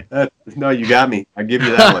yeah. No, you got me. I give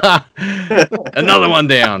you that one. Another one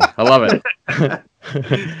down. I love it.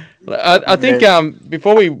 I think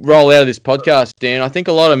before we roll out of this podcast, Dan, I think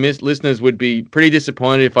a lot of listeners would be pretty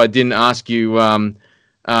disappointed if I didn't ask you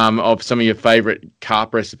of some of your favorite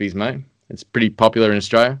carp recipes, mate. It's pretty popular in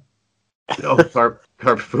Australia. Oh,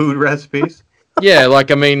 carp food recipes? Yeah, I like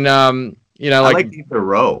to eat the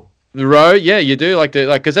roe. The roe, yeah, you do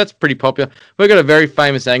because that's pretty popular. We've got a very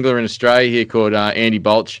famous angler in Australia here called Andy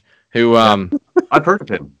Balch, who I've heard of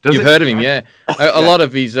him. You've heard of him, yeah. A lot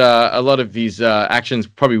of his actions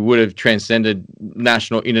probably would have transcended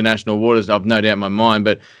international waters. I've no doubt in my mind,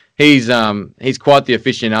 but he's quite the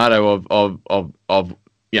aficionado of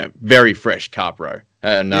very fresh carp roe.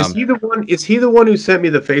 And is he the one who sent me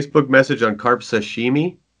the Facebook message on carp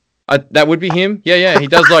sashimi? That would be him. Yeah. He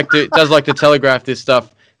does like to telegraph this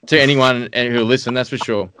stuff to anyone who listen. That's for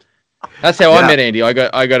sure. That's how I met Andy. I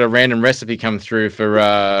got a random recipe come through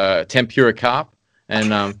for tempura carp,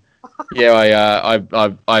 and I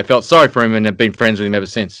felt sorry for him and have been friends with him ever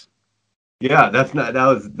since. Yeah,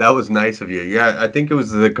 that was nice of you. Yeah, I think it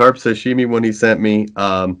was the carp sashimi one he sent me.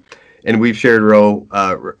 And we've shared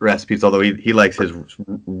recipes, although he likes his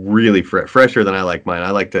really fresher than I like mine. I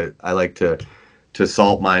like to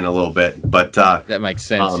salt mine a little bit, but That makes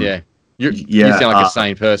sense. Yeah, you yeah. sound like a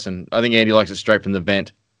sane person. I think Andy likes it straight from the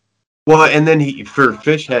vent. Well, and then for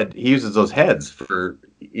fish head, he uses those heads for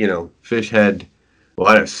fish head,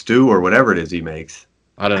 well, stew or whatever it is he makes.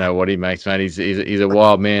 I don't know what he makes, man. He's a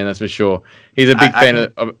wild man, that's for sure. He's a big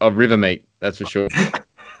fan of river meat, that's for sure.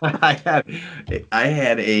 I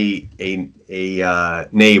had a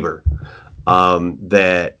neighbor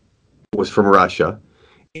that was from Russia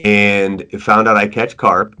and found out I catch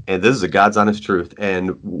carp, and this is the God's honest truth,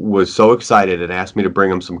 and was so excited and asked me to bring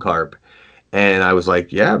him some carp. And I was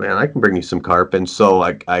like, yeah, man, I can bring you some carp. And so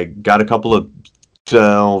I got a couple of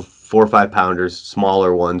 4 or 5 pounders,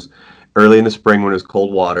 smaller ones, early in the spring when it was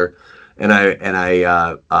cold water. And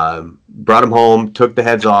I brought them home, took the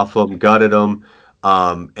heads off them, gutted them,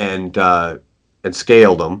 and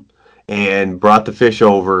scaled them, and brought the fish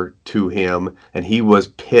over to him. And he was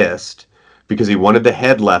pissed because he wanted the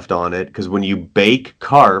head left on it. Because when you bake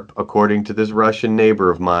carp, according to this Russian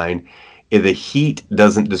neighbor of mine, the heat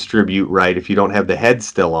doesn't distribute right if you don't have the head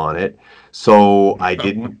still on it. So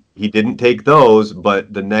he didn't take those,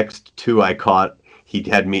 but the next 2 I caught,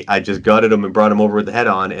 I just gutted them and brought them over with the head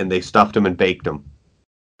on, and they stuffed them and baked them.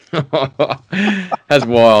 That's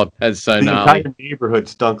wild. That's so gnarly. The entire neighborhood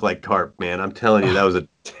stunk like carp, man. I'm telling you, that was a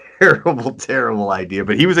terrible, terrible idea,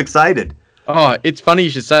 but he was excited. Oh, it's funny you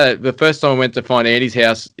should say that. The first time I went to find Andy's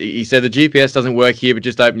house, he said the GPS doesn't work here, but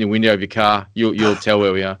just open your window of your car. You'll tell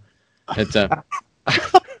where we are. It's so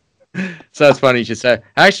it's funny you should say.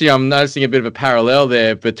 Actually, I'm noticing a bit of a parallel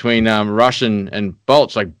there between Russian and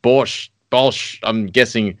Bolsh. Like Bolsh. I'm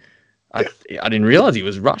guessing. I didn't realize he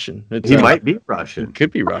was Russian. He might be Russian. He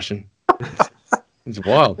could be Russian. It's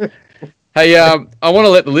wild. Hey, I want to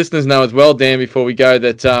let the listeners know as well, Dan, before we go,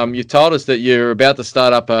 that you told us that you're about to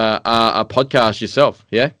start up a podcast yourself.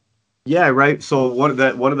 Yeah. Yeah, right. So one of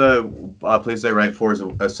the places I write for is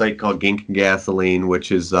a site called Gink and Gasoline,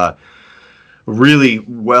 which is a really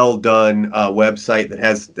well done website that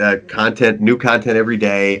has new content every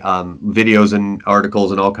day, videos and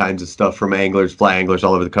articles and all kinds of stuff from anglers, fly anglers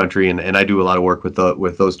all over the country. And I do a lot of work with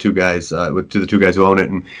those two guys, the 2 guys who own it.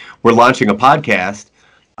 And we're launching a podcast.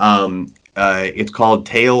 It's called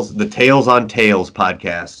the Tales on Tales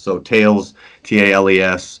podcast. So Tales,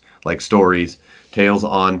 Tales, like stories. Tales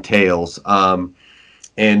on Tales, and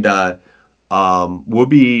we'll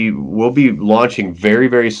be launching very,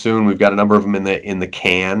 very soon. We've got a number of them in the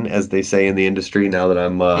can, as they say in the industry. Now that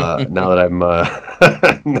I'm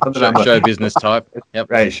show business type.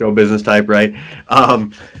 Yep. Right, show business type. Right,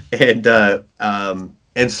 and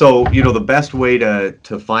so the best way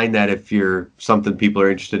to find that, if you're something people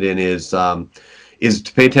are interested in, is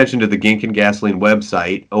to pay attention to the Gink and Gasoline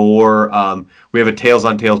website, or we have a Tales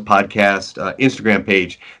on Tales podcast Instagram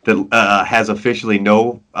page that has officially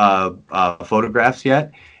no photographs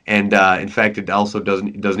yet, and in fact, it also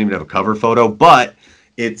doesn't even have a cover photo, but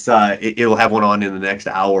it'll have one on in the next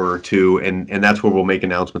hour or 2, and that's where we'll make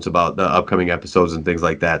announcements about the upcoming episodes and things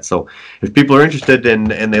like that. So if people are interested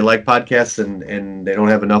and they like podcasts and they don't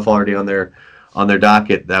have enough already on their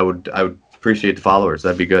docket, I would appreciate the followers.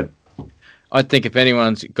 That'd be good. I think if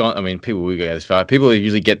anyone's gone, I mean, people will go this far. People who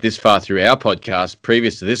usually get this far through our podcast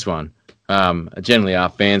previous to this one generally are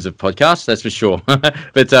fans of podcasts, that's for sure.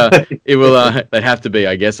 But it will, they have to be,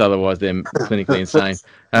 I guess, otherwise they're clinically insane.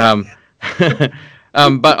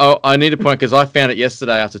 But I need to point, because I found it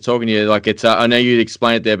yesterday after talking to you. Like I know you'd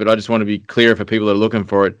explain it there, but I just want to be clear for people that are looking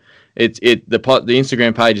for it. The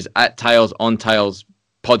Instagram page is at Tales on Tales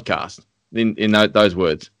podcast in those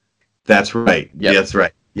words. That's right. Yep. Yeah, that's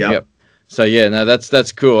right. Yep. So yeah, no,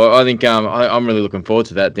 that's cool. I think I'm really looking forward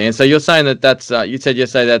to that, Dan. So you're saying that's you said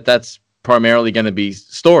yesterday that's primarily going to be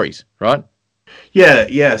stories, right?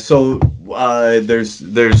 Yeah. So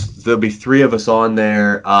there'll be 3 of us on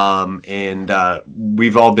there, and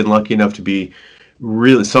we've all been lucky enough to be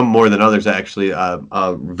really, some more than others actually,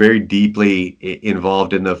 very deeply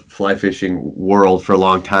involved in the fly fishing world for a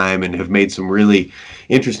long time, and have made some really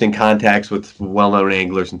interesting contacts with well-known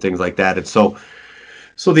anglers and things like that. And so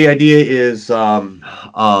the idea is to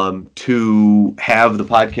have the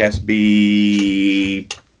podcast be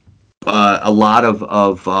a lot of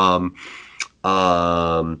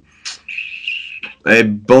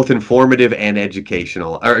both informative and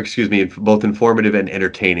educational, or excuse me, both informative and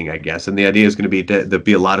entertaining, I guess. And the idea is going to be there'll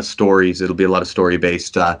be a lot of stories. It'll be a lot of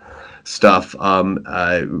story-based stuff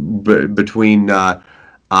between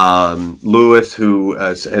Lewis, who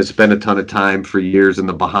has spent a ton of time for years in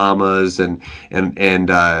the Bahamas and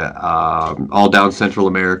all down Central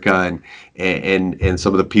America, and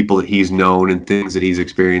some of the people that he's known and things that he's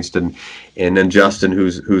experienced, and then Justin,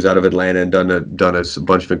 who's out of Atlanta and done a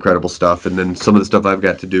bunch of incredible stuff, and then some of the stuff I've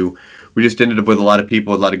got to do. We just ended up with a lot of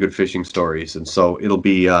people with a lot of good fishing stories, and so it'll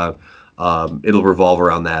revolve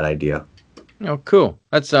around that idea. Oh, cool!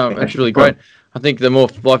 That's really great. I think the more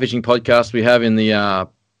fly fishing podcasts we have in the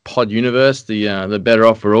pod universe, the better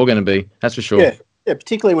off we're all going to be. That's for sure. Yeah,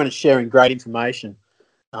 particularly when it's sharing great information.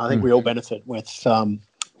 I think we all benefit with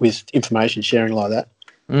information sharing like that.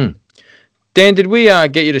 Dan, did we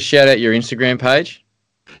get you to shout out your Instagram page?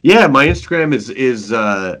 Yeah, my Instagram is DC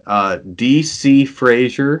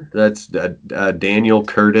Frasier. That's Daniel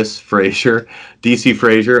Curtis Frasier, DC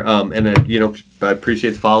Frasier. And I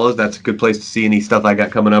appreciate the follows. That's a good place to see any stuff I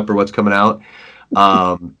got coming up or what's coming out.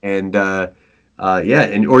 Or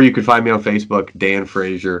you could find me on Facebook, Dan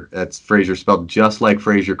Frasier. That's Frasier spelled just like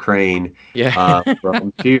Frasier Crane. Yeah.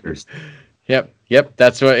 From Cheers. Yep.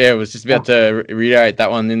 That's what. Yeah, I was just about to reiterate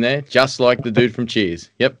that one in there, just like the dude from Cheers.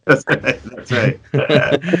 Yep. That's right.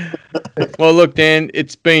 Well, look, Dan,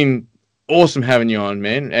 it's been awesome having you on,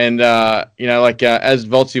 man. And as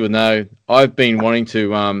Voltsy would know, I've been wanting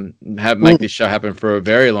to make this show happen for a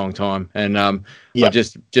very long time, and I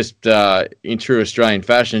just in true Australian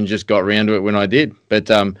fashion just got around to it when I did.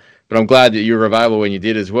 But I'm glad that you were available when you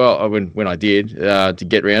did as well. When I did to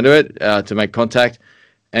get around to it, to make contact.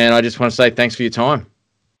 And I just want to say thanks for your time.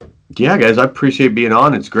 Yeah, guys, I appreciate being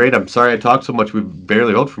on. It's great. I'm sorry I talked so much. We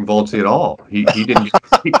barely heard from Voltsy at all. He didn't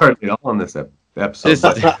speak hardly at all on this episode.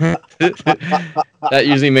 That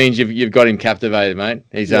usually means you've got him captivated, mate.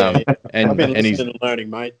 He's I've been listening and learning,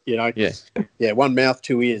 mate. One mouth,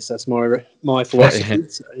 two ears. That's my philosophy.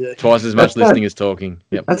 So, Twice as much listening as talking.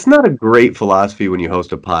 Yep. That's not a great philosophy when you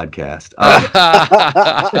host a podcast.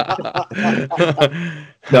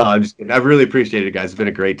 No, I'm just kidding. I really appreciate it, guys. It's been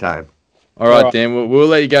a great time. All right, Dan. We'll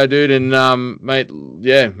let you go, dude. And mate.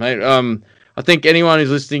 I think anyone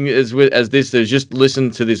who's listening as this, that's just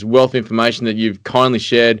listened to this wealth of information that you've kindly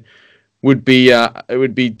shared, would be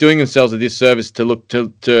doing themselves a disservice to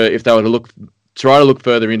if they were to try to look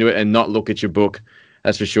further into it and not look at your book.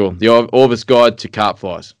 That's for sure. The Orvis Guide to Carp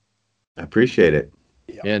Flies. I appreciate it.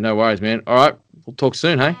 Yeah, no worries, man. All right, we'll talk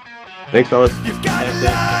soon, hey? Thanks, fellas. You've got a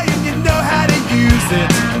lie and you know how to use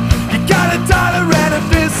it. You got $1 and a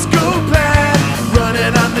fiscal plan,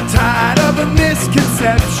 running on the tide of a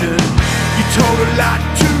misconception. You told a lot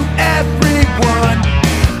to everyone.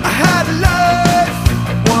 I had a life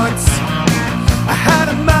once, I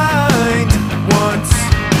had a mind once.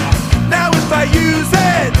 Now if I use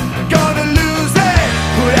it, gonna lose it.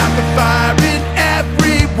 Put out the fire in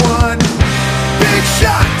everyone. Big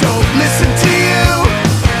shot, don't listen to you.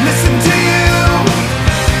 Listen to you.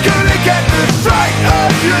 Gonna get the fright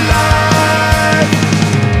of your life.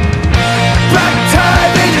 Black tie,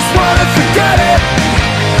 they just wanna forget it.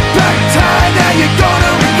 Black tie, now you're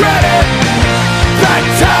gonna regret it. Black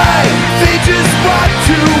tie, they just want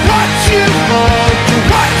to watch you fall, to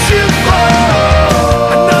watch you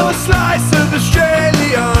fall. Another slice of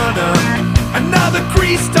Australiana, another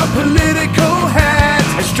greased up political hand.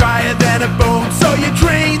 It's drier than a bone, so you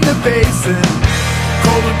drain the basin.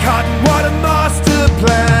 Cold and cotton, what a master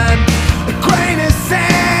plan. A grain of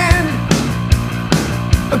sand,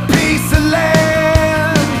 a piece of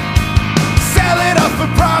land. Sell it off for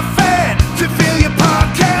profit to fill your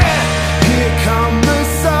pocket. Here come the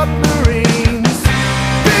submarines.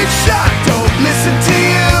 Big shot, don't listen to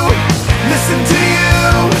you. Listen to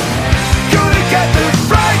you. Gonna get the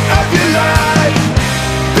fright of your life.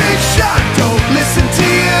 Big shot, don't listen to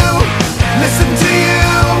you. Listen to you.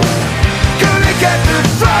 Gonna get the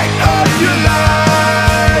fright of your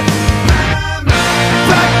life.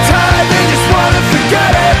 Black tie, they just wanna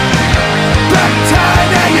forget it. Black tie,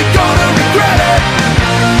 now you're gonna regret it.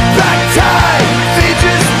 Black tie, they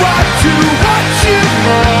just want to watch you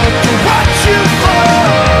fall, to watch you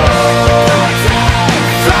fall.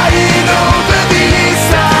 Flying over the east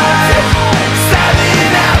side,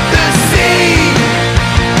 sailing out the sea.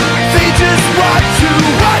 They just want to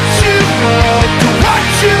watch you fall, to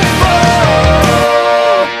watch you fall.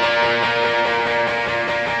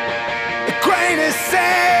 A grain of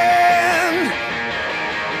sand,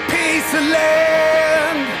 piece of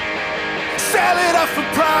land. Sell it off for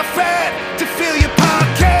profit